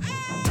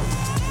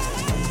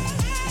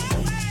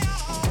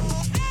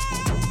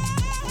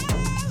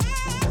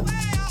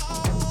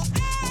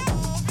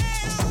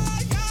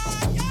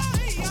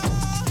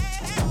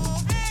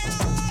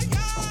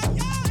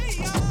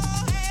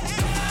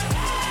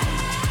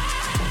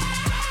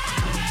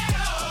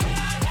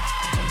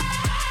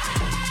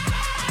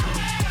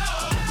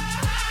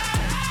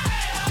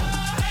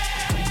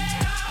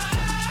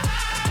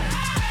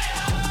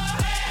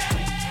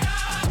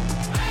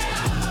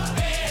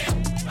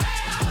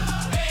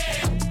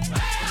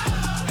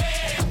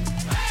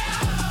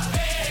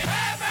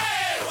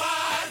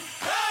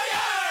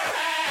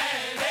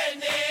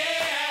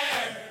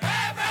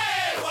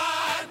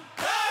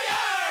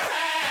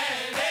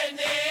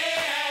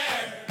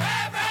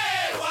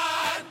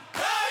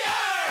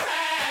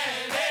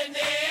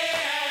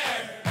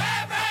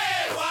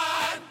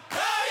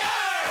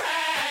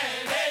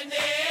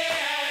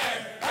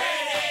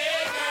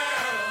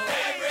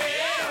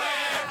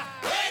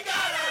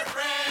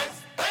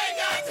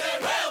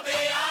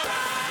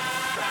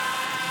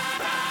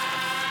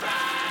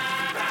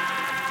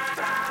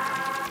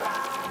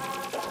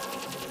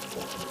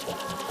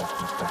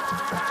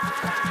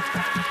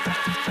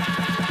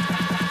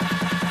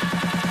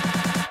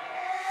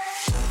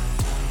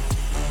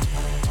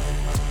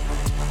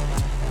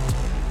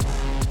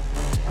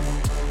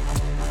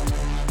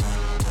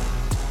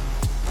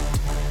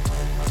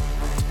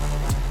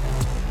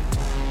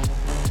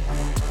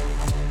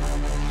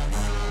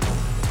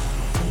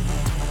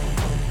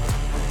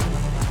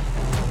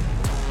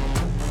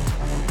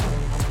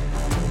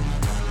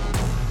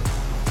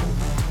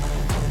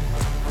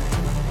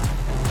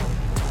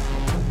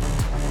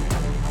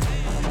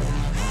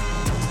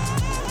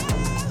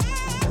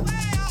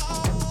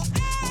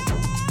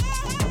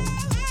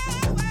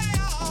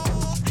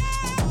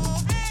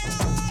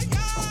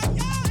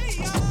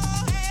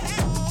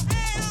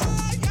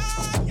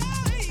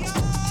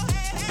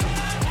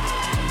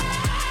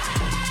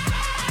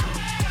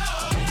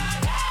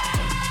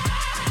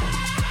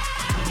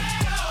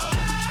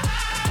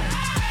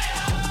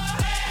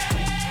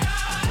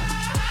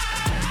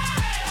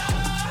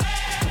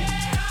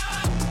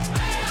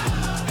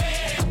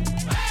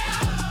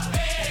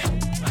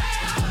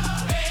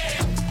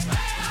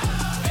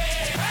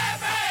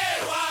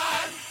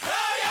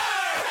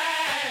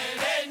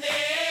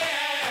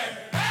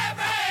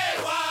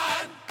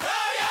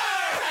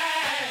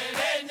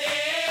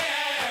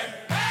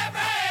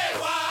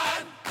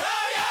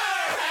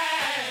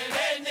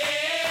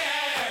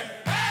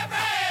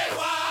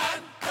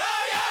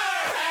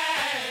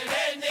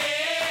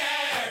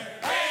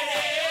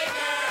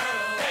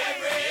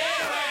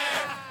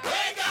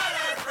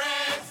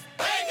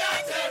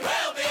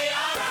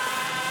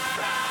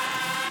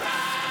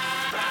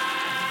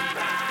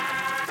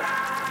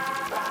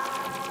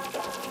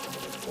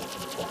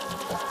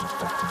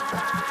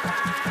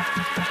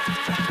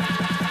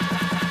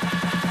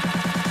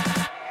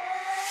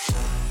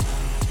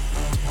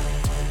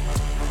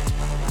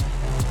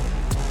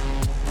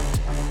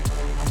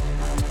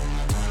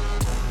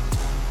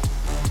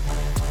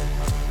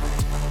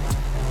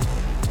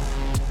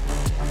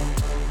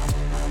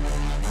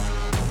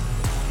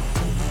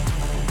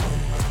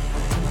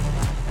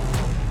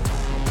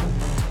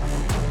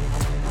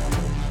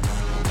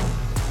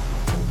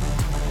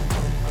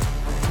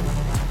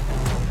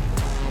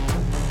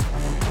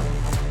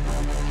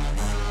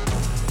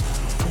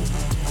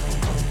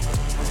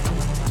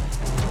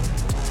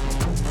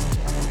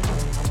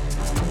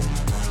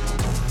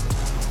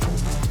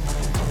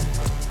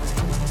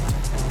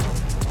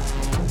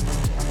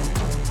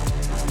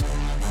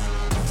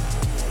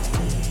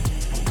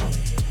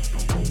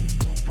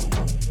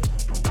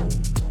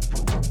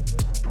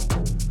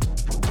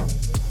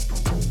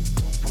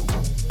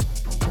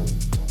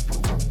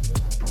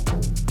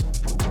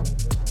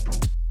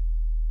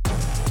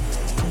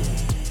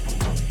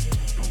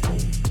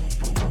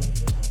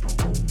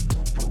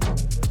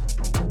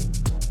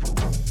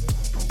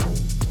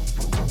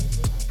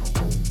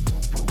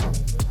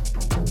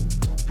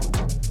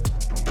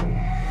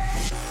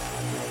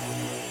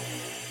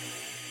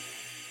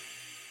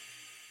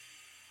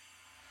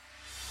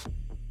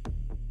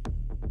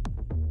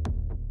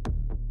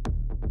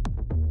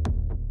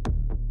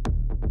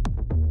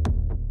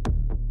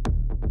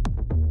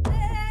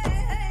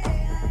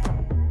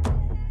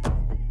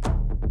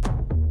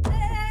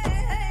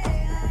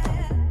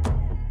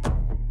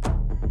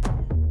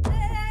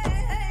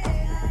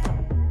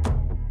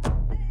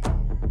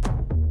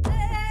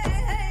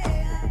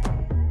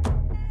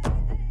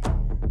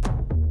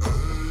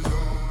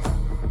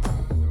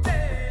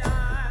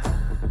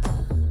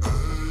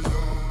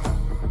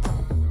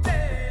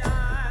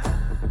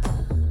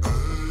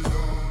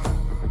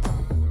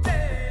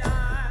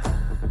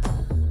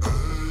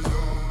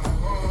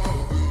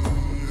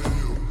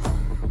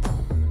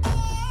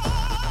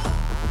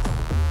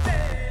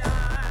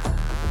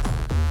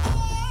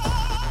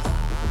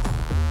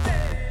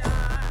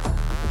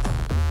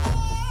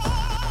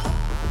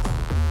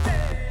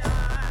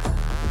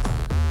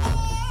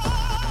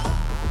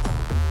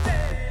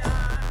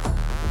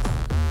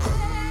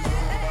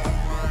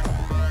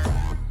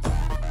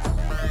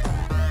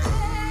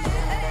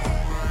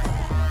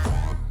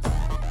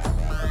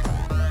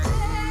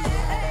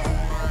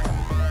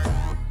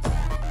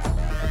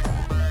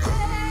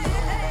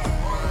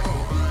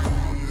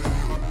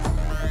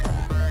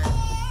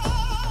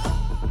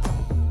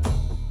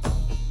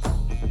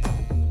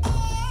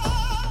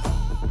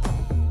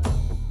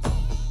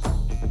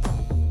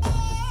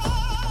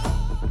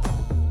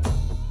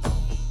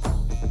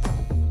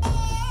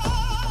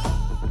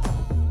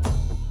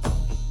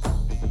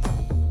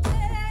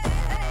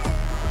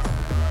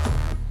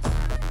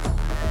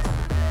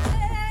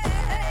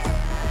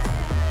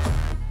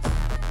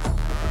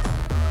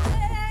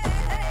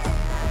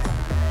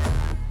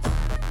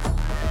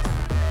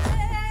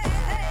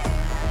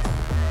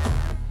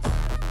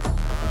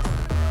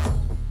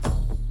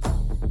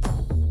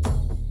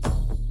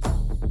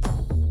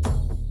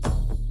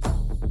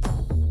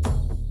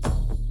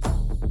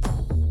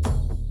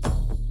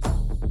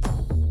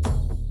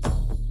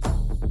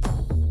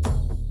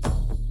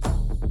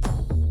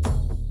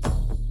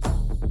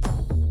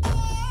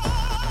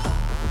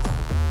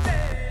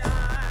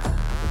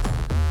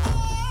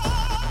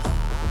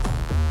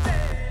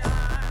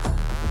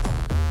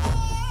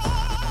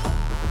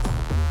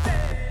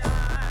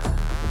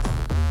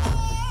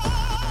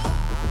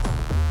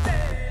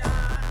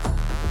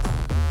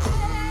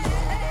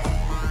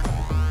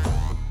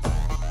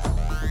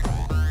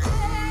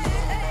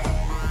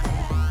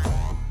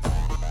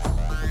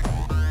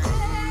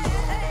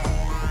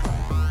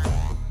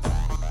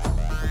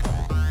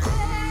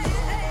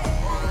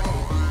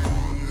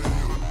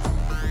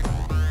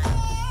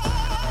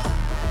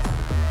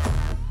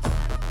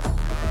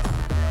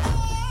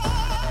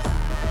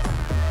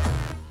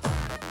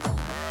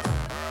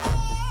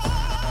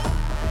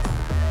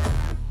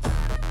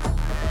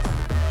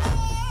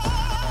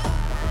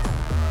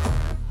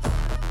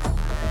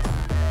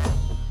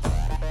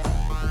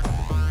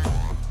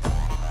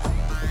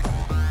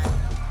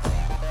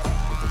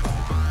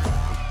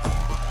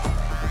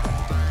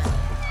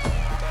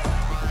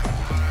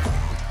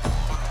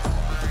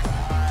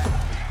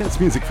 That's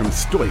music from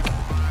Stoic.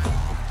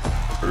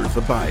 Earth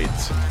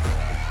Abides.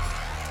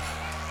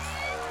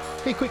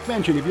 Hey, quick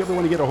mention, if you ever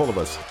want to get a hold of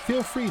us,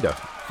 feel free to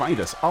find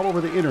us all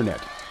over the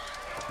internet.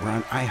 We're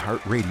on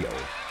iHeartRadio,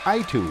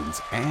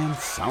 iTunes, and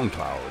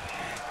SoundCloud.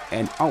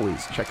 And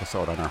always check us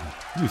out on our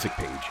music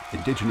page,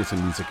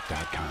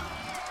 indigenousinmusic.com.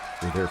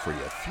 We're there for you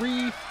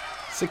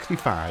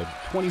 365,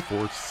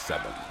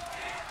 24/7.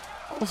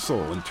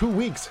 Also, in 2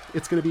 weeks,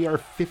 it's going to be our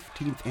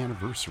 15th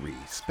anniversary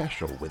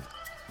special with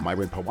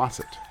Myron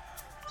Powasset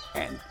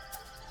and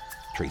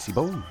Tracy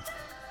Bone.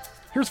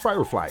 Here's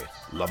Firefly,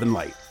 Love and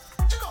Light.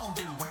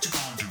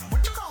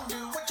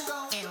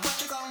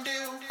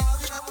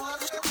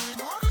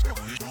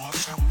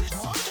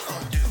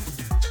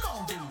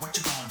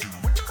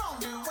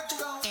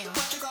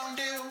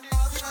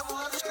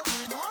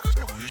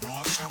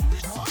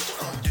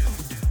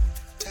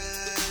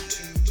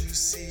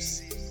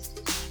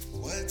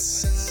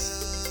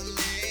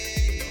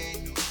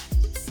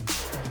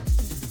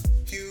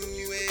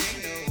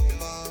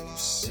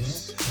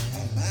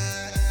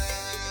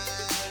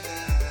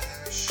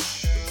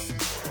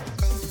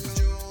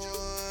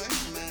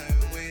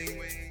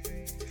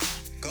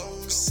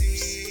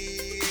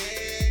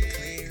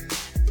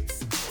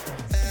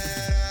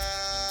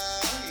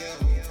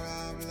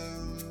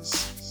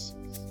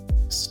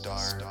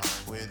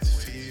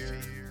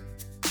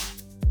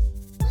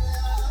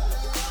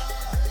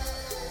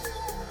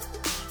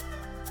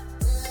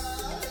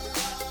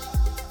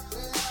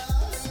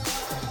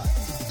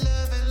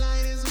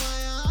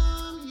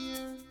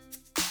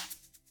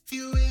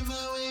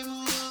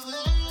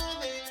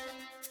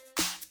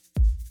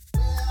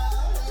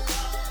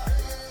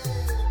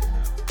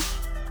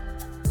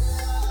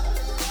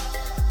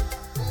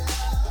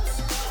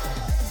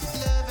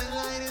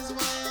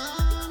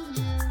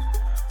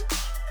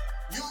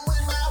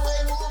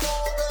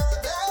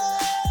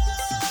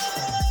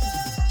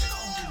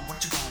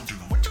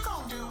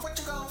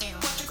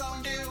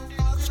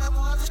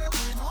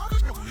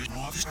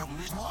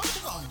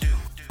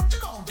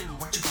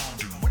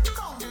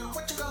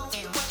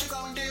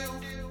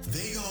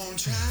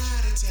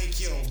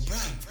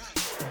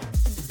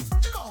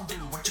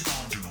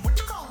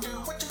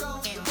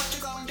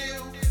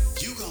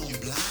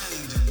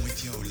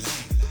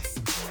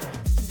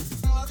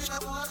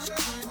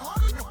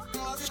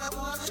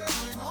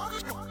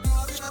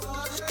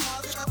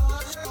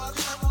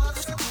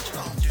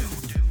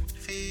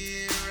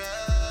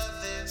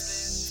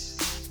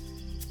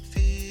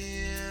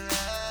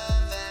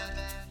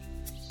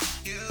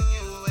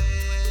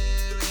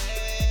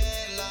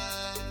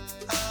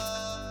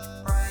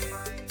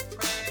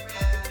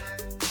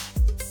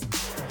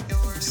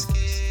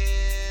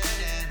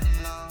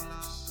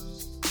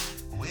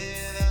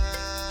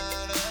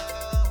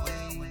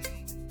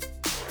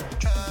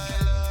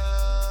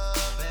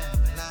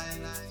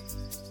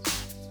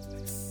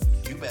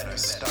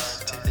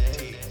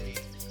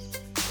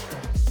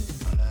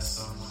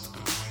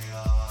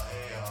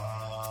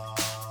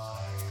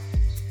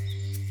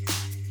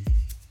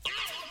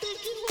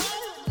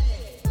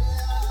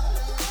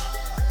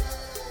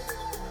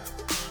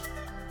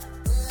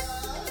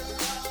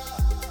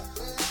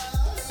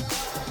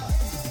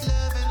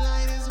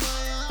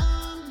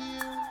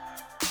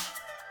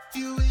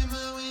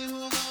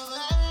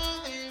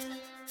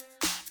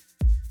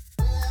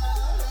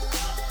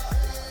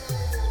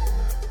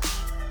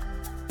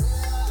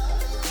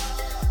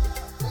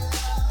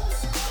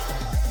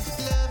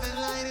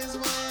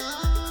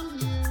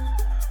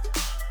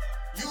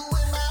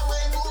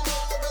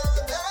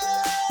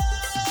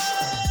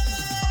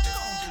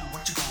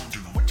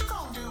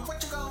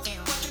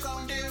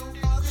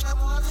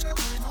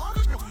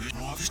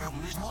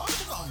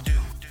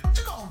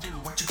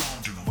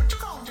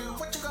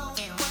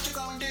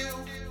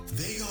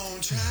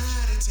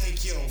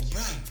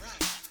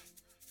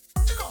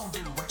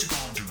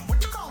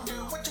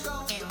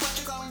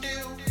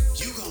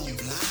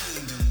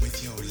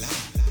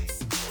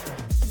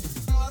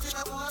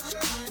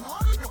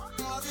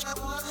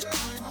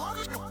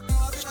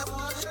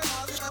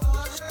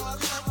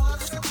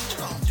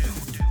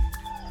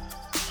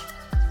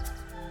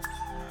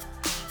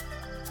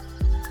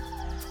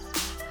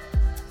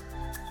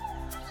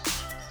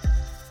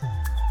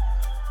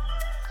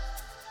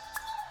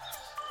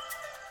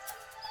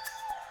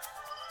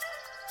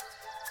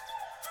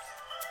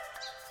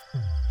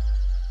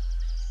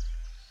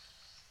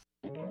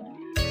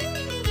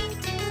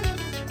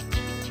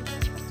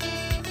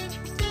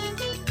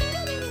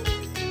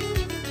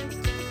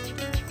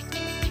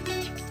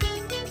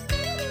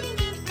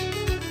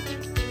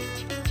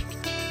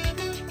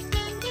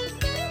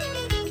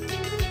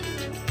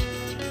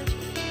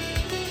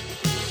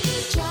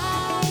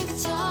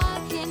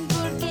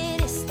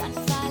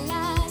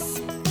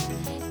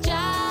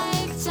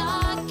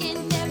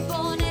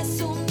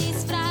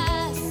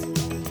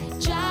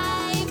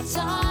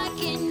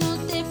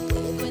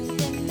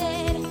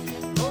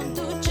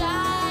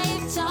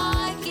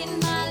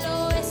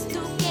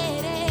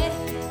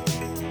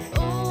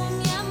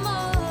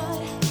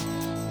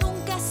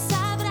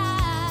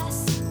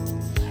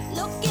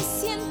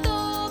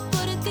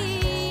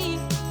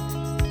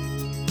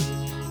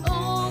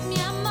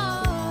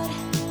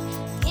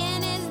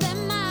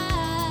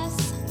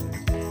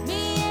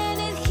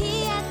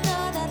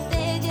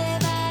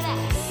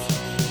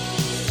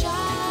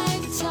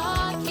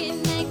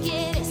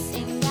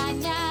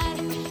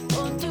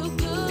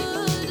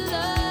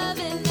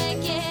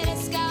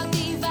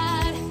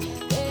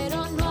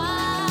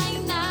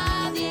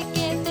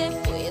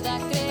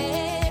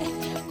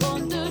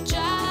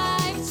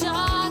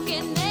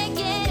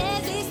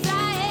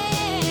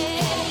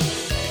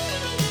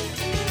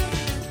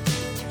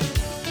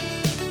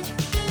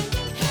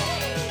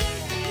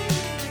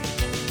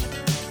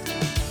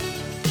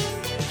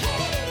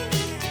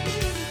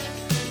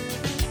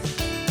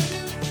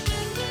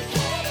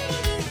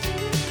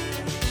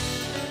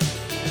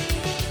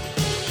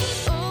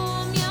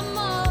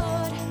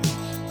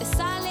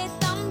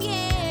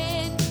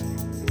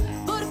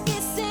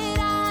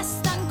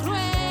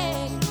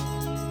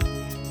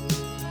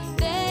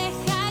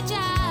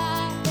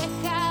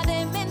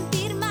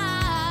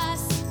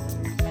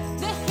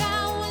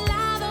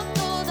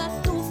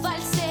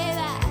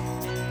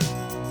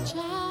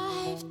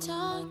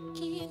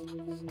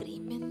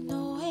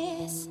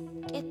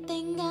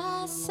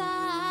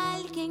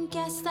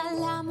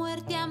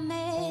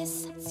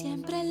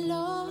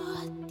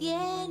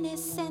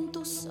 lunes en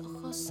tus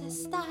ojos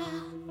está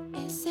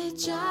ese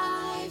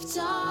jive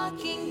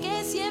talking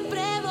que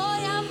siempre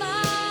voy a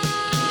amar.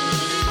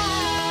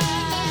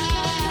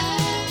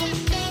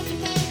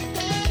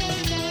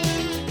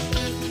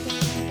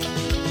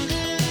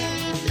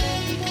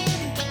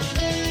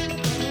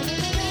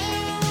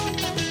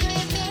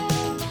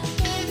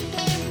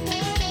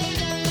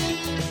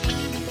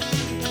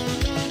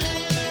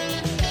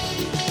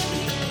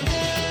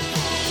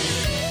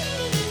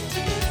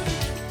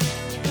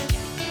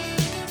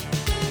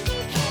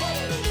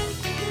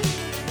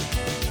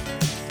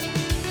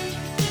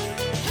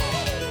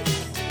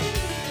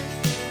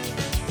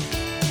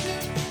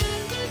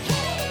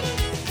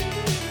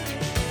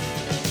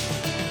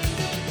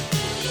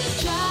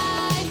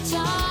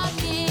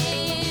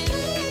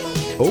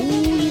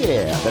 Oh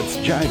yeah, that's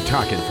Jive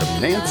Talking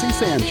from Nancy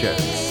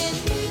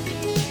Sanchez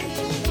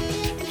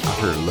off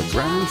her La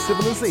Grande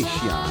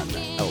Civilization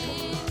album.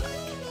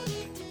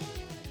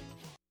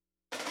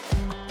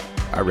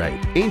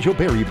 Alright, Angel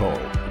Berry Bowl,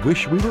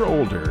 Wish We Were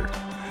Older.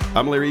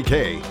 I'm Larry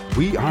K.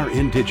 We are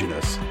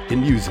indigenous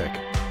in music.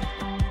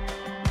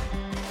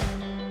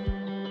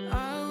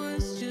 I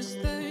was just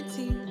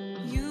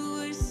 13, you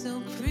were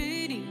so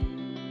pretty.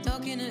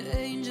 Talking to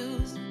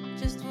angels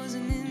just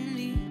wasn't in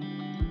me.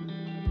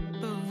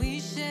 But we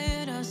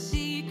shared our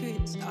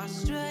secrets, our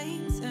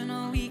strengths and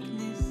our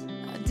weakness.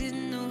 I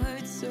didn't know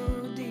hurt so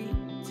deep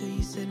till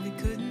you said we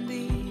couldn't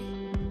be.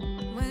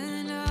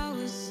 When I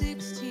was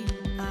 16,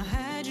 I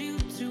had you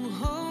to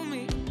hold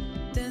me,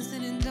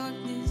 dancing in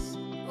darkness.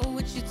 Oh,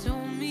 what you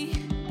told me.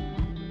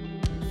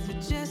 For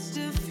just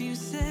a few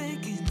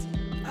seconds,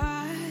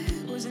 I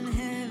was in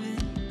heaven.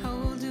 How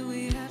old do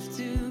we have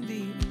to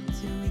be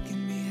till we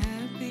can be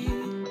happy?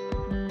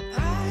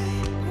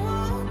 I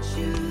want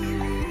you,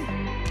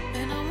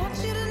 and I want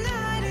you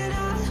tonight, and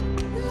I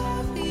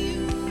love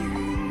you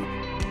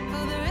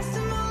for the rest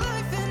of my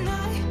life, and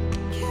I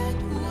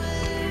can't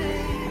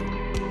wait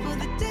for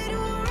the day to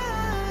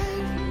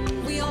arrive.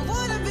 We all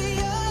wanna be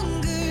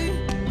younger,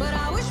 but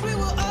I wish we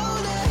were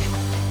older.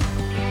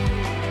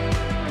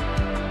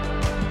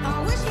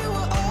 I wish we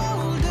were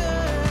older.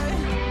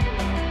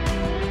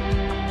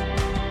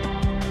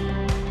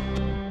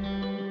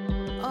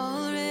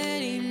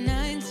 Already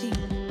 19,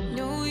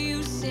 no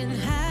use in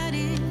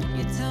hiding.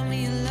 You tell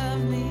me you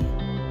love me,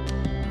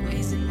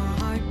 raising my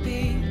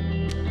heartbeat.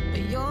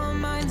 But your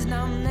mind's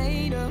not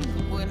made up.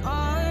 What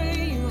are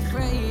you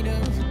afraid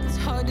of? It's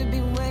hard to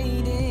be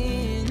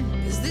waiting.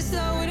 Is this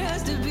how it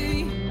has to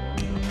be?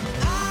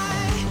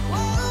 I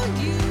want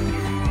you,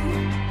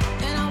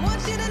 and I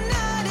want you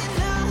tonight,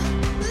 and I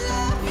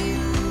love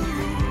you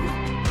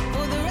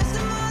for the rest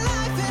of my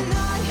life, and I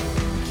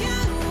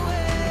can't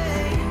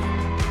wait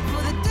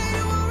for the day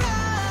to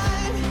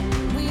arrive.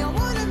 We all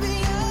wanna be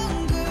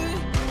younger,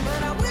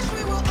 but I wish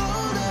we were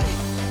older.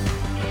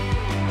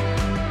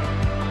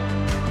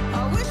 I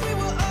wish we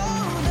were older.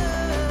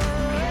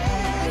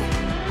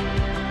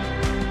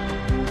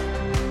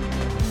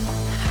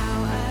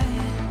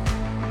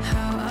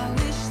 How I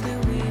wish that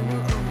we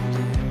were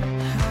older.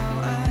 How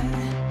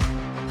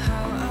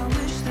I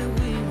wish that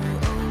we were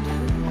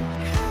older.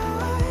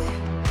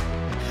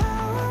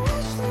 How I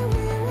wish that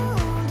we were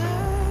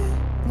older.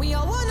 We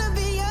all wanna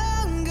be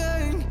younger,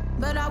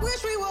 but I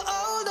wish we were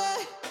older.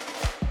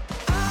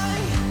 I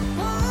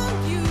want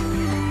you,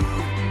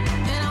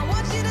 and I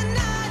want you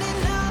tonight,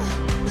 and I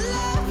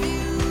love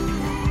you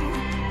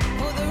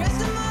for the rest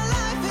of my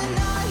life, and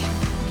I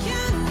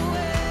can't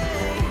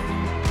wait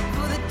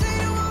for the day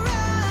to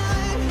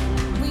arrive.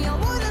 We all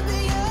wanna be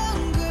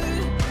younger,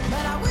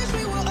 but I wish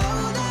we were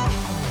older.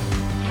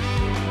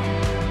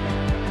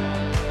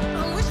 I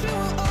wish we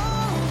were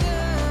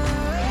older.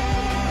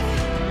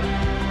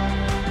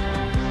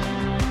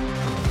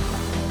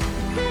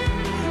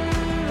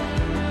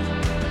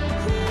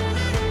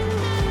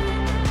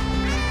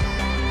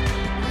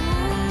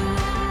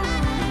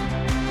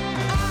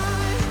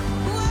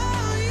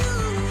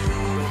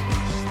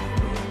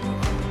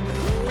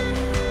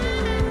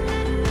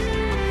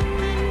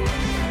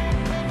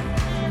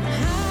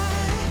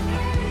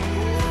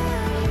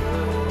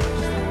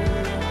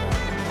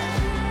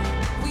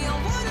 We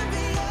all wanna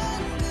be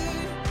younger,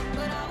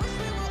 but I wish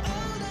we were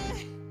older.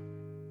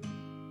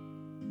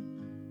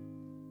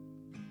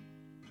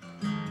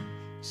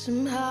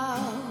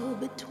 Somehow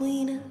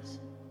between us,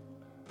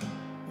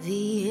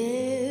 the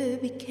air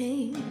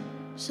became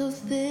so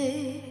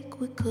thick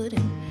we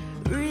couldn't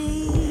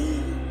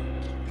reach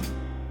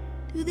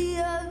to the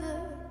other,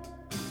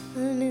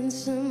 an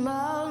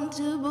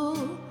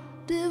insurmountable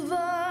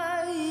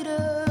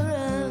divider,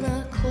 and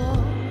I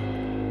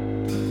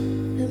clawed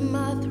at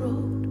my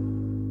throat,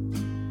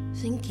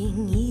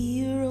 thinking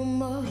Hero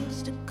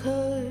must have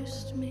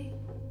cursed me.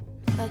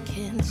 I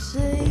can't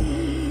say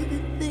the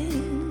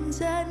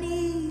things I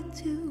need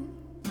to.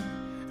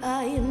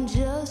 I am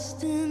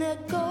just an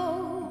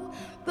echo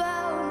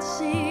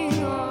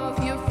bouncing off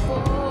your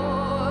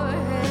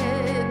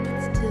forehead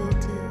that's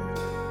tilted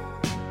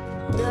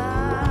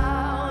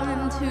down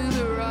and to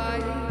the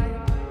right.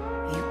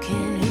 You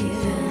can't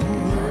even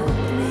look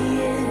me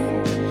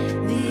in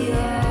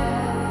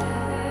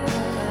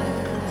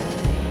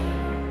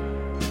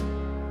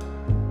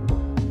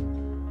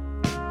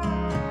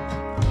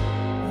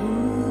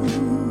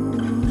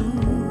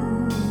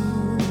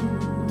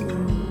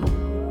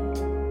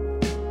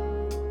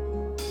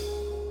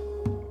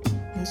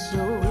So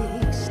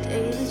we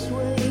stay this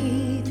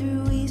way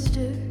through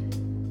Easter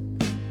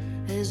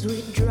as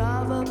we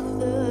drive up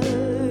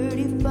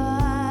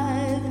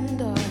 35 and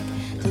dark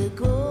to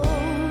go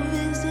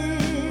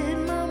visit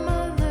my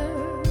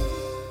mother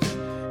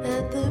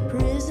at the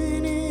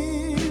prison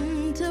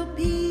in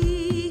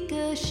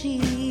Topeka. She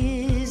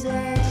is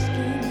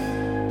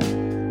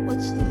asking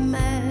what's the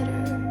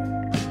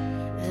matter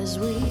as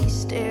we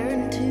stare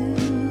into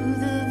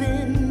the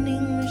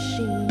vending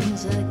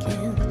machines. I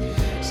can't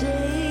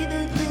say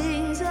the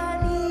things I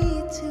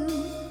need to.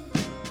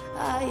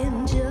 I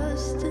am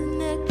just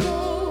an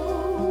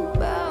echo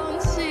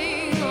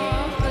bouncing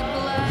off the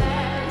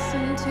glass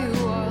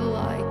into our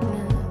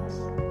likeness.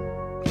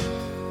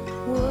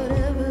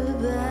 Whatever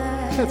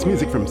that. That's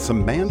music from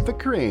Samantha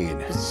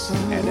Crane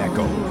and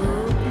Echo.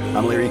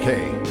 I'm Larry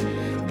K.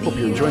 Hope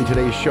you're enjoying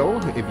today's show.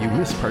 If you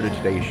missed part of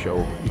today's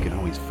show, you can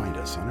always find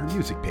us on our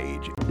music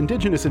page,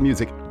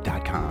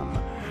 indigenousinmusic.com.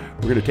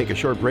 We're going to take a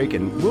short break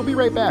and we'll be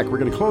right back. We're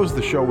going to close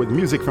the show with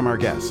music from our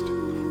guest,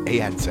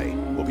 Ayadse.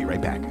 We'll be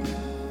right back.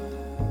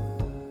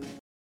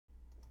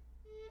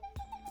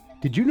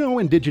 Did you know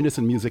Indigenous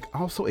in Music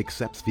also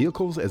accepts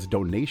vehicles as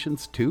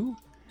donations too?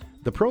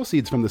 The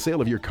proceeds from the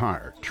sale of your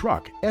car,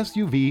 truck,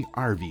 SUV,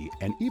 RV,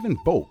 and even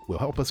boat will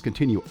help us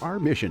continue our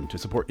mission to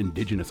support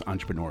Indigenous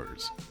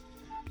entrepreneurs.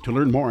 To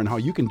learn more on how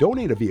you can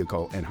donate a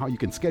vehicle and how you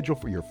can schedule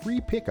for your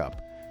free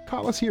pickup,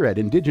 call us here at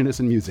Indigenous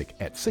in Music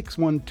at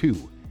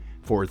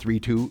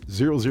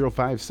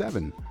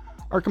 612-432-0057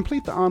 or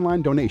complete the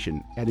online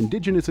donation at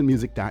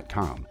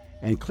indigenousinmusic.com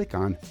and click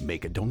on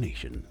Make a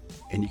Donation.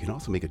 And you can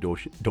also make a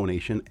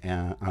donation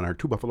on our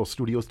Two Buffalo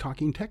Studios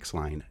talking text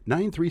line,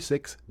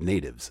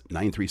 936-NATIVES,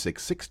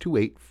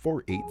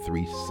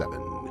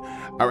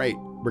 936-628-4837. All right,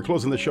 we're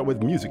closing the show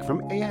with music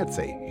from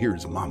Ayadse.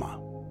 Here's Mama.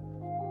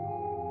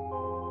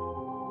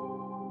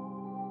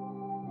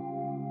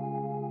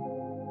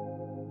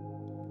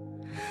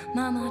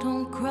 Mama,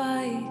 don't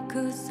cry,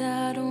 'cause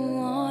I don't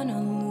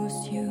wanna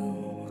lose you.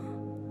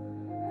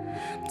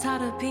 I'm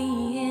tired of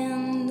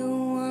being the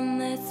one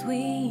that's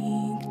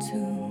weak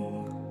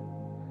too.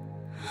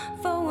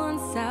 For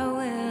once I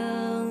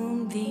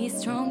will be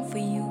strong for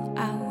you,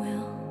 I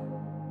will.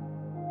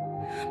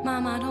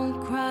 Mama, don't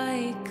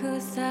cry,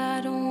 'cause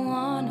I don't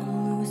wanna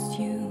lose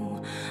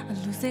you. I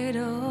lose it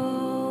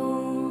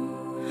all.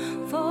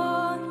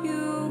 For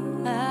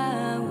you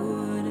I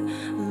would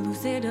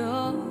lose it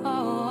all.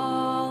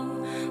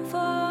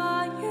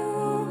 For you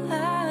I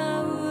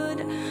would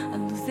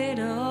lose it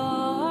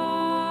all.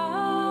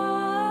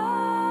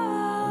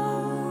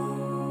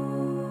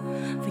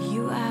 For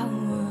you I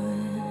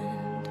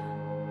would.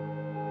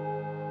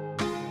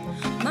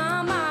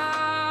 Mama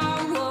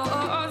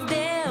was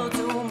there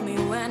to me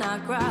when I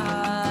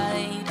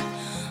cried.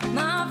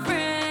 My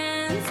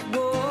friends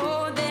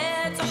were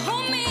there to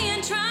hold me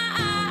and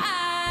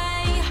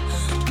try.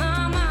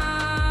 Mama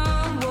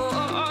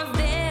was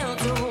there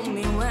to hold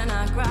me when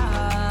I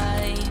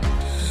cried.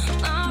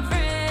 My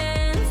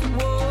friends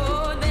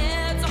were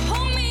there to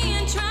hold me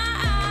and try.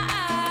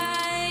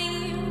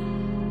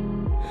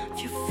 If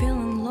you're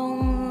feeling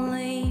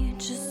lonely,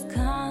 just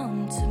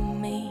come to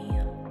me.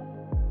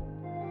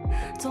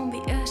 Don't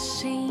be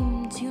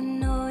ashamed, you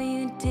know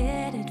you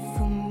did it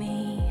for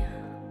me.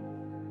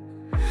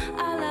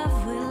 Our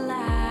love will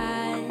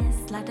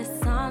last like the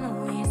sun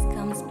always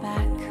comes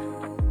back.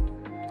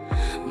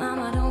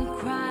 Mama, don't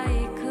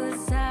cry,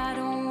 'cause I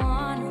don't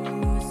wanna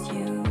lose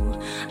you.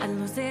 I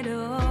lose it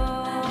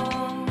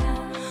all.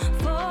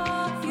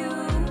 For you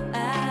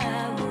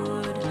I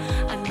would.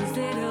 I lose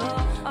it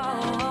all.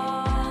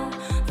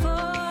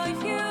 For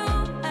you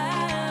I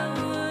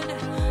would.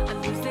 I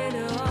lose it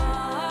all.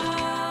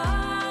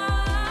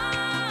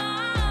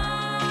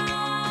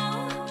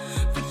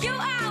 For you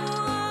I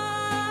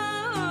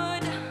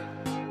would.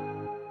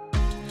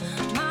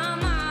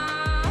 Mama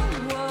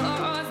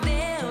was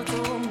there to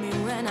hold me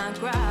when I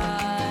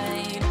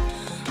cried.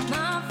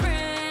 My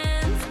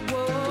friends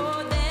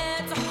were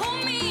there to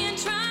hold me and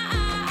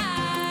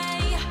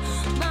try.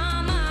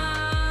 Mama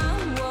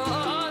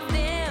was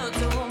there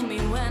to hold me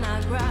when I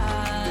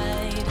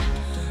cried.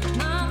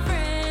 My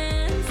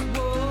friends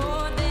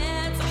were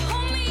there to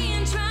hold me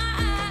and try.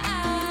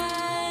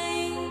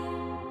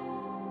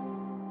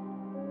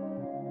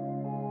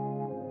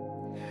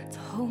 To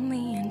hold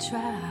me and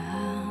try.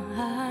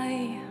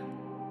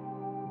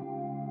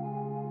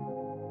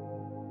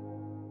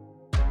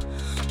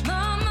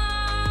 Mama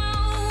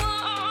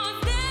was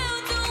there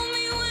to hold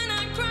me when I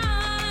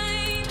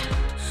cried.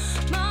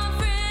 My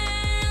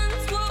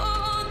friends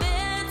were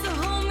there to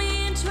hold me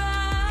and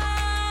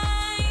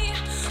try.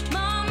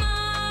 Mama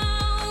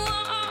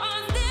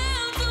was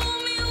there to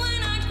hold me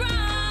when I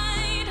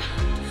cried.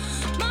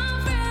 My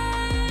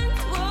friends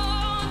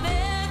were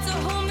there to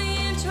hold me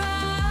and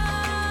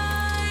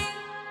try.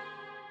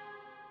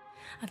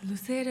 I'd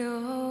lose it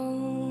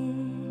all.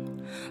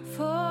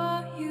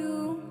 For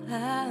you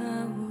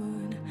I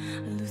would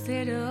lose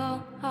it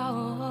all.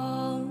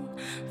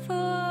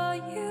 For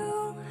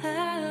you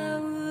I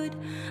would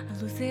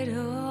lose it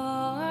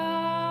all.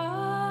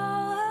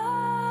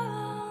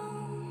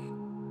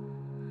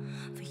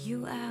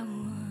 you I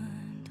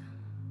would.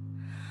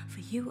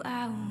 For you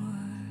I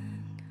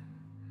would.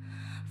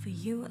 For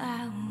you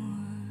I would.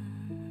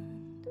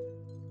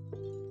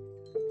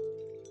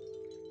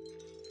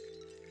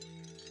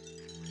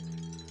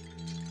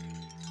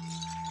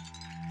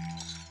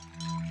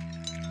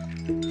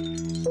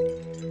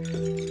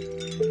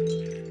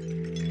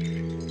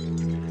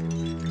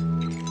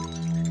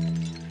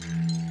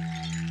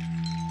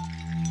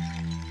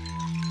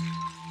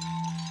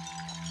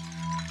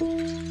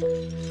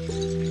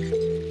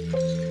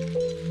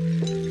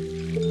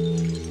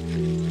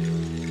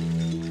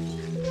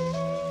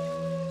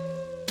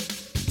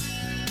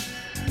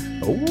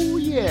 Oh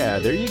yeah,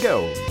 there you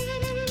go.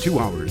 2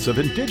 hours of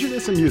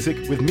Indigenous and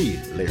music with me,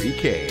 Larry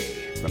K,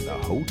 from the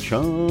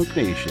Ho-Chunk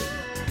Nation.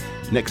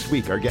 Next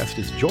week, our guest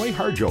is Joy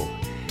Harjo.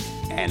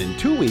 And in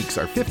 2 weeks,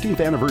 our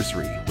 15th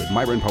anniversary with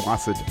Myron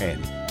Powasset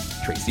and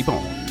Tracy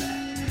Bone.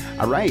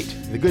 All right,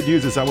 the good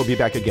news is I will be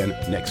back again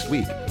next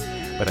week.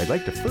 But I'd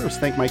like to first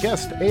thank my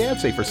guest,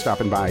 Ayadze, for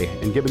stopping by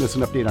and giving us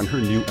an update on her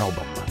new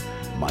album,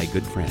 My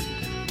Good Friend.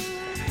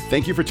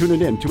 Thank you for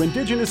tuning in to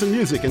Indigenous in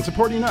Music and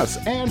supporting us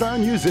and our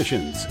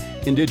musicians.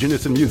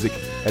 Indigenous in Music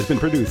has been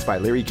produced by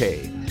Larry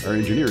K. Our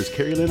engineer is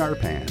Carrie Lynn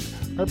Arpan.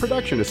 Our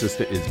production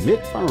assistant is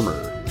Mitt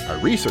Farmer. Our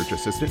research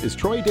assistant is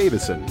Troy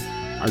Davison.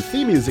 Our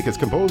theme music is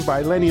composed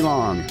by Lenny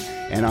Long.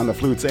 And on the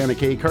flutes, Anna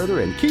K.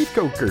 Carter and Keith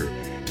Coker.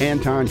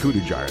 Anton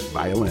Kudujar,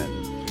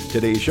 violin.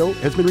 Today's show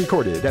has been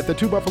recorded at the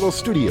Two Buffalo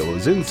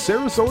Studios in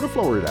Sarasota,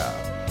 Florida.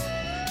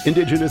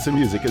 Indigenous in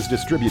Music is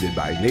distributed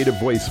by Native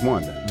Voice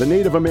One, the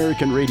Native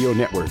American Radio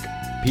Network,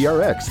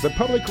 PRX, the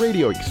Public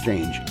Radio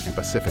Exchange, and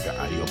Pacifica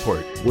Audio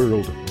Port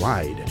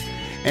worldwide.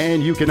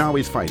 And you can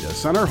always find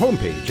us on our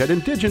homepage at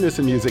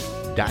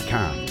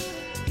indigenousinmusic.com.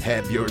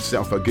 Have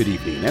yourself a good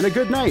evening and a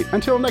good night.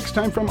 Until next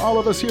time, from all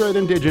of us here at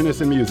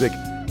Indigenous in Music,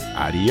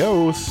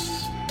 adios.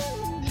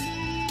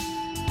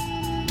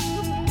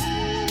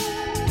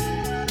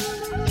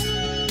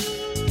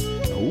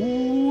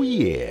 Oh,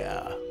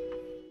 yeah.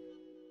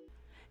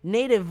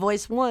 Native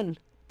Voice One,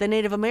 the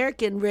Native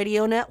American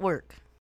Radio Network.